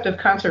concept of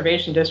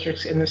conservation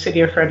districts in the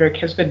city of Frederick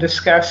has been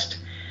discussed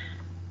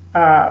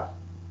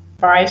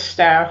by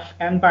staff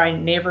and by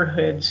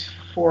neighborhoods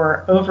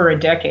for over a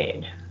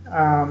decade.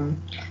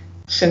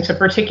 Since a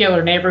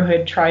particular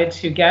neighborhood tried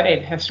to get a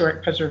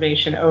historic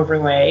preservation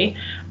overlay,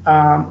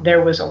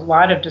 There was a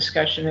lot of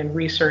discussion and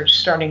research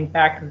starting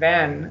back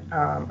then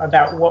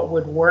about what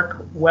would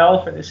work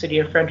well for the city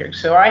of Frederick.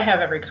 So I have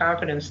every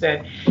confidence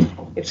that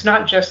it's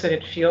not just that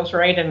it feels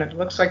right and it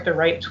looks like the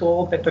right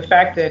tool, but the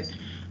fact that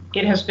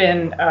it has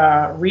been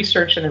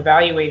researched and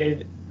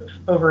evaluated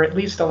over at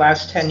least the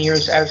last 10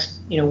 years as,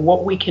 you know,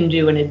 what we can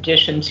do in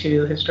addition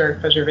to historic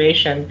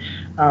preservation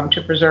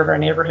to preserve our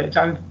neighborhoods.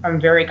 I'm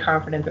very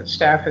confident that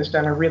staff has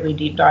done a really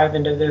deep dive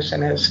into this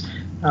and has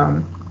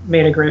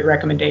made a great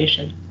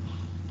recommendation.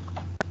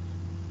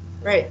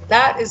 Great,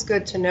 that is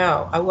good to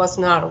know. I was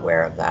not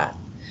aware of that.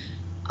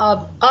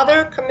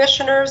 Other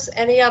commissioners,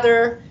 any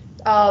other,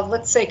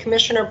 let's say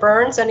Commissioner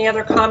Burns, any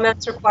other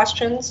comments or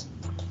questions?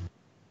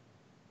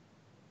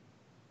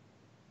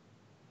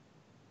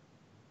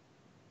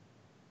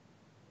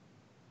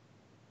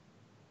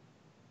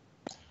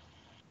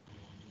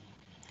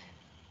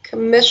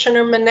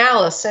 Commissioner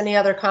Manalis, any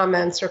other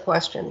comments or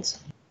questions?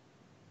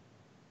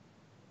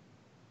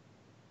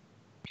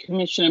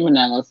 Commissioner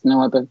Manalis,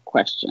 no other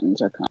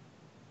questions or comments.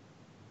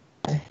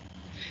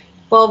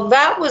 Well,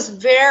 that was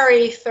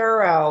very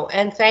thorough,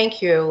 and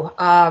thank you.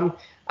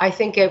 I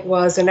think it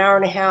was an hour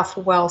and a half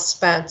well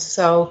spent.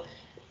 So,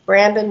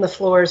 Brandon, the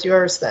floor is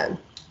yours then.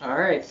 All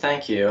right,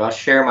 thank you. I'll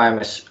share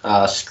my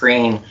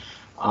screen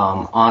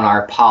on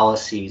our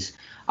policies.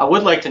 I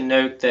would like to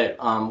note that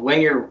when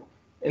you're,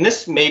 and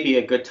this may be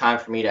a good time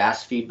for me to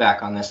ask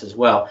feedback on this as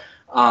well.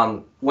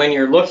 When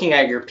you're looking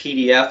at your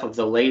PDF of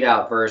the laid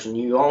out version,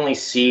 you only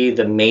see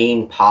the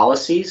main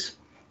policies.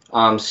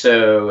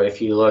 So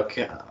if you look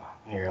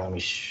here, let me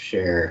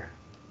share.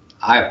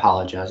 I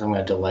apologize. I'm going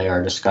to delay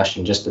our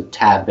discussion just a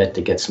tad bit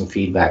to get some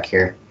feedback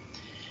here.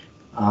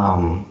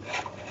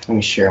 Let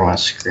me share my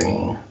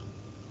screen.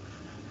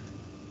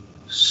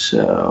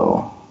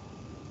 So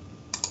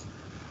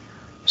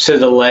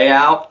the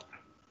layout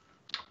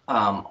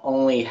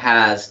only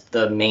has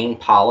the main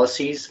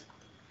policies,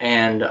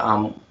 and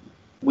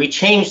we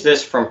changed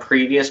this from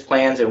previous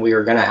plans, and we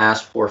were going to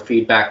ask for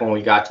feedback when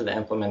we got to the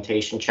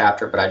implementation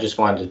chapter, but I just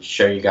wanted to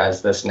show you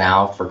guys this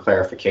now for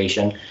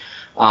clarification.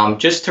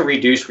 Just to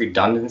reduce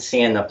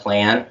redundancy in the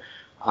plan,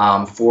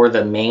 for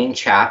the main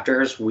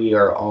chapters, we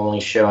are only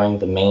showing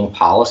the main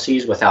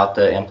policies without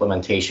the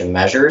implementation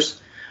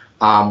measures.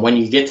 When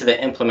you get to the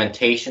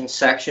implementation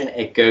section,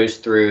 it goes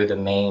through the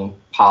main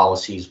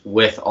policies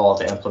with all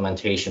the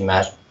implementation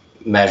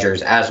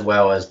measures, as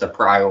well as the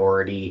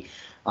priority,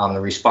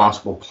 the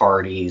responsible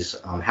parties,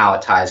 how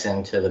it ties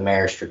into the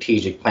mayor's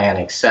strategic plan,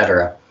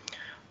 etc.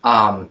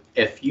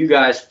 If you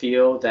guys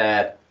feel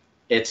that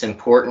it's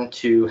important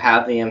to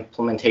have the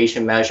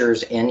implementation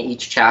measures in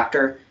each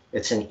chapter,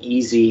 it's an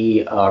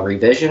easy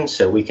revision,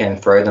 so we can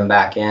throw them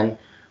back in.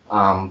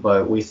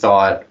 But we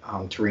thought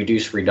to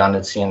reduce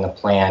redundancy in the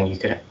plan,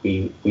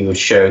 we would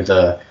show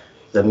the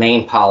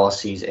main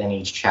policies in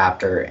each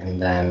chapter,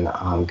 and then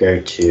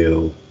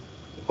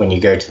when you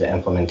go to the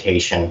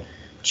implementation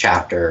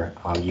chapter,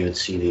 you would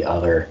see the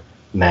other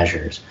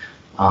measures.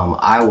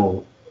 I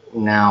will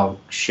now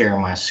share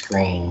my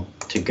screen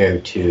to go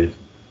to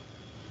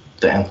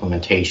the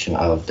implementation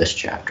of this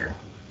chapter.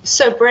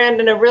 So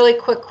Brandon, a really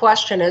quick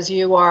question as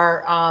you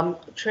are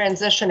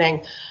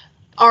transitioning.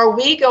 Are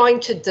we going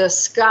to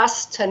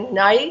discuss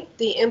tonight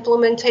the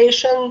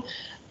implementation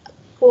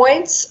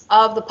points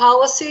of the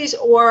policies,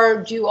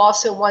 or do you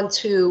also want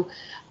to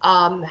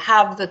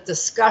have the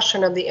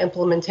discussion of the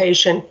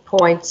implementation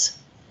points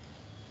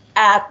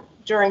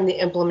during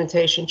the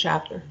implementation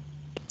chapter?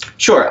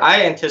 Sure,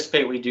 I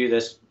anticipate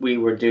we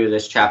would do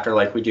this chapter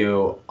like we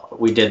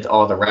did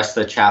all the rest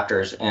of the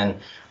chapters, and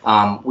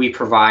we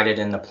provided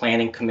in the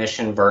Planning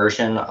Commission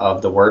version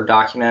of the Word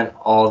document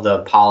all the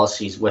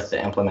policies with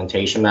the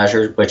implementation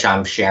measures, which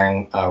I'm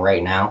sharing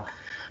right now.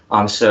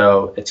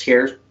 So it's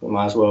here, we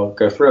might as well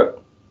go through it,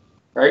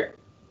 right?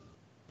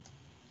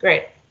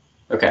 Great.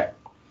 Okay.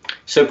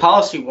 So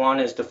policy 1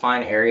 is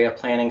define area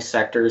planning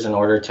sectors in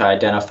order to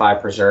identify,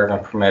 preserve,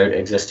 and promote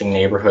existing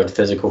neighborhood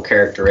physical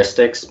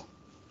characteristics.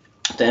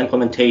 The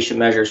implementation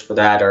measures for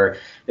that are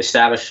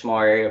establish small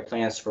area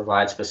plans to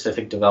provide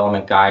specific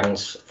development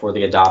guidance for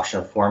the adoption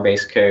of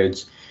form-based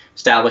codes,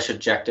 establish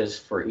objectives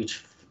for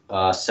each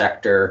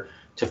sector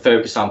to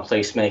focus on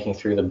placemaking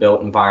through the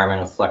built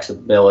environment and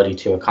flexibility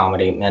to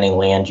accommodate many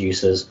land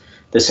uses.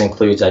 This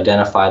includes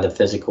identify the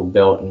physical,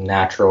 built, and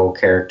natural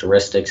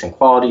characteristics and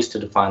qualities to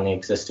define the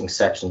existing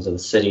sections of the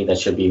city that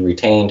should be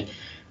retained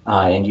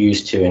and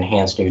used to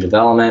enhance new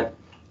development.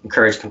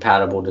 Encourage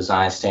compatible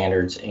design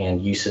standards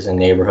and uses in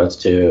neighborhoods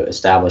to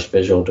establish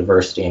visual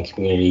diversity and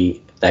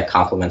community that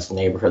complements the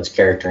neighborhood's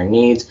character and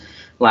needs.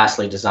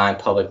 Lastly, design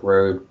public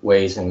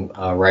roadways and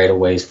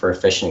right-of-ways for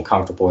efficient and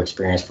comfortable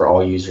experience for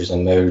all users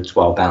and modes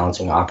while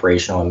balancing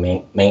operational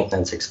and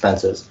maintenance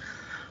expenses.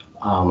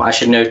 I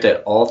should note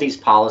that all these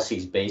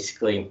policies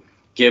basically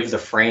give the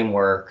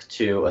framework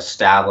to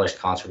establish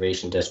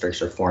conservation districts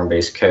or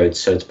form-based codes.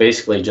 So it's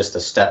basically just a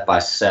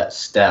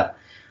step-by-step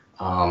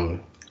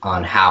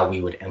on how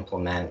we would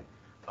implement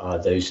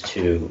those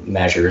two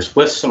measures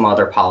with some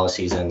other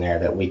policies in there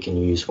that we can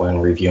use when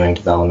reviewing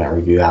development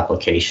review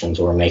applications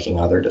or making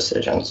other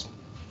decisions.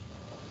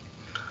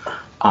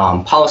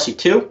 Policy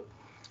 2,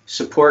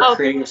 support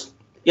creative.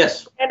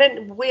 Yes. And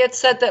then we had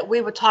said that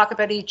we would talk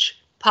about each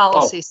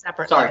policy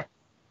separately. Sorry.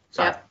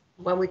 Yep,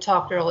 when we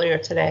talked earlier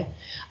today.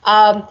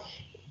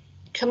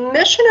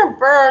 Commissioner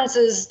Burns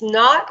is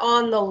not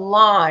on the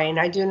line.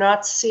 I do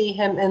not see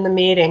him in the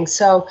meeting.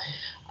 So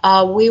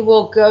we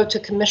will go to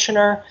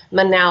Commissioner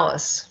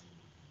Manalis.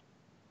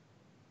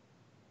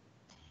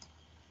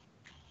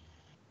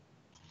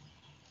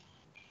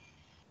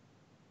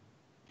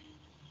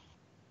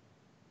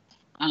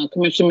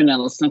 Commissioner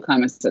Manalis, no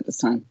comments at this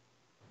time.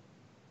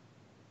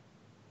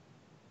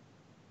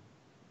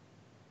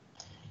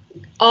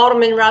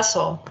 Alderman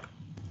Russell.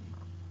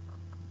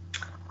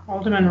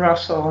 Alderman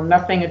Russell,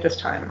 nothing at this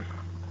time.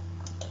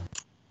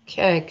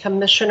 Okay,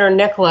 Commissioner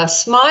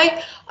Nicholas.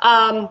 My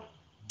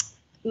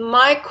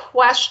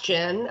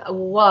question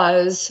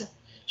was,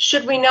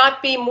 should we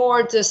not be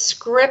more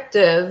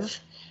descriptive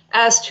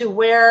as to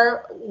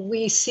where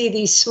we see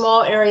these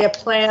small area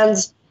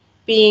plans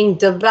being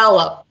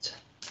developed?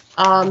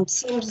 And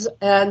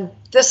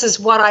this is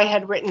what I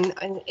had written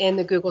in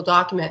the Google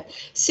document.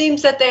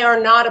 Seems that they are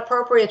not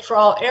appropriate for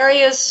all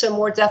areas, so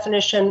more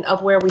definition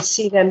of where we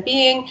see them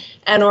being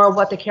and or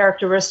what the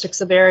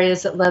characteristics of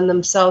areas that lend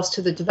themselves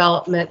to the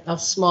development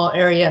of small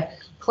area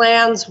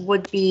plans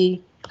would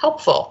be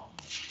helpful.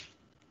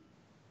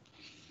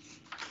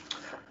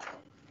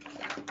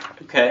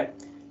 Okay,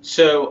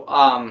 so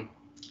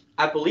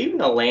I believe in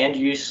the land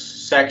use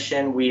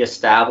section, we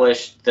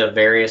established the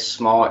various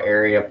small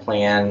area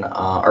plan,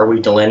 or we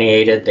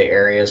delineated the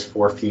areas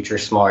for future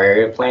small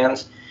area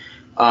plans.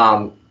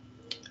 I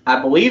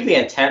believe the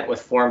intent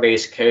with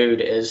form-based code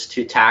is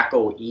to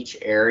tackle each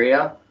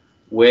area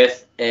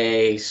with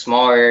a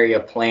small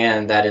area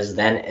plan that is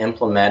then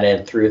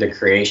implemented through the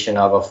creation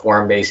of a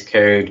form-based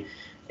code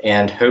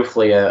and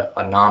hopefully a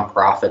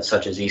nonprofit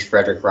such as East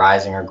Frederick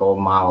Rising or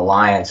Golden Mile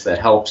Alliance that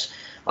helps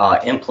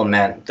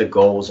implement the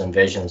goals and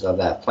visions of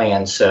that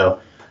plan. So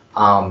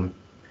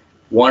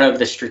one of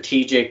the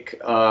strategic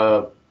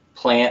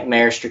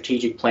mayor's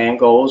strategic plan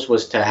goals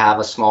was to have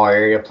a small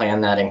area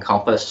plan that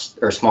encompassed,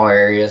 or small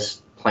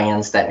areas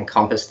plans that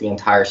encompass the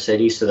entire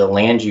city. So the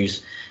land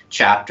use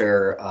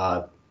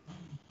chapter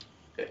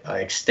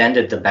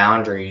extended the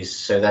boundaries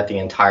so that the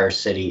entire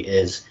city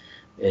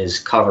is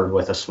covered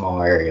with a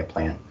small area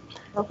plan.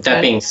 Okay.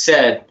 That being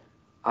said,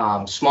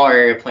 small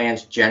area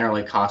plans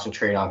generally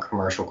concentrate on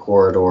commercial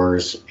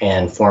corridors,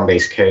 and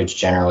form-based codes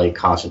generally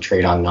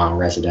concentrate on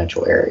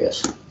non-residential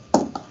areas.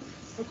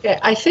 Okay,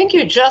 I think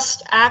you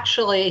just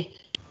actually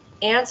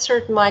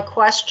answered my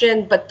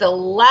question, but the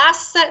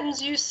last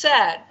sentence you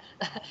said,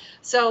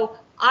 so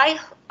I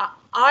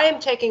am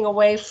taking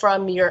away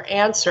from your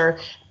answer,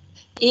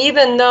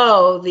 even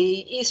though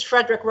the East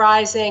Frederick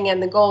Rising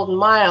and the Golden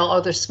Mile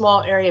are the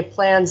small area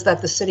plans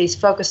that the city's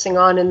focusing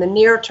on in the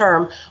near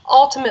term,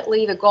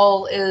 ultimately the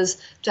goal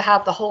is to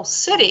have the whole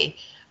city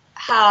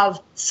have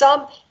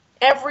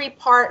every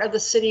part of the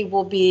city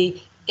will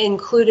be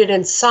included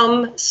in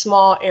some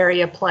small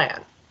area plan.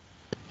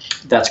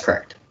 That's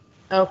correct.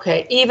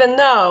 Okay, even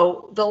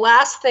though the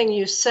last thing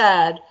you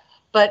said,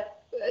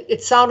 but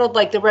it sounded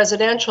like the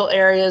residential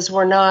areas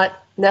were not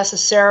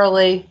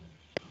necessarily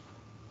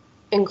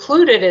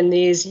included in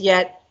these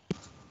yet,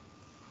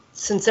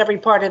 since every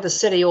part of the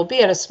city will be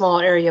in a small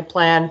area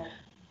plan,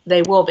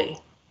 they will be.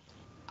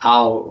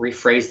 I'll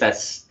rephrase that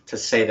to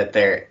say that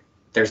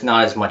there's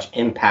not as much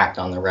impact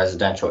on the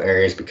residential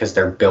areas because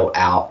they're built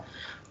out,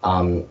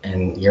 and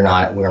we're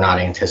not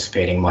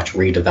anticipating much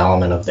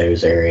redevelopment of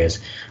those areas.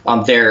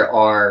 There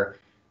are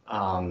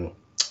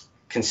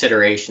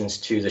considerations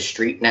to the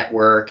street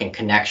network and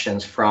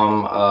connections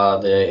from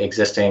the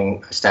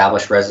existing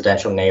established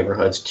residential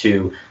neighborhoods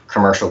to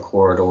commercial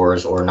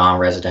corridors or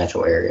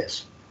non-residential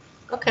areas.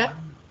 Okay,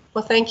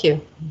 well, thank you.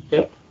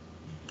 Yep.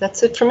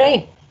 That's it for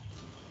me.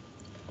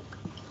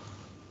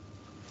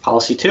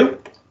 Policy 2.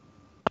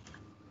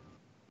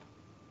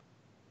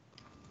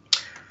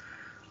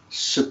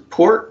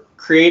 Support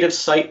creative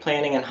site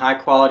planning and high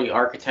quality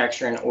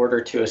architecture in order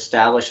to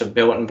establish a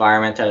built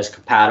environment that is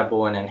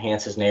compatible and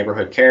enhances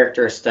neighborhood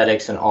character,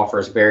 aesthetics, and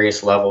offers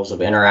various levels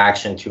of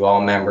interaction to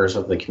all members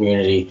of the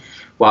community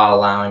while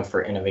allowing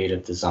for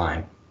innovative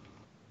design.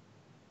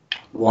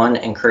 1,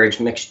 encourage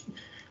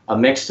a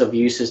mix of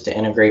uses to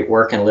integrate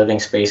work and living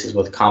spaces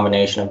with a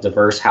combination of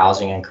diverse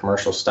housing and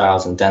commercial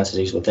styles and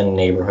densities within a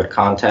neighborhood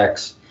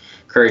context.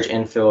 Encourage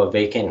infill of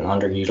vacant and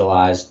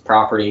underutilized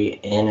property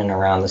in and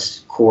around the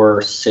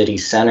core city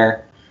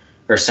center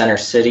or center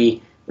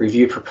city.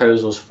 Review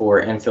proposals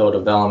for infill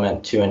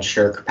development to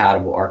ensure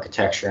compatible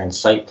architecture and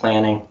site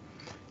planning.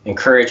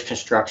 Encourage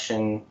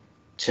construction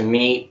to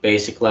meet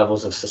basic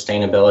levels of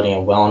sustainability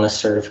and wellness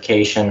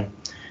certification.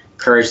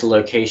 Encourage the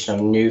location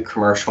of new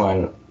commercial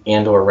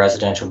and or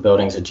residential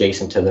buildings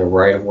adjacent to the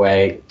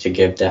right-of-way to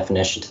give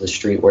definition to the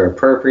street where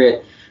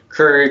appropriate.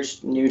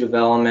 Encourage new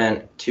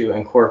development to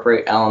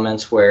incorporate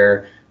elements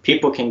where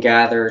people can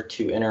gather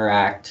to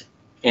interact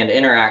and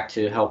interact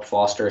to help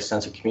foster a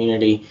sense of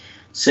community.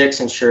 6,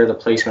 ensure the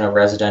placement of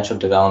residential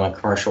development,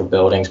 commercial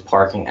buildings,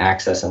 parking,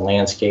 access, and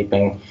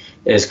landscaping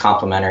is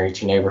complementary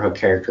to neighborhood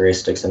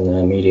characteristics in the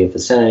immediate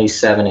vicinity.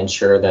 7,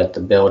 ensure that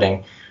the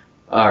building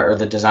or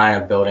the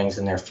design of buildings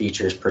and their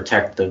features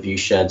protect the view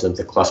sheds of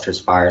the clustered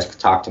spires,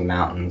 Catoctin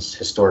Mountains,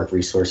 historic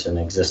resource, and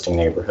existing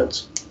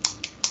neighborhoods.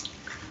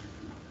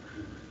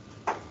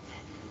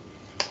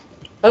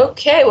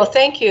 Okay, well,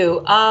 thank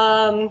you.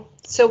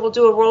 So we'll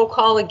do a roll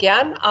call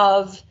again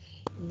of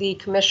the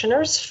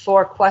commissioners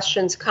for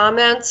questions,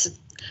 comments.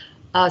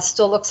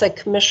 Still looks like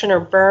Commissioner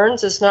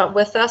Burns is not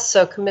with us,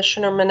 so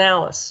Commissioner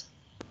Manalis.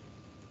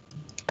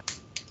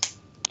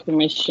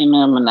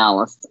 Commissioner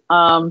Manalis.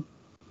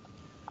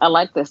 I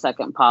like the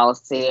second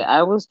policy.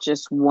 I was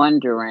just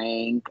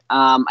wondering,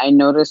 I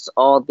noticed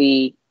all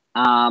the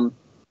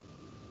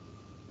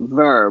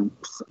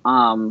verbs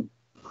from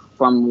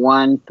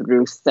 1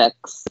 through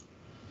 6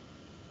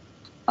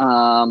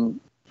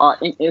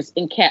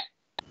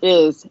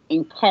 is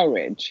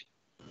encourage.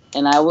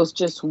 And I was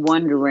just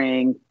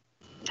wondering,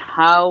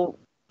 how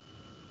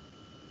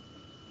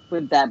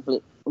would that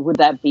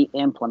be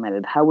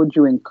implemented? How would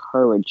you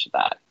encourage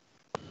that?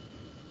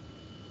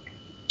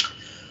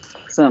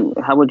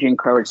 How would you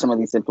encourage some of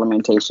these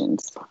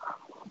implementations?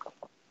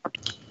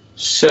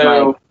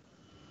 So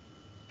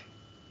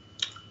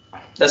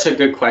that's a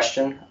good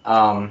question.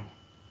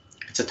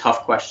 It's a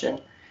tough question.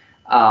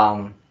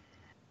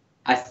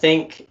 I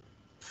think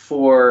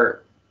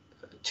for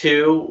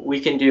 2, we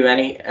can do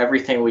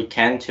everything we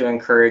can to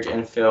encourage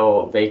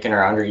infill vacant or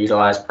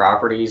underutilized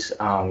properties,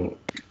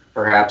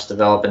 perhaps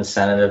develop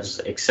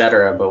incentives,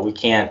 etc. But we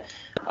can't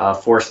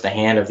force the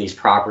hand of these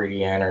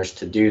property owners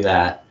to do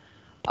that.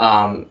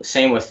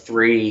 Same with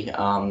 3.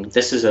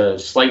 This is a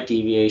slight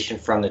deviation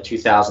from the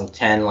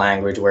 2010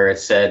 language where it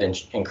said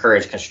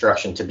encourage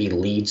construction to be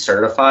LEED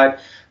certified.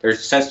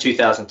 Since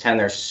 2010,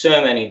 there's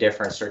so many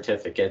different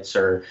certificates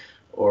or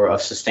of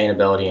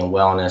sustainability and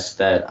wellness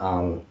that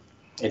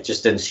it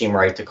just didn't seem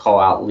right to call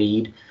out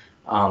LEED.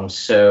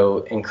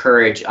 So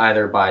encourage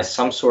either by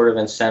some sort of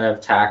incentive,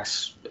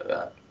 tax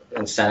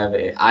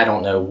incentive, I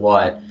don't know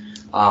what,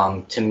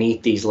 to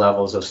meet these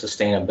levels of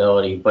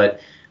sustainability.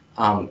 But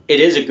it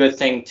is a good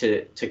thing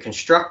to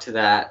construct to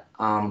that,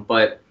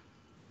 but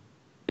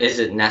is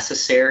it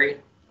necessary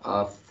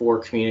for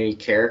community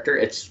character?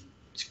 It's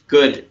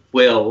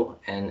goodwill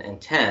and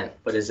intent,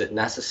 but is it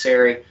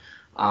necessary?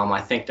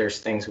 I think there's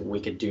things we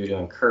could do to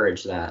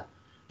encourage that,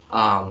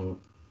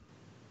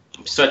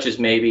 such as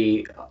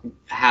maybe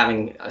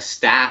having a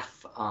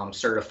staff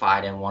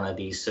certified in one of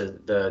these so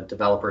the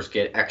developers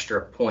get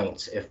extra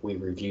points if we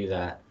review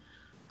that.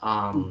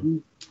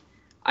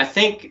 I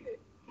think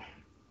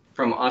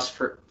from us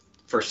for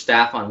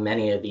staff on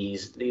many of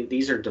these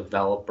are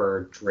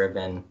developer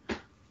driven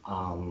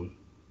I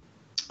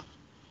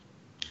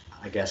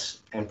guess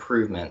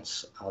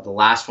improvements. The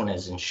last one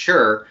is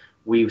ensure.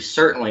 We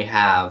certainly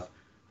have,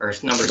 or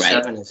number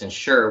 7 is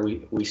ensure.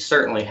 We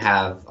certainly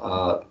have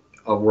a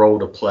role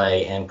to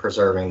play in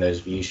preserving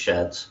those view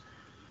sheds.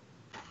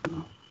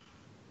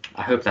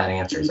 I hope that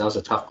answers. That was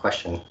a tough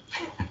question.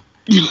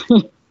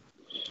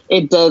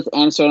 It does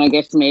answer, and I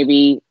guess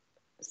maybe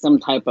some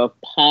type of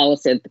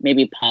policy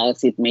may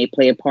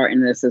play a part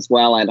in this as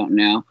well. I don't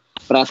know,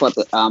 but I thought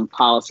that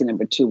policy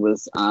number 2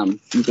 was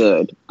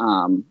good.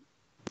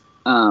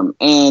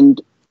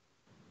 And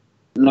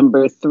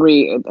number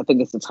 3, I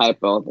think it's a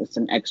typo. It's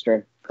an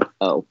extra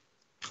O.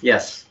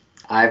 Yes,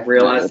 I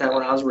realized that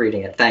when I was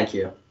reading it. Thank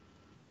you.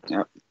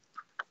 Yep.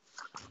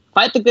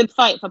 Fight the good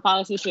fight for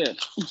policy 2.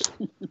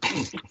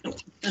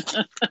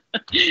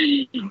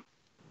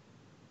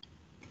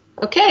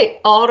 Okay,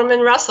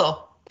 Alderman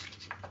Russell.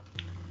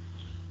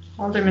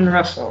 Alderman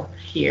Russell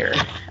here.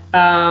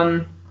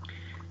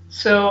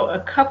 So a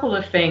couple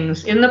of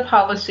things. In the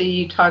policy,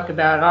 you talk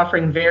about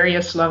offering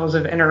various levels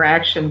of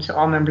interaction to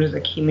all members of the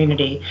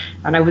community.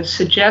 And I would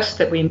suggest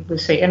that we would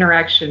say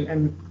interaction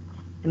and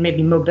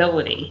maybe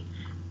mobility.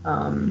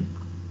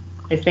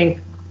 I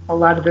think a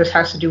lot of this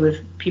has to do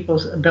with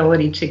people's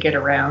ability to get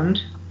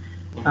around.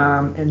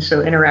 And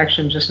so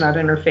interaction, just not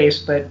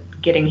interface, but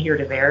getting here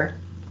to there.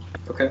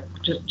 Okay.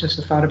 Just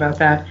a thought about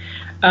that.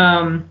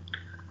 A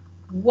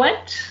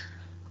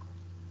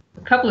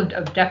couple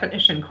of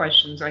definition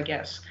questions, I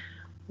guess.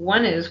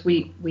 One is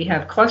we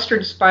have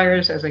clustered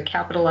spires as a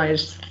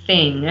capitalized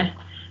thing,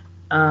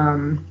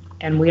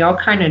 and we all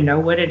kind of know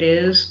what it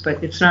is,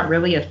 but it's not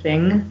really a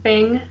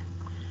thing.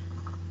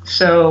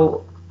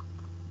 So,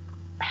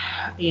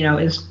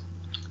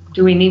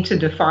 do we need to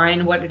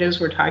define what it is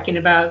we're talking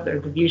about?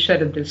 The view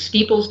shed of the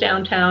steeples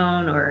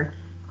downtown, or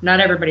not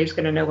everybody's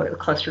going to know what a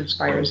clustered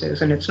spires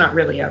is, and it's not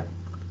really a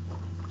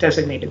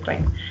designated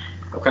thing.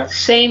 Okay.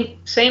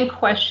 Same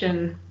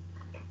question.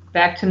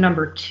 Back to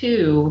number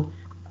 2,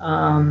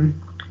 in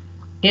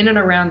and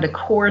around the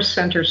core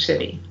center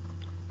city.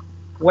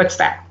 What's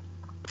that?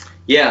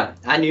 Yeah,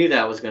 I knew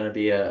that was going to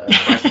be a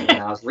question when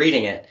I was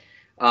reading it,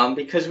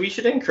 because we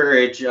should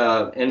encourage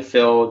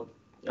infill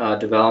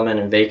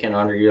development and vacant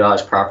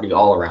underutilized property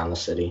all around the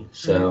city.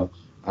 So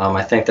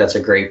I think that's a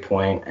great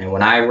point. And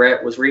when I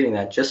was reading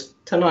that just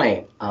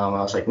tonight, I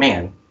was like,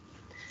 man,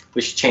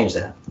 we should change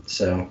that.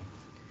 So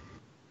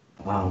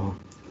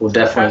we'll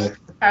definitely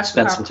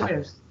spend some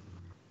time.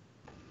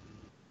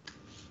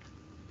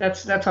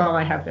 That's all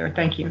I have there.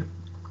 Thank you.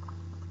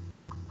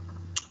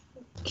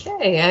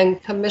 Okay,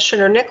 and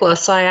Commissioner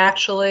Nicholas, I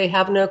actually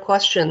have no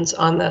questions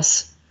on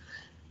this.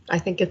 I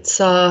think it's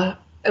a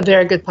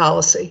very good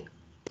policy.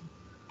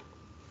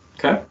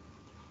 Okay.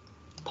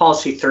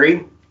 Policy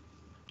 3,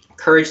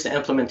 encourage the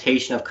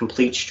implementation of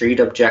complete street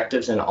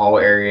objectives in all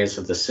areas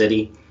of the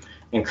city.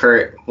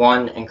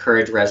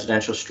 Encourage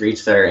residential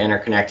streets that are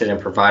interconnected and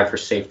provide for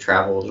safe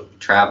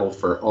travel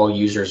for all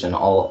users in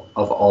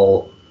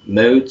all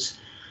modes.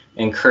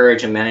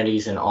 Encourage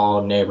amenities in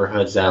all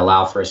neighborhoods that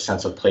allow for a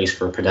sense of place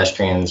for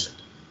pedestrians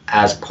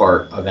as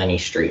part of any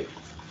street.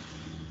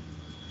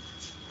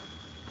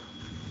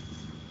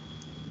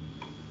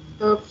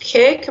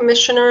 Okay,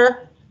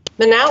 Commissioner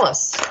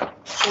Manalis,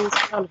 questions,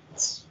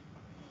 comments?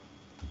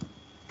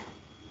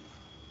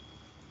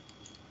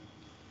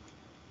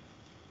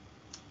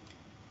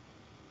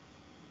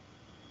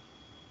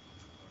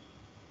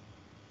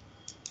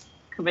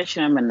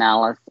 Commissioner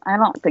Manalis, I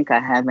don't think I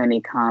have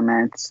any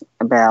comments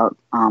about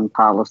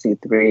policy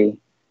 3,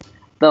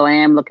 though I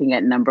am looking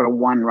at number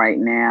 1 right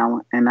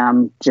now, and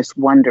I'm just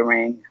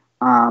wondering,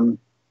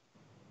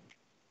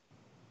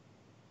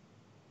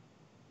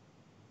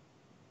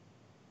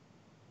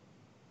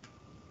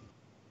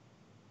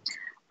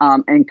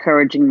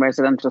 encouraging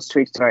residential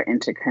streets that are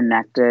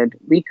interconnected.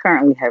 We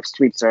currently have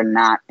streets that are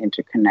not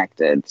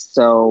interconnected,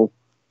 so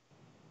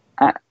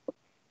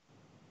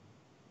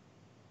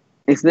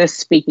is this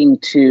speaking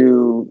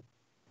to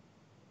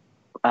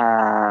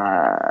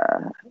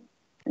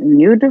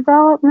new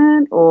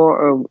development,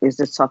 or is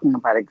this talking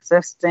about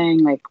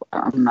existing? Like,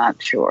 I'm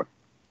not sure.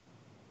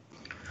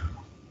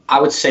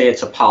 I would say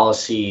it's a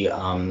policy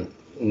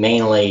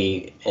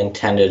mainly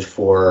intended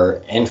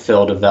for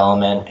infill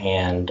development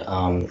and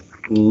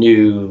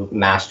new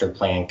master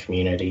plan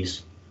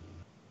communities.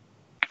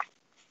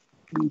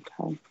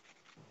 Okay.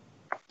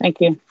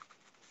 Thank you.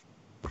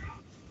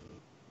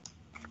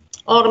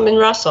 Alderman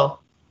Russell.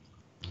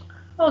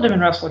 Alderman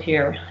Russell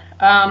here.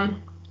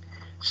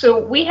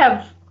 So we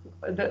have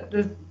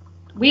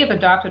we have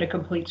adopted a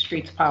complete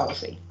streets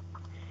policy.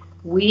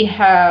 We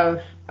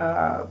have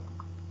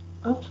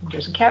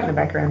there's a cat in the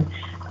background.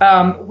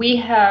 We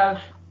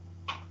have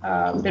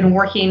been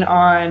working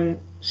on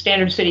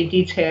standard city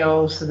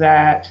details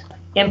that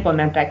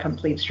implement that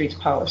complete streets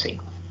policy.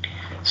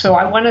 So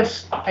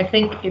I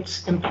think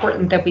it's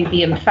important that we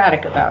be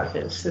emphatic about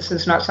this. This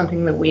is not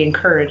something that we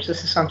encourage.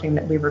 This is something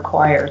that we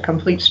require.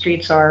 Complete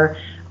streets are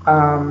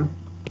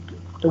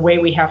the way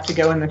we have to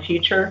go in the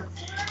future.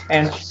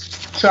 And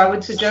so I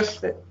would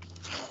suggest that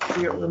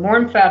we're more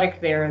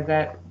emphatic there,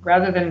 that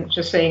rather than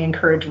just saying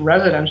encourage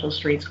residential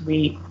streets,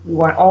 we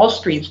want all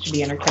streets to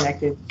be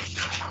interconnected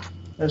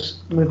as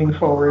moving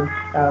forward,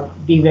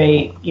 be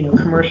they,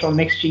 commercial,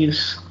 mixed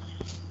use,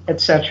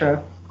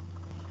 etc.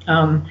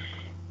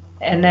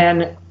 And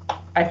then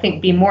I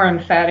think be more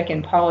emphatic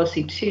in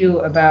policy 2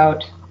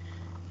 about,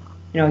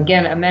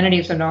 again,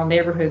 amenities in all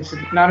neighborhoods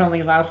that not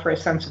only allow for a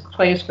sense of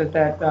place, but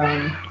that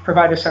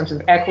provide a sense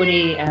of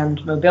equity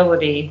and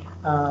mobility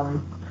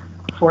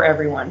for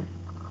everyone.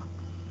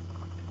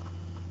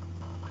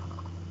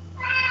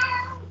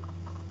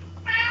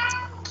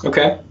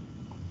 Okay.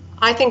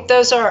 I think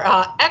those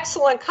are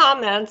excellent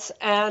comments,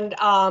 and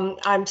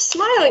I'm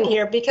smiling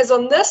here because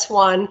on this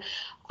one,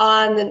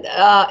 on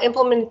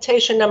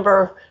implementation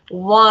number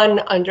 1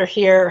 under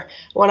here,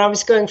 when I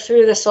was going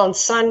through this on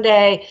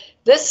Sunday,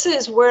 this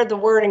is where the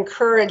word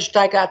encouraged,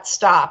 I got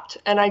stopped.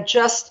 And I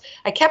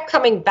kept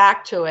coming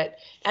back to it.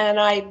 And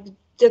I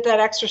did that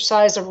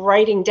exercise of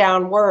writing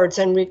down words,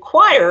 and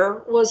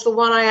require was the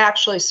one I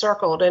actually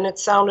circled. And it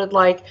sounded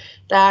like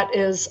that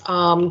is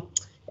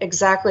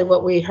exactly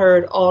what we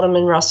heard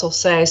Alderman Russell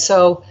say.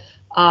 So,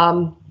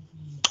 and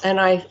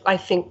I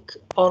think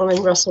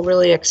Alderman Russell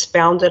really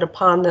expounded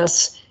upon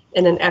this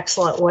in an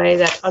excellent way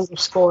that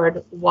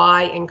underscored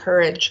why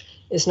encourage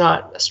is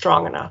not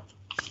strong enough.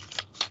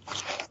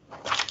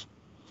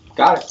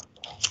 Got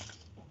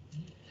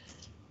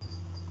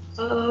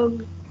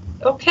it.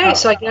 Okay,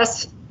 so I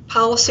guess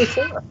policy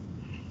 4.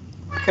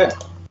 Okay.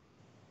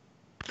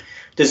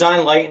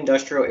 Design light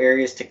industrial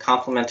areas to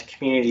complement the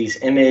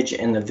community's image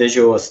and the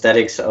visual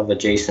aesthetics of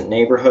adjacent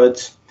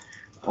neighborhoods.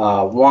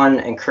 1,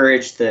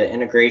 encourage the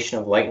integration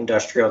of light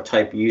industrial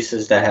type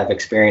uses that have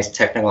experienced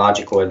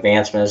technological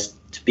advancements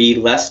to be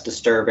less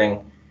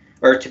disturbing,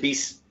 or to be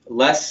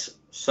less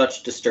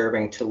such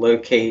disturbing to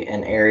locate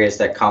in areas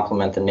that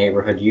complement the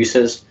neighborhood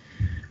uses.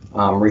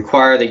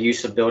 Require the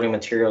use of building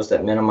materials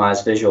that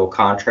minimize visual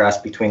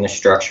contrast between the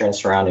structure and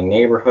surrounding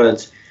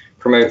neighborhoods.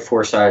 Promote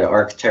four-sided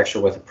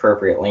architecture with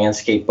appropriate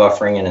landscape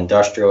buffering in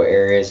industrial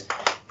areas.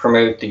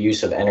 Promote the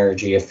use of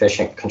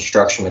energy-efficient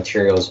construction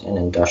materials in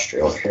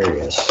industrial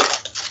areas.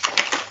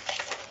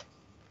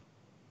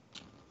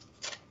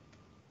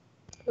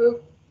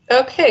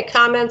 Okay,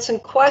 comments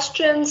and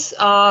questions.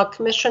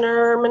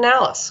 Commissioner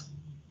Manalis.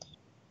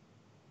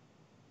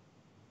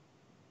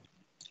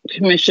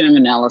 Commissioner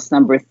Manelis,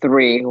 number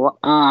 3.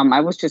 I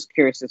was just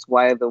curious as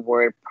why the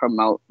word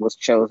promote was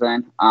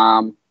chosen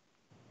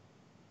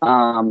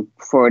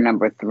for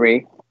number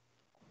 3.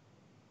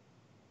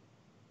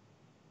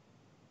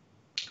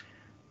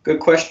 Good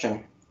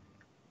question.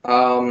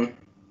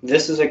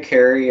 This is a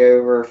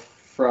carryover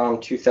from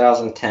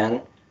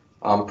 2010.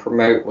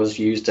 Promote was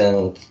used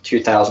in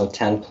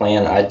 2010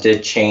 plan. I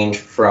did change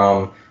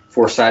from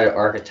four-sided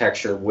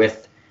architecture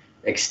with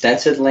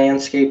extensive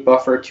landscape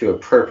buffer to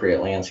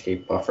appropriate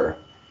landscape buffer.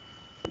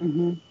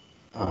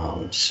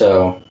 Mm-hmm.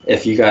 So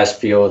if you guys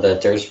feel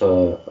that there's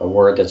a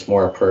word that's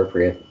more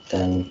appropriate,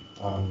 then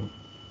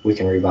we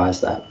can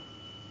revise that.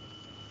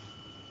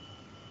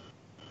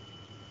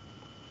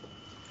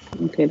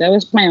 Okay, that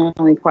was my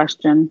only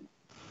question.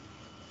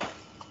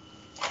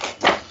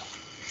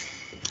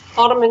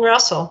 Alderman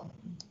Russell.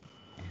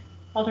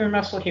 Alderman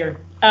Russell here.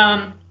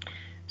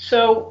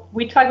 So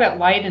we talk about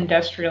light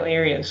industrial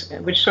areas,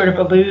 which sort of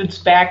alludes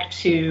back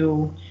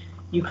to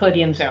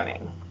Euclidean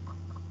zoning.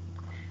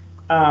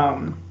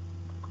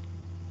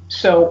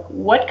 So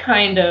what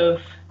kind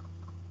of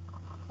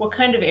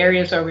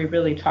areas are we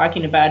really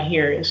talking about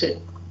here? Is it,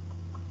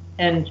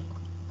 and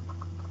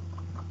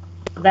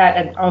that,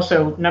 and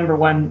also number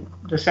 1,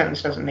 the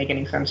sentence doesn't make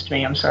any sense to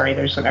me. I'm sorry,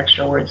 there's some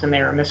extra words in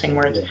there or missing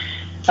words.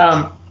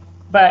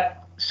 But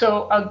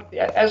so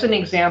as an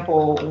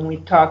example, when we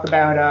talk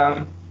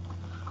about,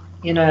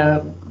 we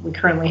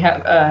currently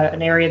have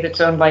an area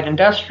that's owned light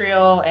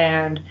industrial,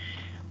 and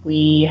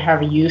we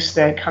have a use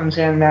that comes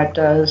in that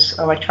does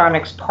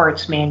electronics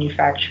parts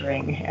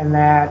manufacturing, and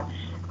that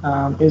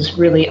is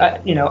really,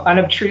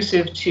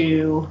 unobtrusive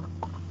to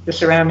the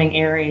surrounding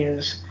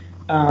areas.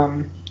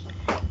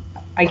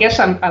 I guess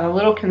I'm a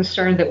little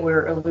concerned that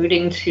we're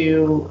alluding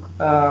to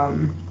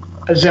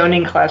a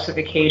zoning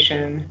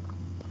classification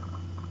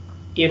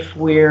if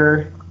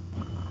we're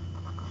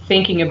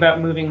thinking about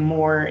moving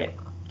more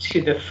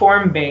to the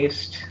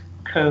form-based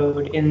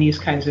code in these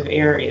kinds of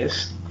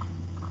areas.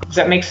 Does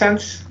that make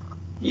sense?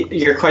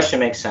 Your question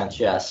makes sense,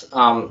 yes.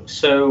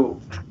 So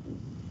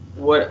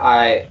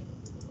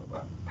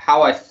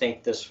how I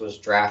think this was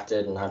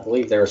drafted, and I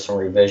believe there are some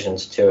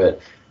revisions to it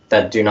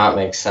that do not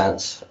make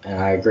sense, and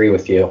I agree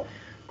with you,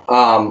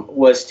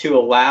 was to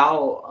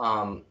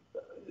allow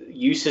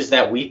uses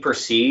that we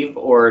perceive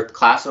or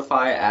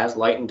classify as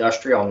light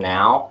industrial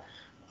now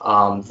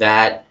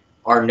that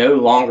are no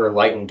longer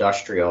light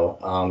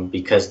industrial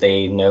because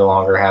they no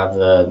longer have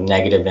the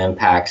negative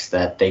impacts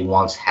that they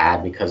once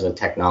had because of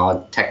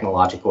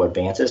technological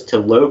advances, to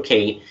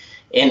locate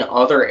in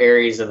other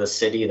areas of the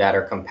city that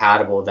are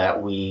compatible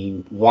that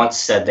we once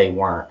said they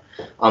weren't.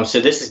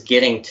 So this is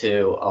getting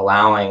to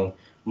allowing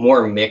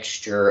more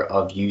mixture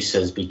of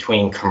uses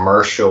between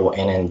commercial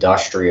and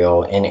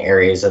industrial in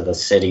areas of the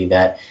city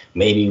that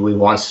maybe we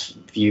once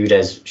viewed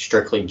as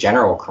strictly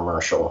general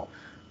commercial.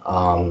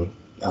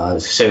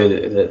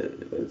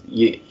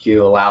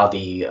 You allow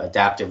the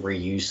adaptive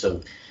reuse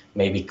of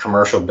maybe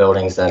commercial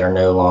buildings that are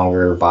no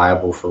longer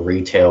viable for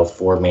retail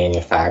for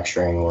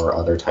manufacturing or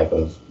other type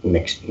of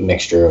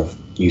mixture of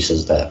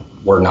uses that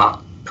were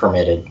not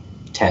permitted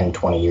 10,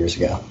 20 years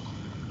ago.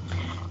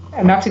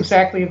 And that's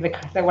exactly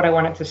what I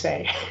wanted to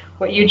say.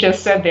 What you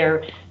just said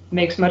there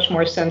makes much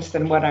more sense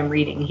than what I'm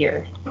reading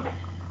here.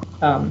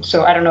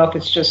 So I don't know if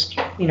it's just,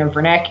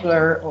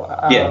 vernacular,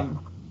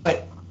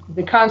 but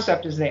the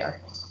concept is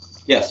there.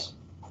 Yes.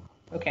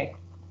 Okay.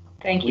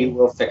 Thank you. We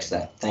will fix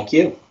that. Thank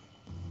you.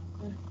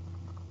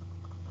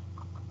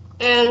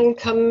 And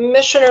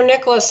Commissioner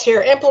Nicholas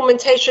here,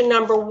 implementation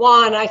number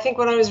 1. I think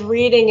when I was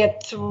reading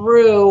it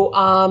through,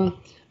 I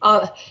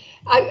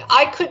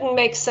couldn't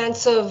make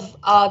sense of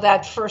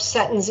that first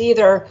sentence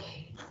either,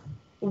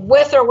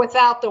 with or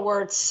without the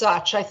word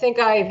such. I think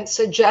I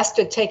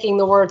suggested taking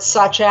the word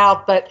such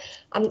out, but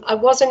I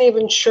wasn't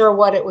even sure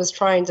what it was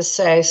trying to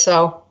say.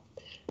 So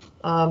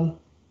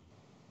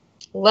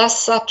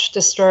less such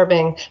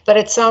disturbing, but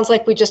it sounds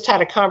like we just had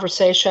a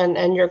conversation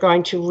and you're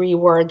going to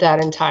reword that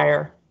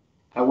entire.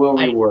 I will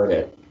reword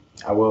it.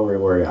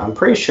 I'm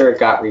pretty sure it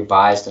got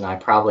revised and I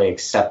probably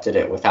accepted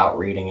it without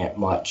reading it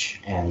much.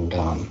 And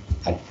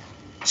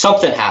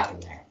something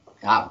happened there,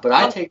 but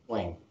I take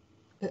blame.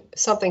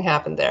 Something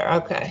happened there.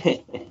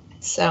 Okay.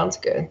 Sounds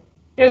good.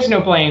 There's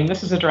no blame.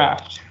 This is a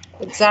draft.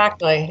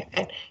 Exactly.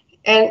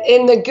 And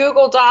in the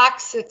Google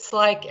Docs, it's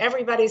like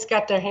everybody's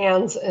got their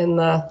hands in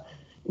the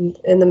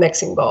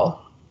mixing bowl.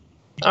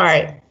 All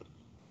right.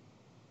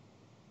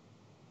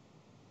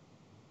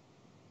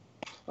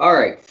 All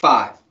right,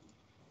 5.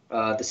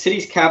 The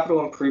city's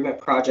capital improvement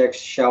projects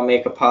shall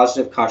make a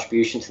positive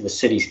contribution to the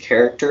city's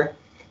character.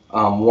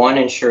 1,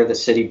 ensure that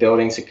city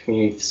buildings and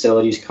community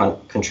facilities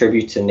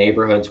contribute to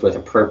neighborhoods with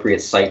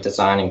appropriate site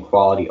design and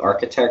quality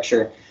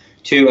architecture.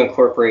 2,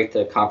 incorporate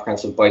the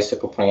comprehensive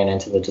bicycle plan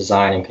into the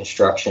design and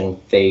construction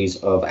phase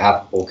of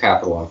applicable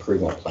capital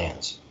improvement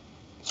plans.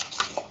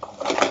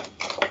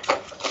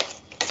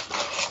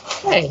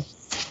 Okay.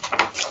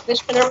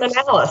 Commissioner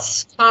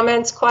Manelis,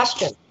 comments,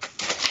 questions?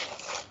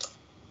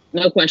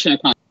 No question or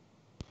comment.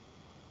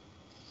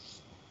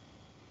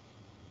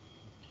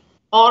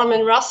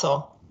 Alderman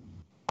Russell.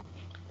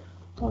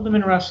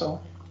 Alderman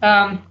Russell.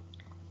 I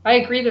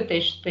agree that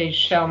they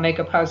shall make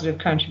a positive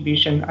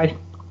contribution.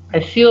 I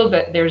feel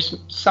that there's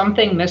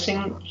something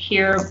missing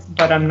here,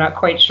 but I'm not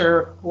quite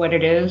sure what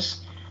it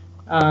is.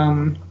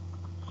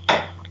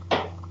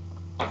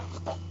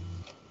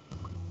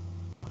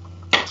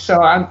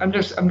 So I'm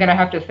going to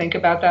have to think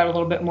about that a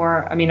little bit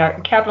more. I mean, our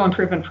capital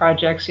improvement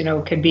projects, you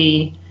know, could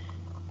be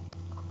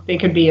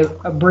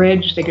a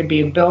bridge, they could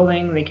be a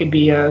building, they could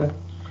be a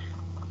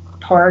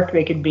park,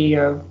 they could be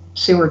a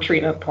sewer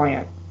treatment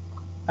plant.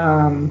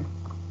 I'm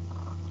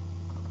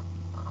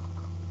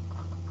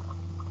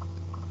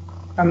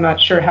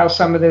not sure how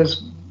some of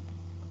those,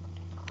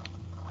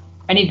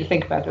 I need to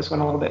think about this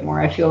one a little bit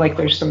more. I feel like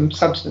there's some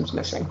substance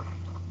missing.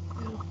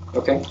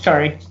 Okay.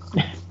 Sorry.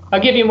 I'll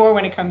give you more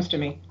when it comes to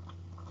me.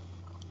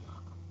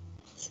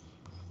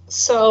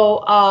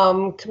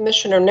 So,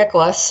 Commissioner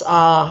Nicholas,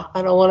 I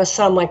don't want to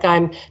sound like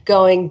I'm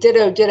going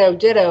ditto, ditto,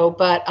 ditto,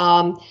 but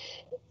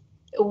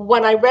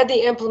when I read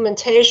the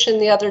implementation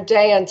the other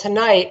day and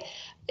tonight,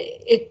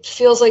 it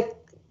feels like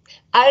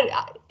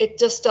it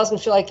just doesn't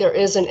feel like there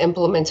is an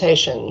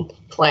implementation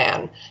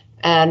plan.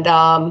 And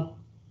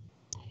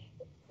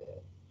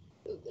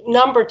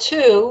number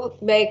 2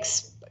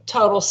 makes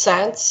total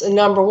sense. And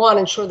number 1,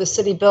 ensure the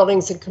city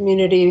buildings and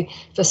community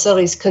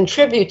facilities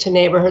contribute to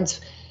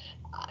neighborhoods.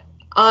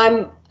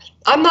 I'm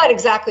not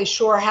exactly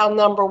sure how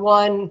number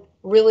 1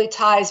 really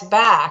ties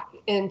back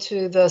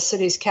into the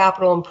city's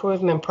capital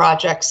improvement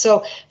project.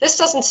 So this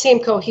doesn't seem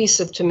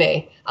cohesive to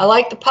me. I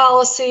like the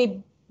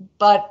policy,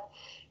 but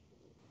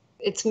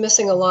it's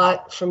missing a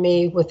lot for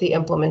me with the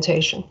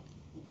implementation.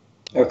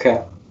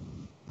 Okay.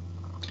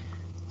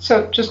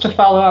 So just to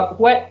follow up,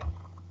 what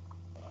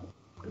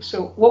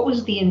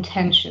was the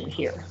intention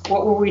here?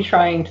 What were we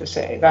trying to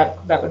say?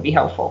 That would be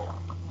helpful.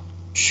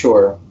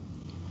 Sure.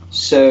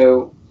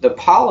 So the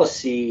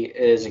policy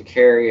is a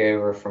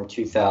carryover from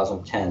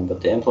 2010,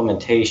 but the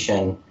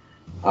implementation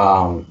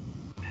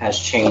has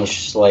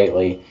changed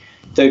slightly.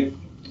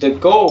 The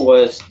goal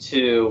was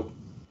to,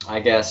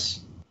 I guess,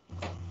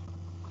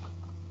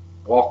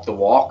 walk the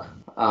walk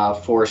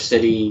for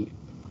city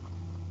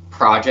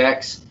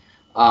projects.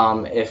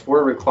 If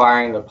we're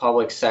requiring the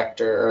public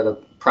sector or the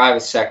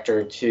private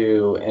sector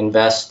to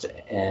invest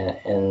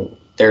in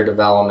their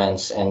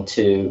developments and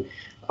to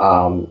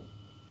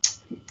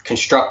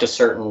construct a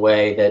certain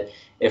way, that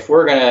if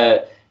we're going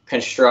to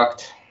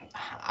construct,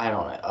 I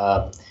don't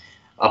know,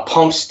 a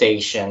pump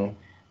station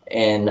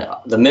in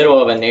the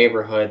middle of a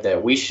neighborhood,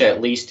 that we should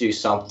at least do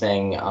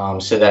something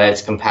so that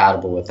it's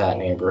compatible with that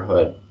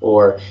neighborhood.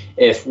 Or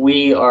if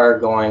we are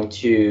going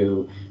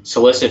to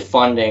solicit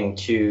funding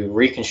to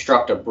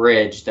reconstruct a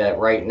bridge that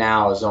right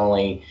now is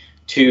only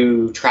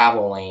 2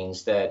 travel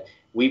lanes, that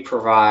we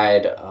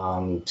provide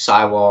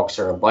sidewalks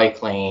or a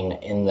bike lane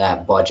in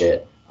that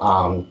budget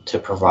to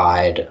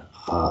provide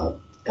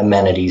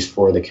amenities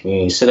for the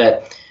community, so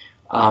that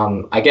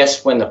I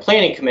guess when the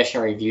Planning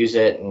Commission reviews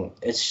it, and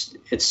it's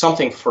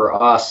something for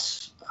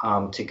us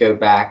to go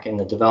back in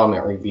the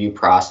development review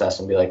process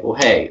and be like, well,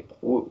 hey,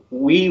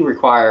 we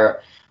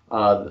require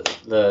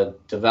the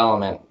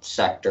development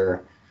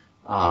sector,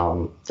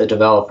 the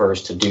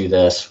developers, to do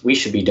this. We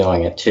should be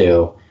doing it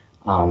too.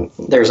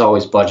 There's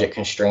always budget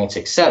constraints,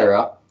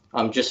 etc.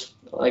 Just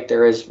like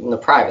there is in the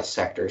private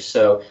sector.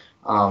 So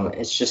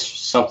it's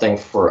just something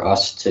for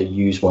us to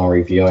use when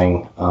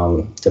reviewing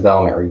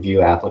development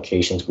review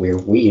applications where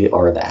we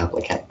are the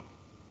applicant.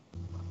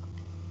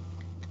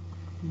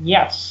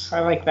 Yes, I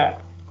like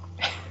that.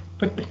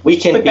 We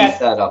can beef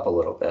that up a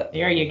little bit.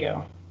 There you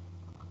go.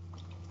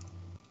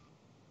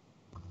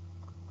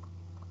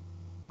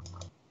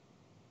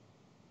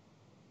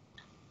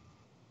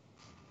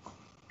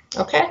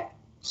 Okay.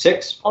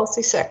 6.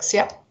 Policy 6,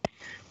 yep.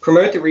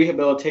 Promote the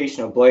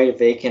rehabilitation of blighted,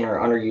 vacant, or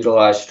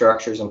underutilized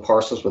structures and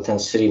parcels within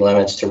city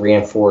limits to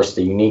reinforce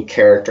the unique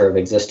character of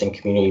existing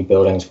community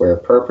buildings where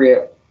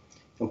appropriate.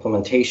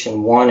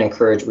 Implementation: 1,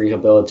 encourage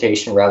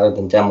rehabilitation rather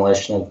than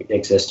demolition of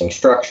existing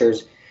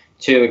structures.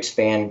 2,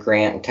 expand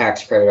grant and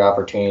tax credit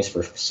opportunities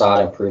for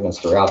facade improvements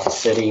throughout the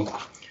city.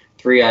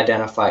 3,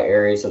 identify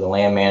areas of the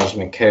land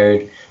management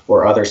code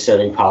or other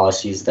city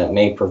policies that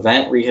may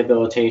prevent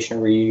rehabilitation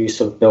or reuse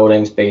of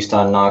buildings based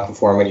on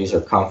nonconformities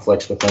or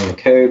conflicts within the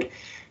code.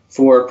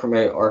 4,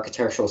 promote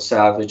architectural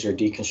salvage or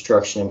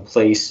deconstruction in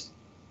place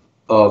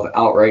of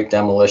outright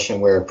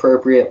demolition where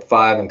appropriate.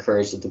 5,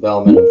 encourage the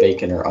development of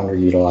vacant or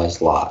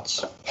underutilized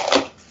lots.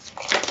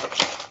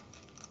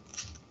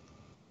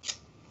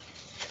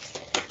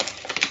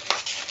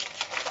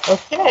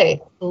 Okay.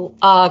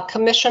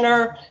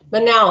 Commissioner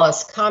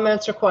Manalis,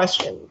 comments or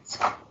questions?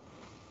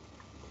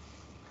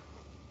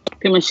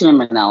 Commissioner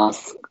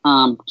Manalis,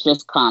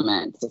 just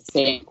comments. The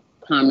same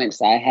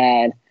comments I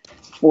had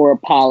for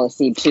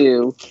policy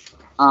 2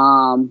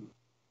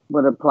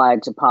 would apply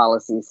to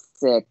policy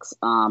 6.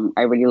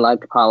 I really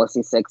liked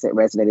policy 6. It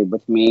resonated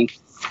with me.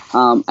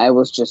 I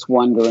was just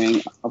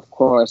wondering, of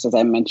course, as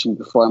I mentioned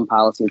before in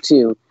policy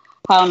 2,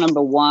 how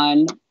number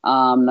 1,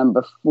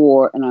 number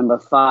 4, and number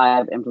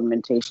 5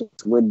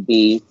 implementations would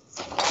be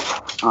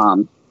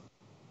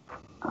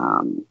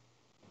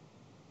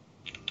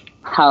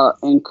how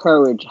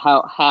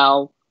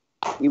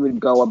you would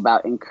go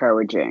about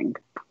encouraging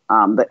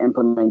the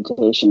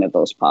implementation of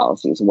those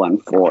policies 1,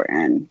 4,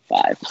 and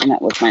 5. And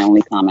that was my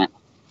only comment.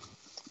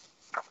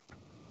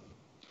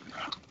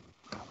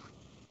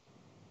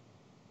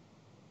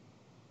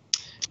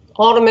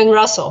 Alderman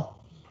Russell.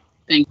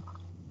 Thank you.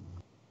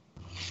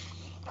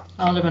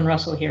 Alderman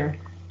Russell here.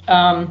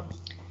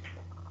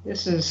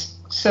 This is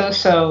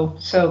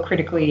so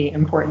critically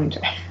important.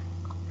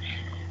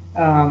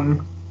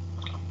 And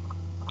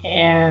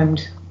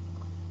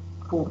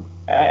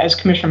as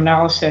Commissioner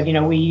Manalas said,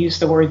 we use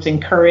the words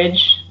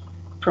encourage,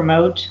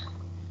 promote,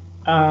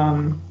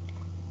 and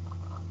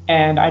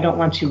I don't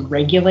want to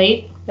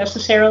regulate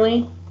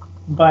necessarily,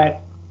 but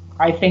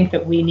I think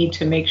that we need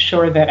to make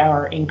sure that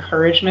our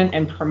encouragement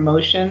and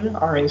promotion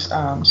are as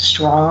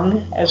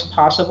strong as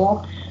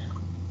possible.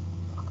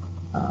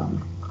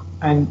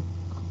 And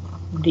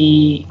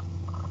the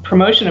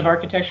promotion of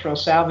architectural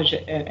salvage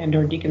and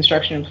or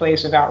deconstruction in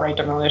place of outright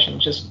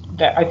demolition,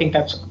 I think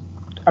that's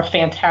a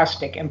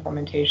fantastic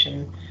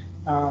implementation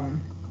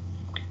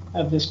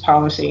of this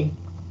policy.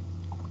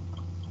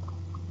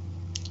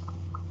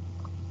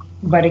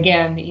 But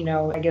again,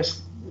 I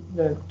guess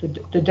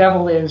the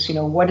devil is,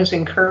 what does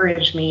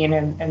encourage mean?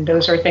 And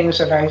those are things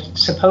that I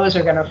suppose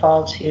are going to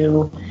fall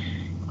to,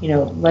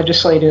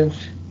 legislative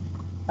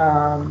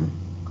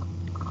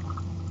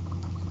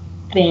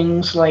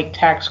things like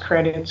tax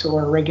credits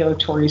or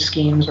regulatory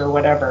schemes or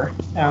whatever.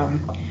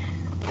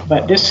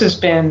 But this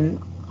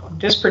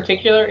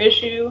particular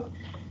issue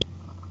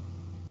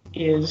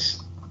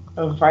is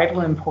of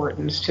vital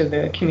importance to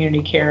the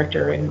community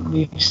character, and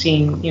we've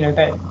seen,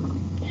 that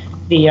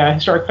the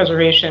historic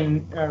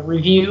preservation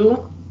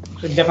review,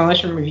 the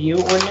demolition review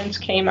ordinance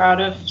came out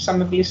of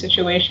some of these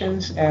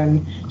situations,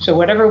 and so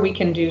whatever we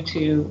can do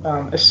to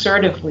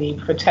assertively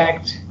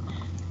protect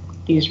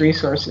these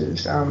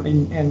resources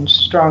in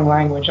strong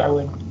language, I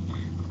would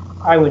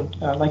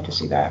like to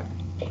see that.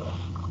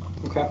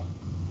 Okay.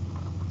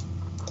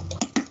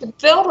 To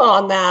build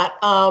on that,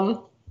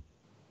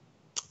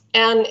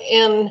 and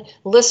in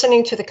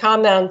listening to the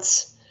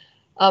comments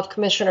of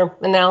Commissioner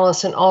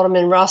Manalas and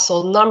Alderman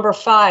Russell, number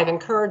 5,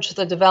 encourage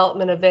the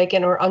development of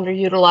vacant or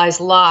underutilized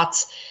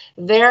lots.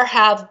 There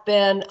have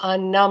been a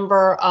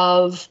number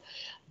of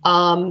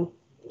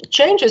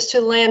changes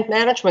to the Land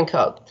Management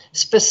Code,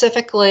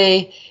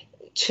 specifically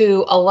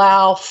to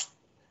allow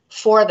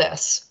for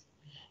this.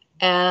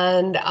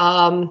 And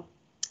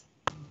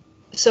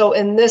so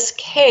in this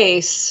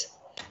case,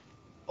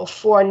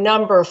 for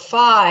number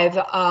 5,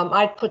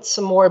 I'd put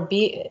some more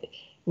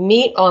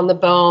meat on the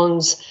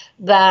bones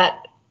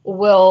that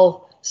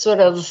will sort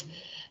of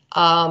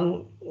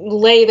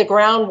lay the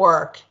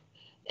groundwork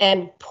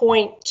and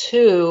point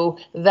to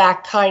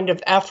that kind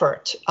of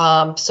effort.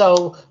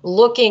 So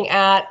looking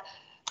at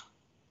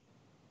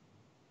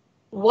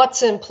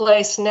what's in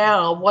place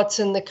now, what's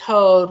in the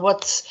code,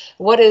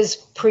 what is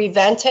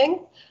preventing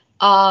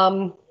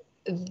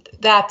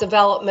that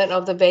development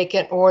of the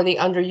vacant or the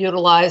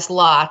underutilized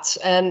lots.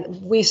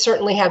 And we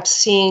certainly have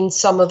seen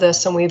some of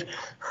this, and we've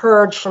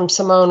heard from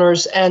some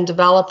owners and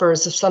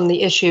developers of some of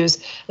the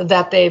issues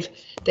that they've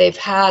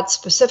had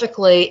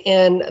specifically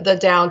in the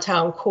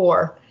downtown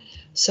core.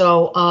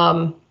 So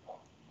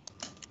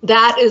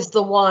that is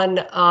the one,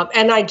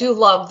 and I do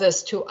love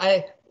this too.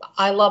 I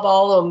love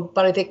all of them,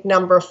 but I think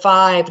number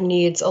 5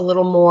 needs a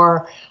little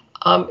more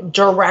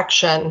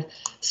direction.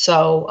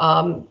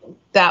 So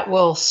that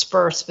will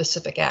spur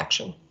specific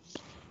action.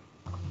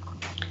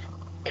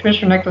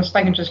 Commissioner Nicholas, if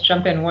I can just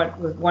jump in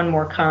with one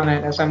more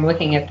comment as I'm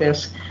looking at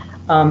this.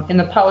 In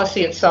the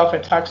policy itself,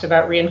 it talks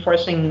about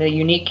reinforcing the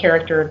unique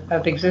character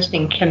of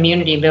existing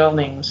community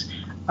buildings.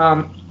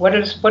 What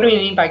do we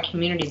mean by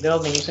community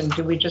buildings, and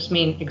do we just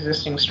mean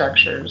existing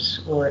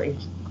structures or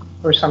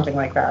something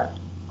like that?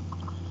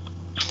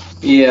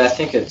 Yeah, I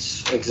think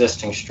it's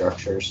existing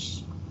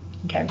structures.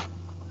 Okay.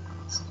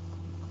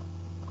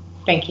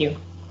 Thank you.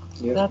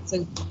 Yep.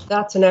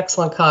 That's an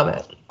excellent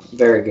comment.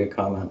 Very good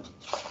comment.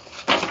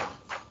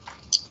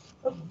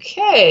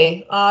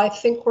 Okay, I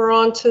think we're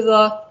on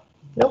to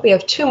we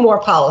have 2 more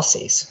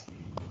policies.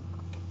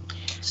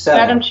 7.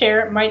 Madam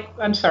Chair, might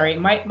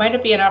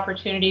it be an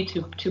opportunity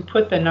to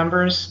put the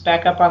numbers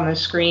back up on the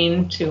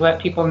screen to let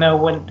people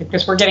know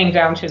because we're getting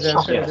down to the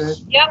sort of the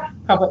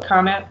public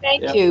comment.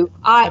 Thank you.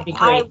 That'd be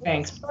great. I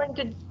Thanks. was going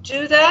to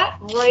do that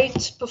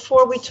right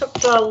before we took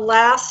the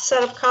last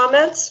set of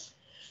comments,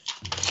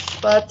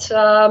 but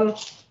all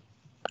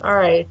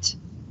right.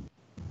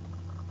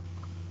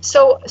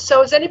 So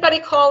is anybody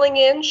calling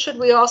in? Should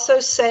we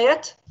also say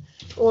it,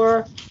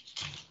 or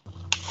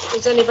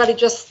is anybody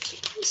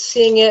just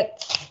seeing it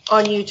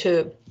on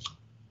YouTube?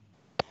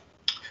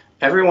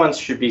 Everyone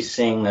should be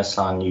seeing this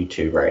on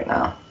YouTube right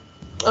now.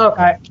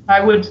 Okay.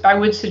 I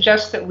would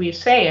suggest that we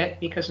say it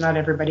because not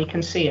everybody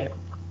can see it.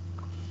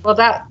 Well,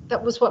 that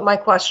was what my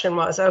question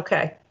was.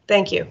 Okay,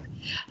 thank you.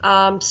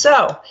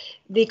 So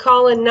the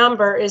call-in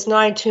number is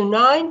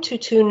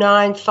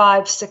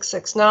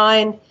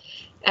 929-229-5669.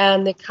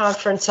 and the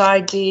conference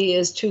ID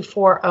is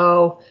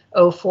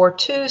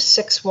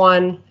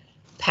 240-04261#.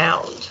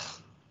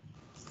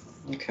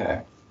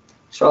 Okay,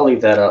 so I'll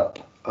leave that up.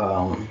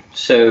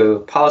 So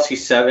policy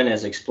 7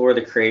 is explore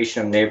the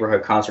creation of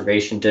neighborhood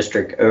conservation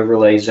district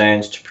overlay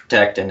zones to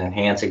protect and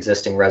enhance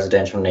existing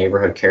residential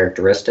neighborhood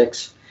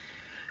characteristics.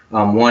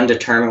 1,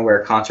 determine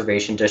where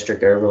conservation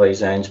district overlay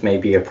zones may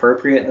be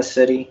appropriate in the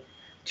city.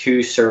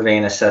 2, survey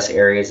and assess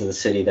areas of the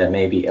city that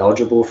may be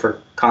eligible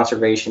for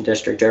conservation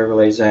district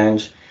overlay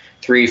zones.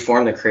 3,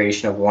 form the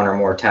creation of 1 or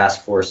more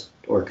task force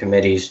or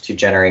committees to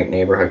generate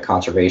neighborhood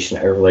conservation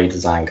overlay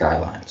design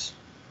guidelines.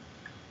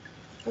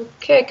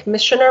 Okay,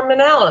 Commissioner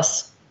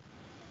Manalis.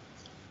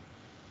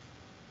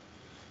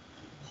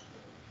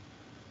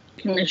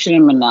 Commissioner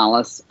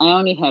Manalis, I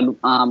only had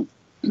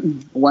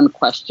one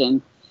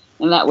question,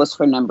 and that was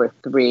for number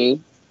 3.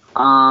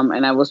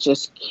 And I was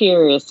just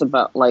curious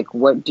about, like,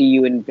 what do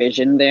you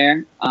envision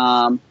there?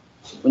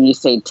 When you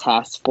say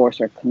task force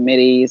or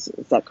committees,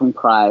 is that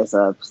comprised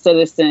of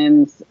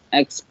citizens,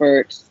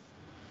 experts?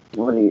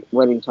 What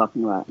are you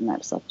talking about in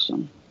that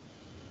section?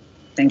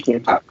 Thank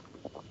you.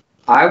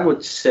 I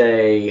would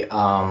say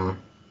all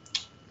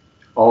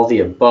the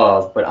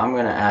above, but I'm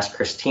going to ask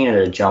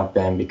Christina to jump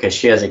in because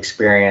she has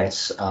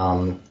experience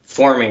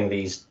forming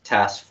these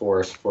task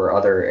force for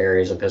other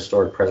areas of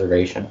historic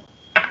preservation.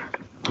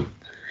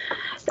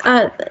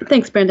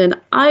 Thanks, Brendan.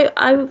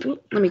 Let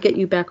me get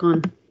you back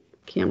on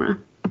camera.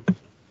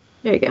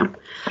 There you go.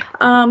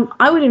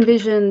 I would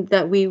envision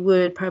that we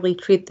would probably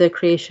treat the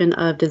creation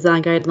of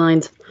design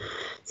guidelines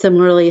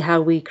similarly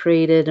how we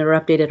created or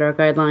updated our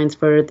guidelines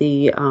for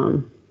the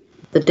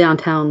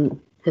downtown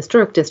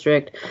historic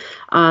district,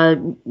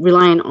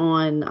 relying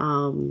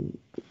on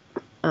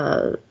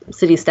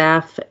city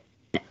staff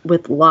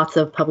with lots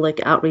of public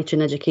outreach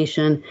and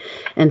education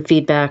and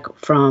feedback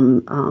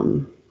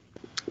from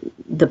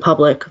the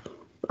public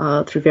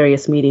through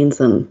various meetings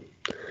and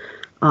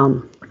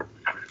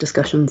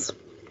discussions.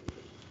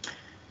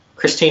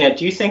 Christina,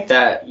 do you think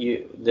that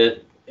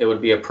it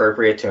would be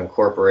appropriate to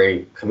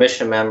incorporate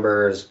commission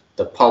members,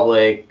 the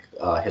public,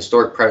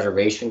 historic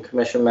preservation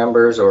commission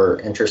members, or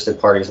interested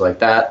parties like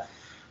that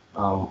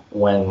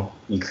when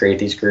you create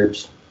these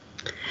groups?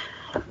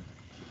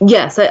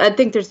 Yes, I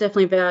think there's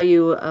definitely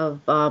value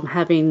of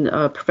having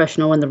a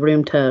professional in the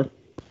room to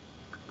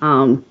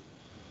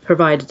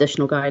provide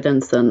additional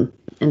guidance and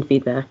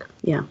feedback.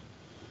 Yeah.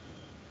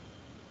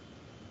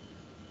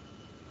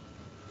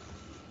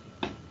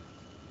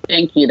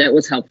 Thank you. That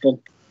was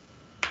helpful.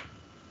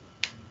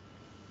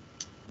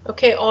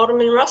 Okay,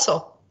 Alderman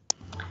Russell.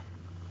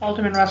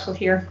 Alderman Russell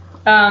here.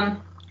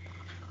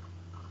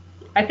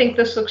 I think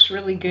this looks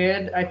really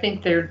good. I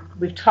think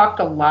we've talked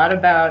a lot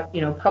about,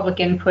 public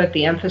input,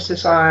 the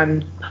emphasis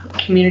on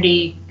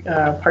community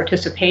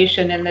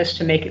participation in this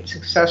to make it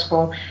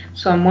successful.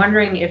 So I'm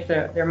wondering if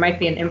there might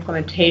be an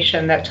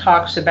implementation that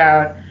talks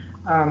about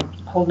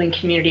holding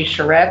community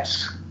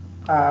charrettes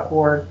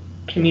or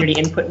community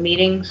input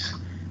meetings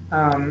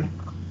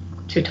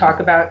to talk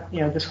about,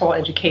 this whole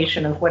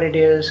education of what it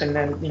is and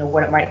then,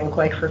 what it might look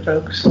like for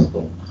folks.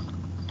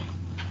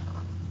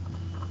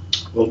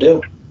 Will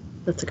do.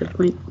 That's a good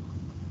point.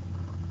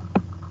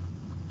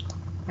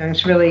 And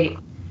it's really,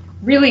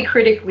 really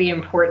critically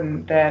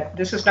important that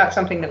this is not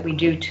something that we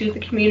do to the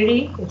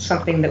community. It's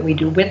something that we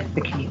do with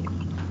the community.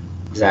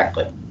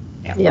 Exactly.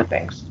 Yeah.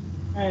 Thanks.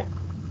 All right.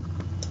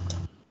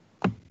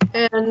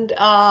 And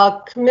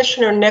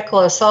Commissioner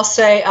Nicholas, I'll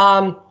say,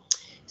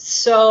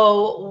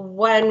 so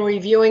when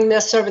reviewing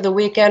this over the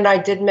weekend, I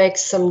did make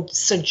some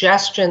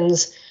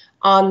suggestions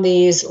on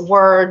these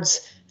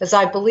words, as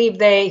I believe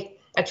they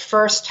at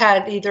first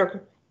had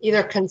either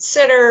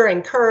consider,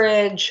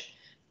 encourage,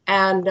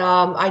 and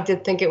I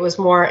did think it was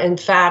more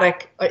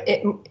emphatic.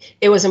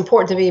 It was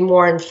important to be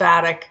more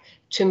emphatic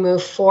to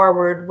move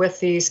forward with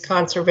these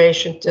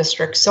conservation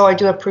districts. So I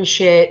do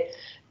appreciate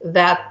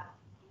that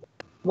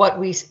what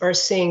we are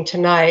seeing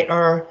tonight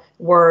are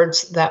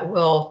words that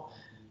will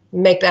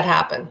make that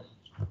happen.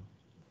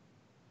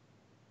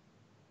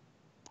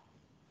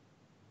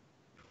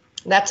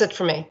 That's it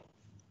for me.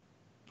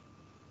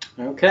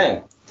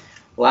 Okay.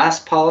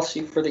 Last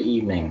policy for the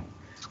evening.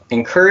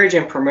 Encourage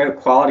and promote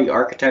quality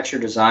architecture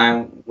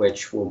design,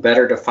 which will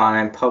better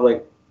define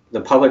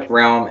the public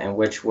realm and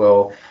which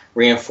will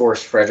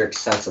reinforce Frederick's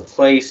sense of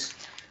place.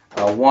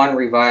 1,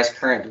 revise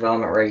current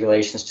development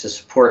regulations to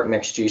support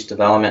mixed-use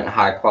development and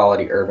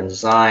high-quality urban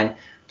design.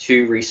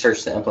 2,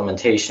 research the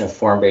implementation of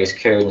form-based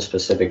code in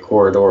specific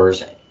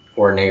corridors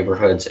or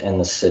neighborhoods in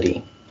the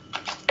city.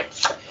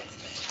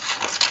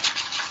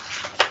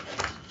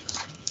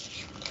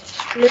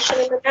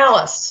 Commissioner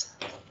Manalis.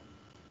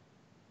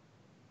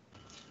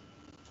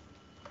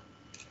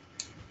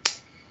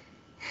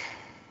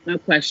 No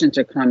questions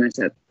or comments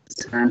at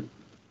this time.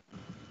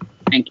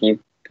 Thank you,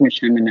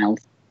 Commissioner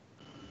Manalis.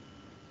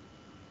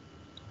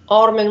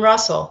 Alderman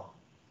Russell.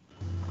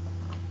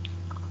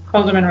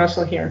 Alderman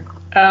Russell here.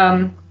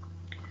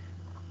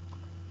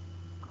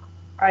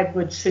 I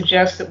would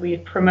suggest that we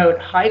promote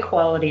high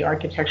quality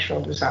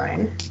architectural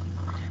design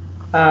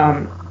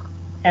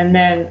And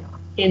then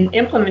in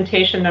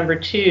implementation number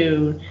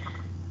 2,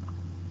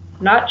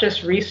 not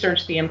just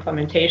research the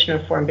implementation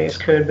of form-based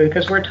code,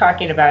 because we're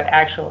talking about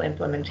actual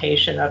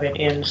implementation of it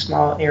in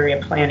small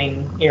area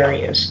planning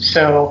areas.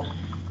 So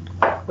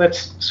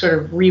let's sort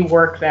of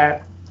rework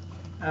that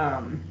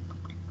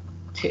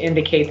to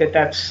indicate that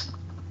that's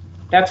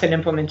an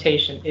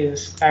implementation,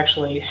 is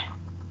actually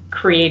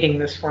creating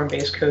this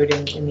form-based code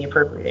in the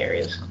appropriate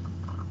areas.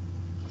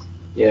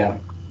 Yeah,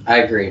 I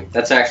agree.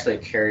 That's actually a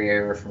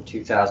carryover from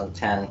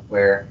 2010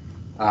 where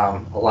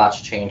a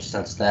lot's changed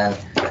since then.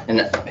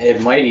 And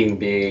it might even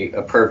be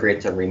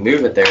appropriate to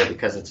remove it there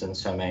because it's in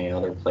so many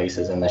other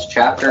places in this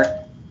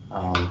chapter.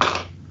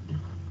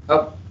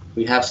 Oh,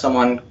 we have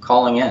someone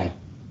calling in.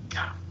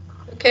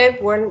 Okay,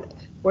 we're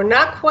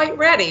not quite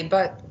ready,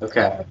 but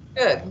Okay.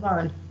 good. Come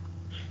on.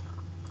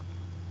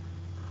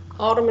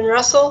 Alderman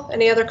Russell,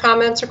 any other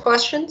comments or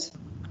questions?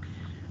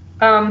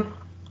 I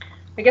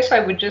guess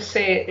I would just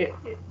say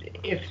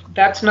if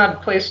that's not a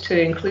place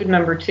to include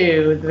number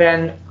 2,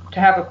 then to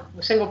have a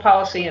single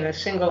policy and a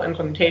single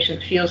implementation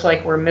feels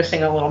like we're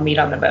missing a little meat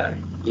on the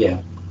bone.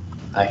 Yeah,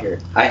 I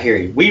hear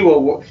you. We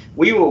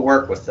will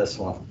work with this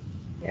one.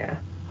 Yeah.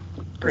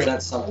 Great.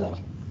 Present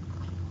something.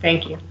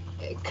 Thank you.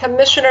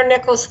 Commissioner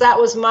Nicholas, that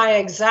was my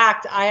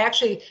exact, I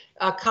actually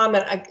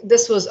comment,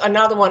 this was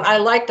another one. I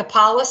like the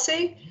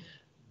policy,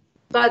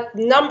 but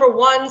number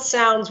 1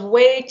 sounds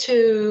way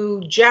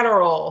too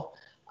general.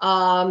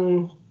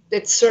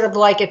 It's sort of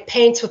like it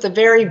paints with a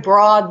very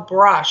broad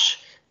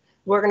brush.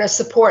 We're going to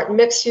support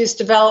mixed-use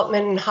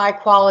development and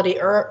high-quality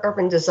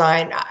urban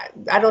design.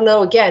 I don't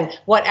know, again,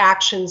 what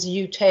actions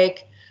you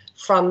take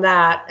from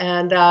that.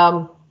 And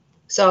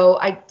so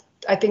I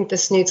think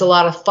this needs a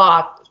lot of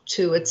thought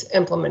to its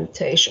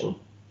implementation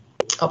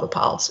of a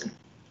policy.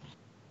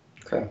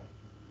 Okay.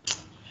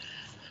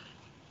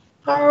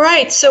 All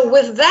right, so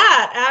with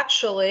that,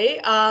 actually,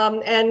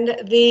 and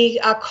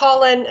the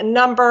call-in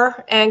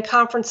number and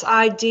conference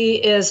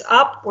ID is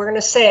up. We're going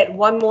to say it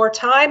one more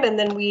time, and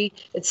then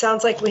it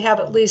sounds like we have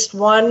at least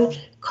one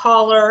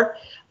caller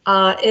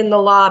in the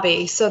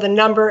lobby. So the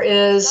number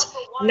is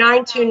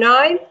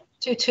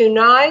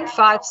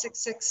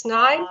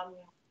 929-229-5669.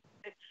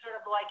 It's sort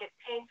of like it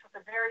paints with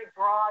a very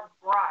broad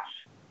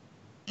brush.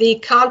 The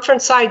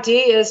conference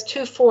ID is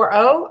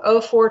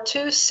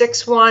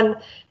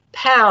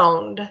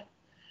 240-042-61#.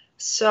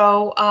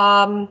 So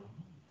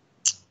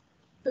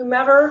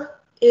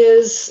whomever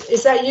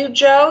is that you,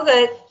 Joe?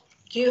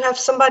 Do you have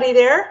somebody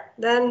there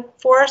then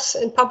for us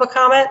in public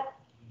comment?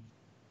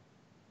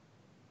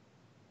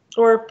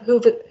 Or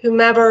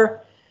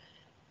whomever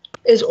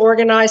is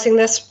organizing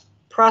this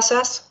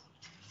process?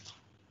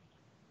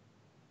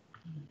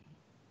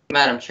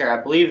 Madam Chair,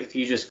 I believe if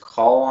you just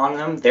call on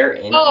them, they're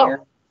in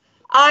here.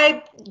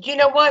 You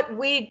know what?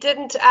 We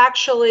didn't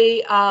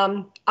actually,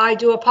 I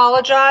do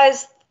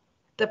apologize.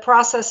 The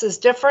process is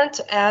different,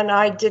 and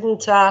I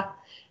didn't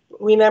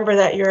remember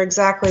that. You're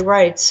exactly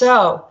right.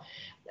 So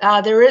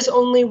there is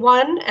only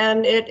one,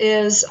 and it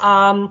is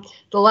the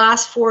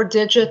last 4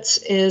 digits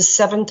is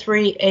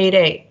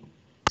 7388.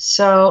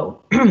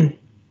 So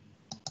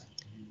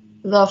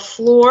the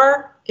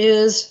floor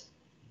is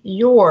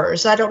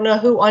yours. I don't know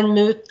who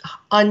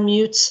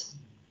unmutes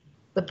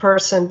the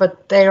person,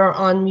 but they are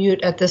on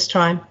mute at this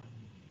time.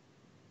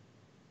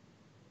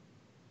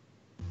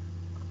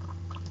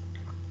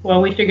 Well,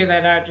 we figured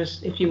that out.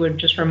 Just if you would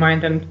just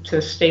remind them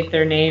to state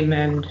their name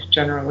and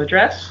general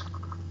address.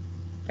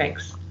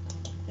 Thanks.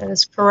 That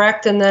is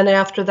correct. And then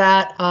after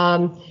that,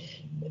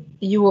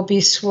 you will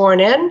be sworn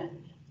in,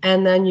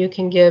 and then you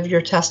can give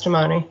your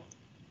testimony.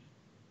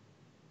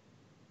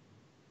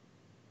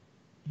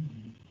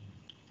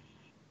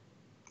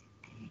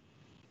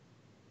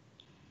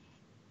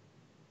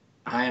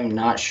 I am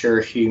not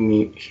sure who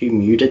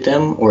muted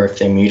them or if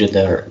they muted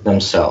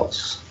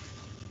themselves.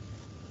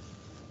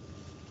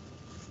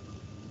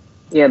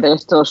 Yeah, they're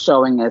still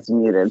showing as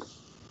muted.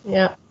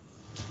 Yeah.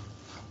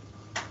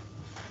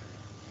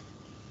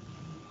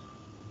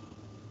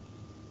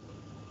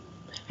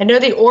 I know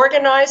the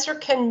organizer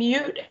can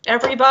mute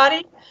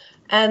everybody,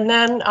 and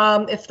then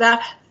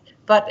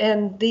but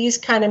in these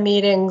kind of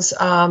meetings,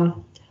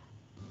 I'm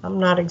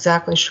not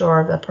exactly sure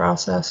of the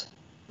process.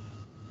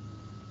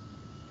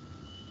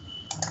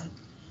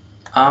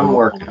 I'm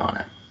working on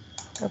it.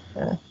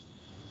 Okay.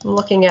 I'm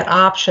looking at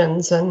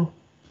options, and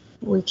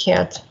we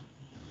can't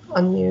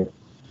unmute.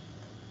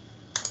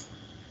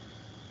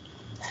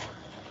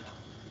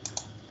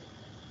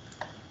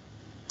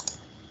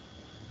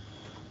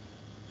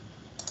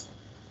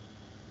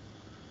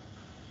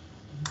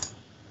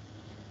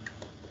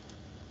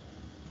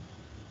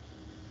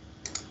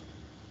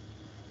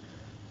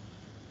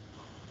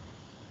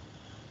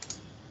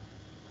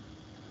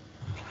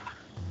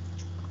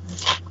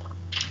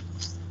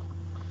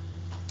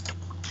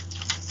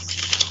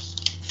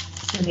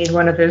 I need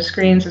one of those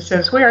screens that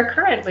says, "We are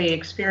currently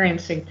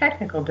experiencing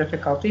technical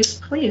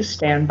difficulties. Please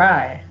stand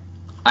by."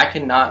 I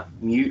cannot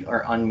mute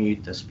or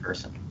unmute this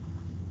person.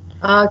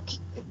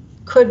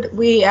 Could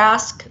we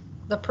ask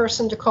the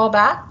person to call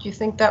back? Do you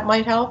think that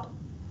might help?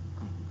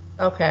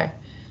 Okay.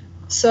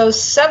 So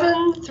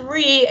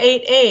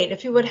 7388,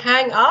 if you would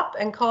hang up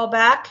and call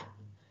back,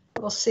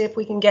 we'll see if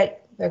we can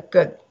get,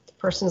 good, the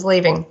person's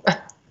leaving.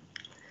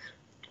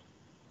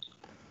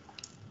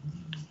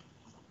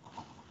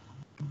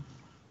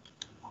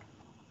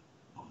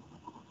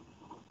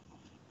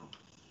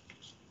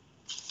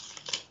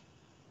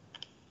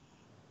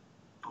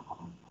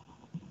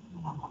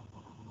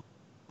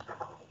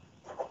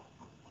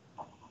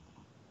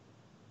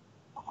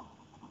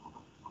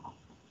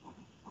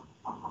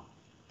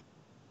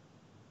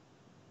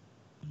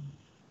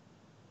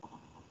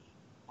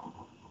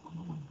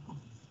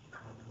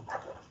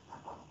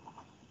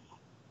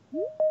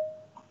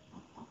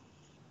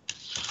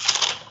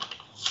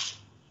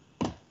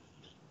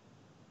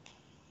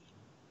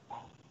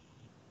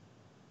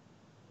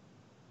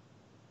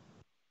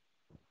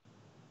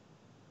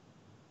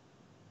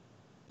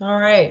 All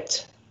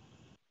right.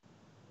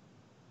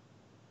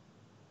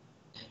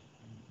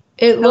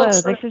 It Hello,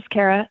 looks this is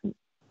Kara.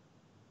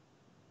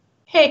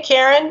 Hey,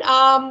 Karen.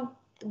 So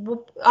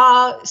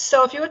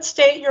if you would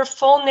state your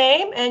full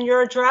name and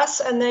your address,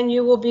 and then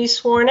you will be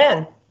sworn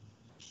in.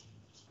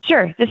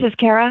 Sure, this is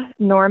Kara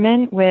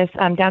Norman with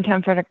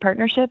Downtown Frederick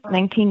Partnership,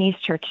 19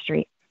 East Church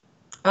Street.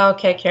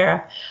 Okay,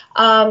 Kara.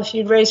 If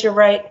you'd raise your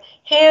right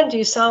hand, do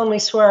you solemnly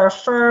swear or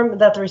affirm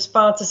that the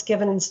responses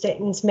given and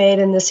statements made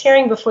in this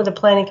hearing before the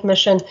Planning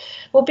Commission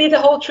will be the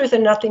whole truth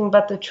and nothing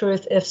but the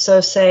truth? If so,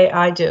 say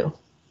I do.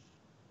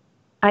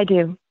 I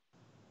do.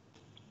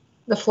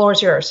 The floor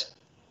is yours.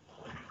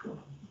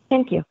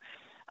 Thank you.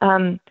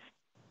 I'm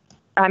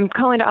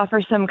calling to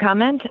offer some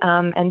comment,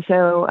 and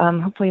so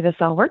hopefully this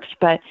all works,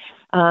 but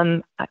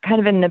kind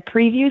of in the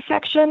preview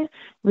section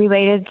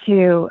related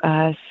to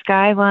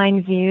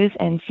skyline views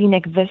and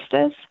scenic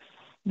vistas,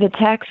 the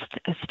text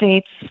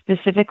states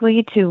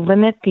specifically to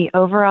limit the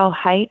overall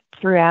height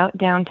throughout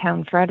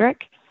downtown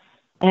Frederick.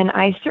 And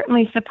I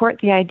certainly support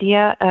the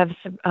idea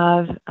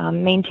of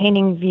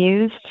maintaining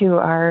views to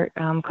our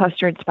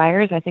clustered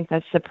spires. I think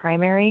that's the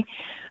primary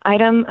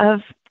item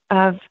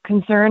of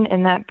concern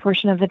in that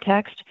portion of the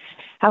text.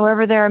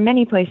 However, there are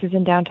many places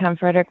in downtown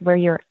Frederick where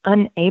you're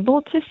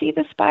unable to see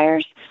the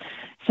spires.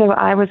 So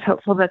I was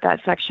hopeful that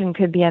that section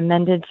could be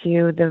amended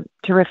to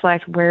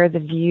reflect where the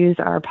views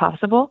are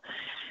possible.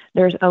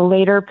 There's a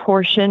later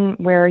portion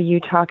where you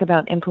talk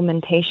about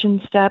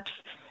implementation steps,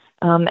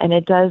 and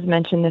it does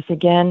mention this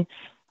again.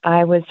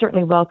 I would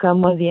certainly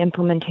welcome one of the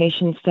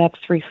implementation steps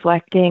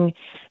reflecting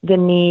the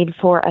need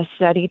for a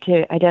study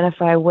to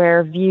identify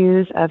where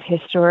views of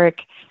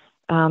historic,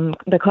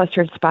 the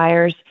clustered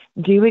spires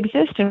do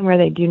exist and where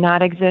they do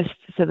not exist,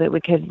 so that we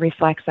could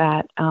reflect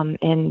that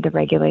in the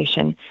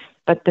regulation.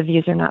 But the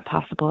views are not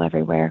possible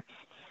everywhere.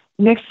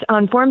 Next,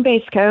 on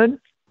form-based code,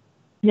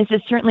 this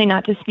is certainly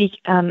not to speak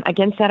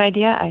against that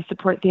idea. I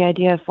support the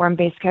idea of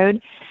form-based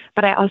code,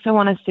 but I also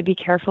want us to be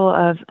careful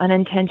of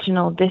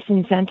unintentional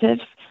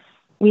disincentives.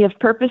 We have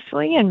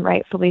purposefully and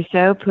rightfully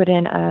so put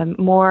in a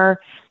more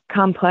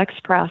complex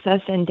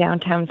process in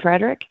downtown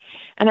Frederick,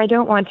 and I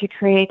don't want to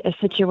create a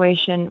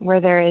situation where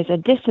there is a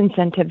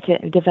disincentive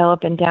to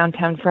develop in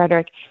downtown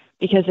Frederick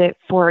because it,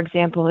 for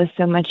example, is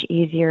so much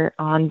easier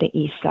on the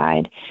east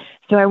side.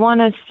 So I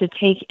want us to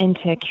take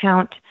into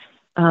account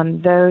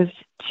the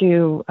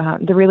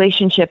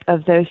relationship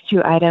of those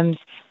two items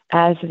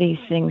as these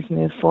things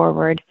move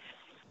forward.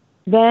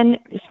 Then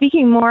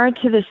speaking more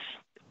to the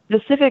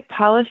specific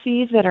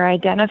policies that are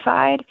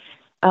identified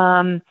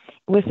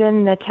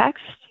within the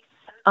text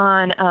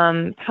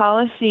on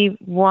policy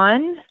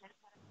 1,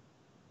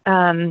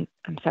 I'm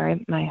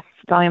sorry, my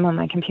volume on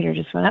my computer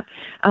just went up.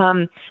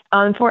 On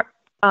part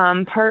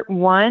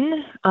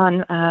 1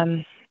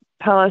 on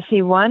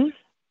policy 1,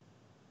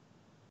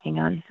 hang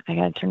on, I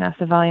got to turn off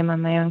the volume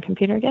on my own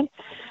computer again.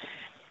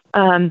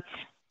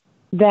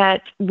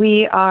 That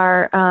we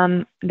are,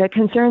 the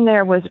concern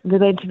there was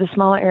related to the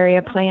small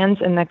area plans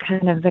and the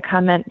kind of the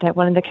comment that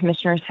one of the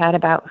commissioners had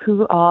about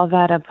who all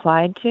that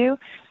applied to.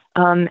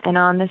 And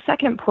on the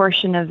second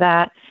portion of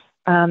that,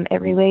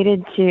 it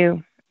related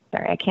to,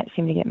 sorry, I can't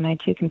seem to get my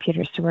two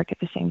computers to work at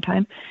the same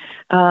time.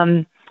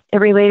 It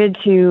related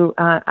to,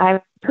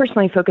 I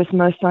personally focused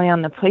mostly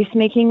on the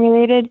placemaking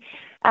related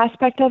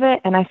aspect of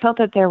it, and I felt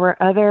that there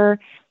were other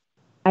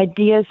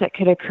ideas that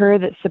could occur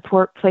that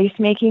support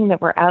placemaking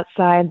that were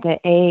outside the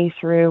A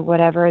through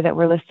whatever that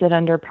were listed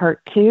under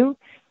part 2.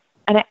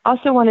 And I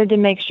also wanted to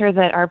make sure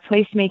that our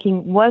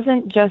placemaking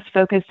wasn't just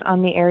focused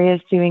on the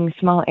areas doing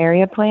small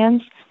area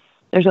plans.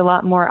 There's a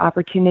lot more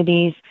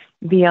opportunities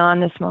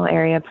beyond the small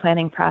area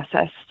planning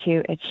process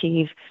to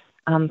achieve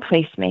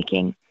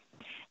placemaking.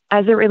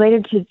 As it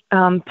related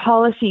to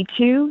policy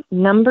 2,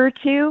 number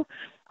 2,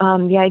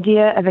 the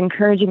idea of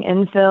encouraging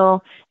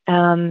infill,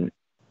 and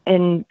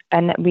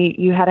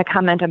you had a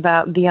comment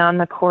about beyond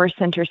the core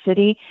center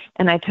city,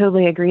 and I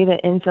totally agree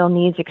that infill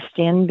needs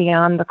extend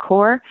beyond the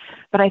core,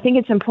 but I think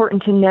it's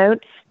important to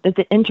note that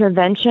the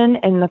intervention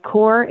in the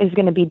core is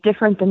going to be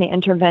different than the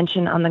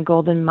intervention on the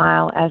Golden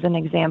Mile as an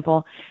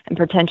example, and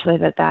potentially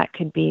that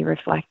could be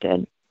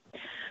reflected.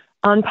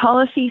 On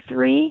policy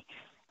 3,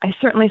 I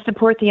certainly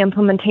support the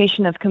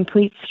implementation of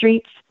complete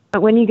streets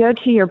But when you go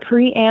to your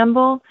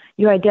preamble,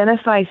 you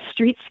identify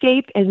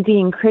streetscape as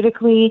being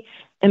critically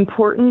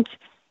important.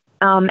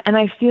 And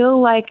I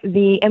feel like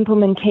the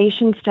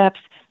implementation steps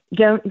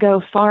don't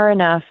go far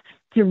enough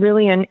to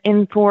really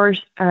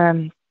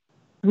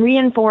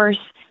reinforce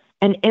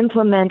and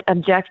implement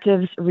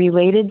objectives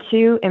related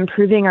to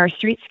improving our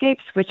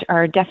streetscapes, which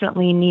are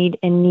definitely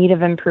in need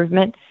of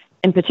improvement,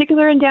 in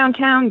particular in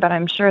downtown, but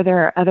I'm sure there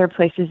are other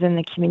places in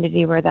the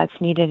community where that's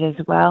needed as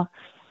well.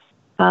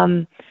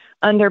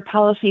 Under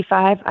Policy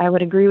 5, I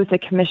would agree with the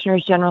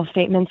Commissioner's general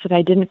statements that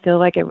I didn't feel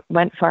like it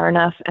went far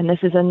enough, and this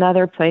is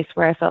another place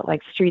where I felt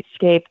like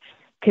streetscape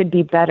could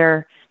be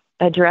better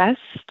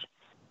addressed.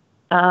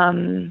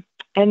 And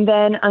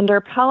then under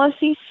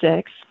Policy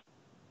 6,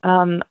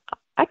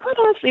 I quite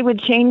honestly would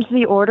change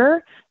the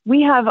order.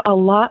 We have a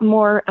lot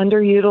more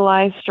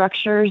underutilized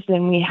structures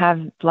than we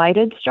have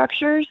blighted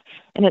structures,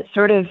 and it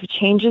sort of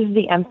changes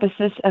the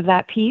emphasis of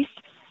that piece.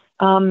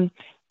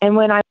 And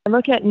when I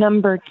look at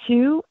number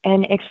 2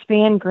 and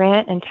expand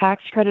grant and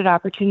tax credit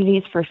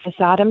opportunities for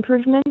facade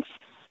improvements,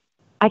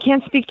 I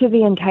can't speak to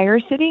the entire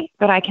city,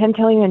 but I can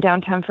tell you in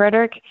downtown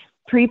Frederick,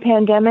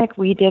 pre-pandemic,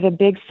 we did a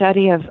big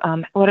study of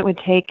what it would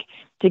take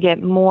to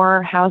get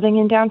more housing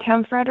in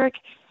downtown Frederick.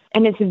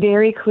 And it's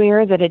very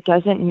clear that it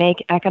doesn't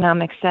make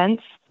economic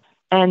sense.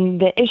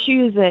 And the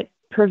issues that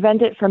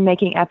prevent it from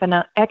making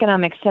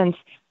economic sense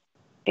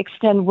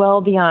extend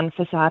well beyond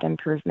facade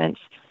improvements.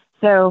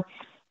 So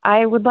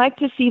I would like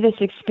to see this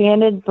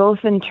expanded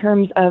both in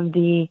terms of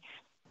the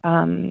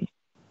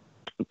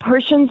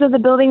portions of the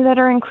building that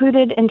are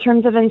included in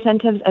terms of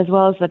incentives, as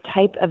well as the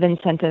type of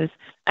incentives.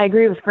 I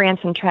agree with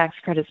grants and tax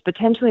credits.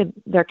 Potentially,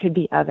 there could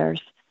be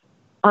others.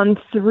 On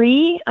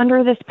 3,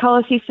 under this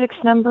Policy 6,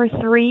 number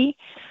 3,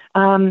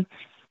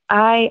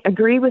 I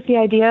agree with the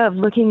idea of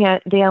looking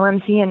at the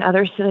LMC and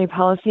other city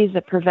policies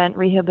that prevent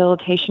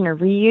rehabilitation or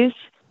reuse.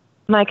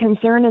 My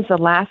concern is the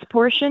last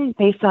portion,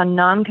 based on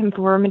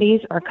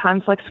nonconformities or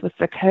conflicts with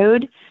the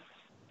code.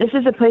 This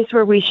is a place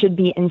where we should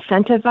be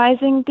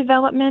incentivizing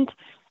development.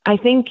 I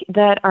think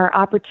that our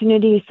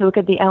opportunities to look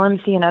at the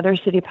LMC and other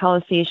city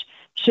policies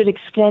should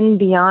extend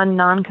beyond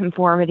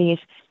nonconformities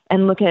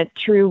and look at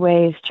true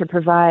ways to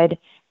provide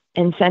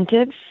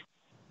incentives.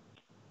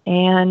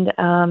 And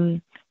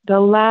the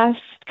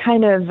last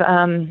kind of,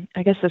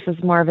 I guess this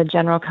is more of a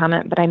general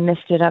comment, but I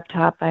missed it up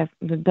top. I've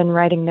been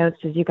writing notes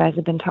as you guys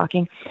have been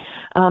talking.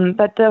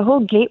 But the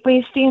whole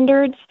gateway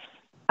standards,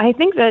 I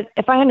think that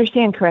if I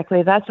understand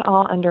correctly, that's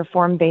all under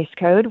form-based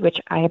code, which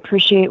I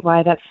appreciate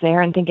why that's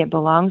there and think it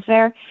belongs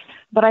there.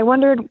 But I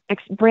wondered,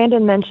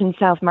 Brandon mentioned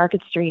South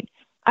Market Street.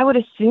 I would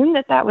assume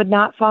that that would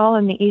not fall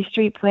in the East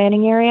Street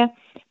planning area,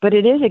 but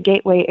it is a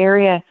gateway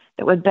area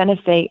that would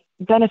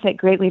benefit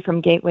greatly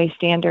from gateway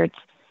standards.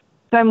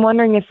 So I'm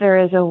wondering if there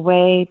is a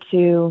way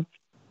to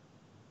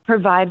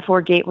provide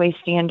for gateway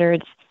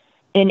standards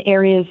in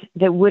areas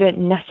that wouldn't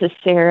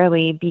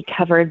necessarily be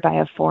covered by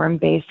a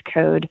form-based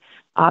code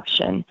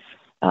option,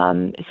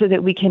 so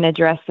that we can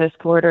address those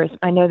corridors.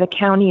 I know the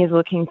county is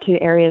looking to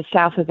areas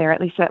south of there.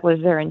 At least that was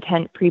their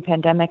intent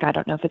pre-pandemic. I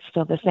don't know if it's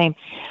still the same.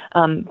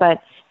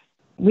 But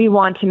we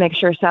want to make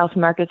sure South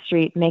Market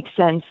Street makes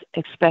sense,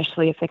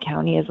 especially if the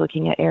county is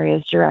looking at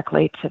areas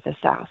directly to the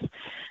south.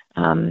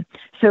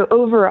 So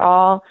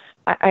overall,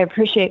 I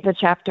appreciate the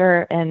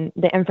chapter and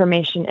the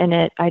information in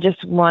it. I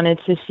just wanted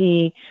to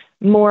see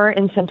more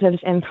incentives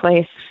in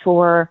place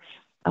for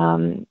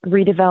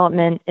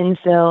redevelopment,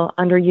 infill,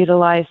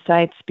 underutilized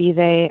sites, be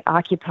they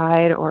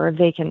occupied or a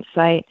vacant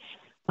site,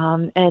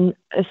 and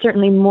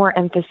certainly more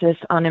emphasis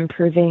on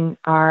improving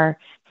our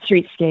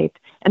streetscape.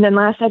 And then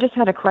last, I just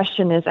had a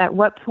question, is at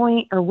what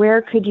point or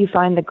where could you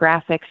find the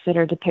graphics that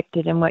are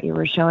depicted in what you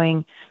were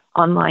showing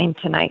online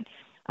tonight?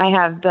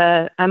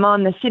 I'm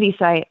on the city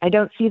site. I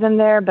don't see them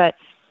there, but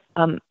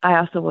I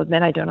also will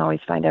admit I don't always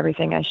find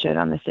everything I should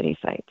on the city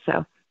site.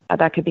 So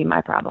that could be my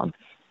problem.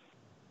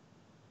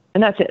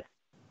 And that's it.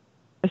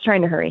 I was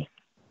trying to hurry.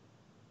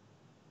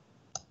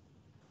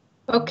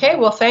 Okay,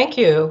 well, thank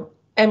you.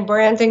 And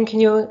Brandon, can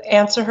you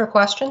answer her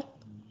question?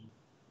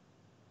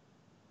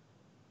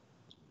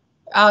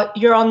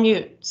 You're on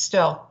mute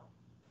still.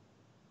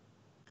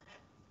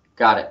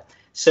 Got it.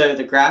 So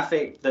the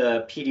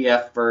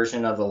PDF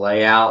version of the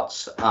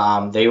layouts,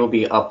 they will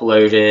be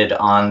uploaded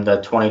on the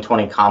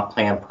 2020 comp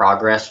plan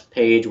progress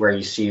page where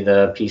you see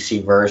the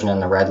PC version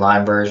and the red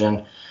line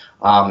version.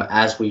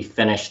 As we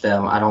finish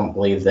them, I don't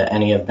believe that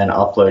any have been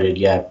uploaded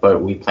yet,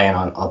 but we plan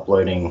on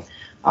uploading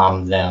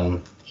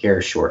them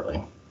here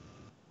shortly.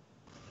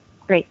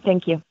 Great,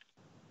 thank you.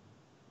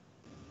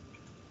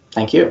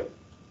 Thank you.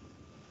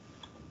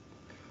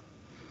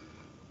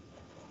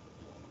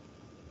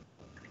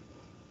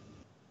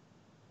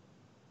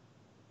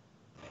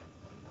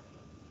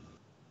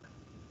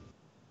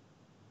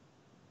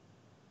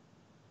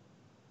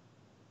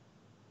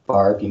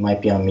 Barb, you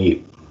might be on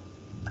mute.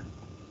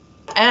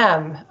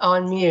 Am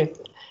on mute.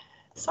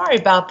 Sorry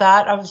about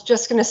that. I was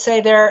just going to say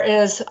there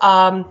is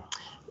no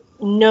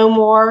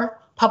more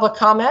public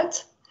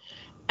comment.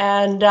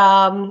 And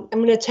I'm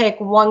going to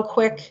take one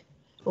quick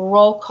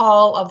roll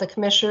call of the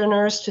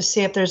commissioners to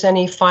see if there's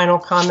any final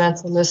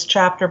comments in this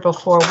chapter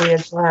before we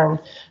adjourn.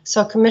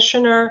 So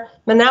Commissioner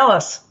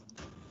Manalis.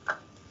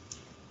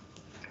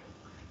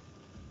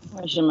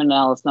 Commissioner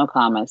Manalis, no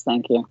comments.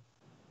 Thank you.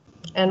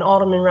 And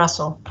Alderman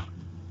Russell.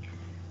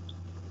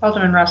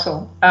 Alderman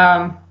Russell,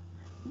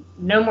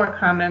 no more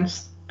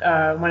comments.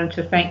 Wanted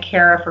to thank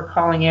Kara for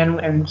calling in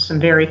and some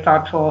very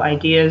thoughtful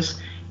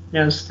ideas.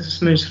 As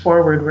this moves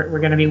forward, we're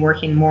going to be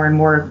working more and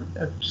more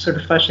sort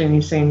of fleshing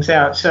these things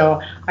out.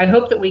 So I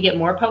hope that we get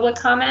more public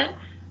comment.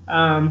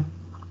 And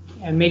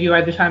maybe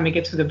by the time it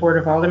gets to the Board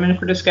of Aldermen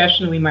for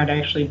discussion, we might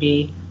actually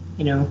be,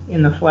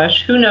 in the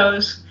flesh. Who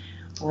knows?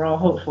 We're all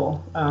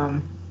hopeful.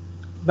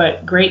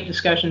 But great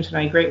discussion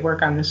tonight. Great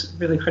work on this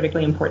really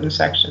critically important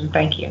section.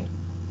 Thank you.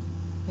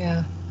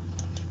 Yeah.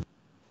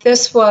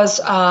 This was,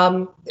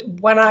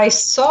 when I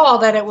saw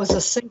that it was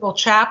a single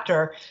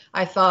chapter,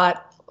 I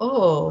thought,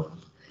 oh,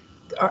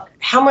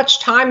 how much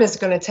time is it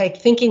going to take,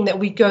 thinking that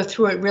we'd go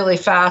through it really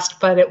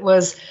fast, but it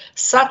was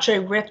such a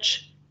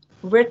rich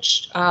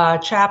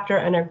chapter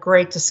and a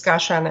great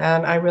discussion,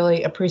 and I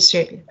really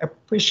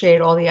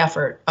appreciate all the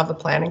effort of the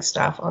planning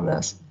staff on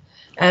this.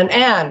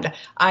 And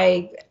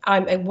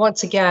I'm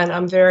once again,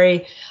 I'm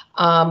very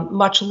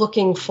much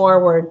looking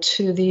forward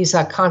to these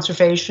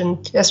conservation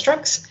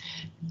districts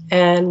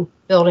and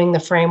building the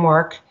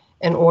framework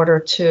in order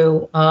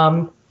to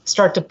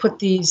start to put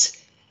these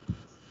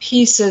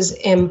pieces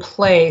in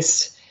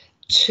place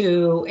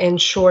to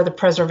ensure the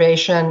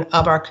preservation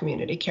of our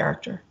community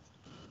character.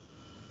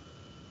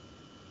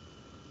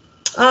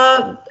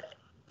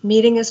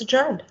 Meeting is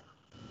adjourned.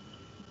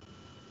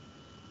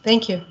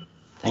 Thank you.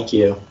 Thank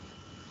you.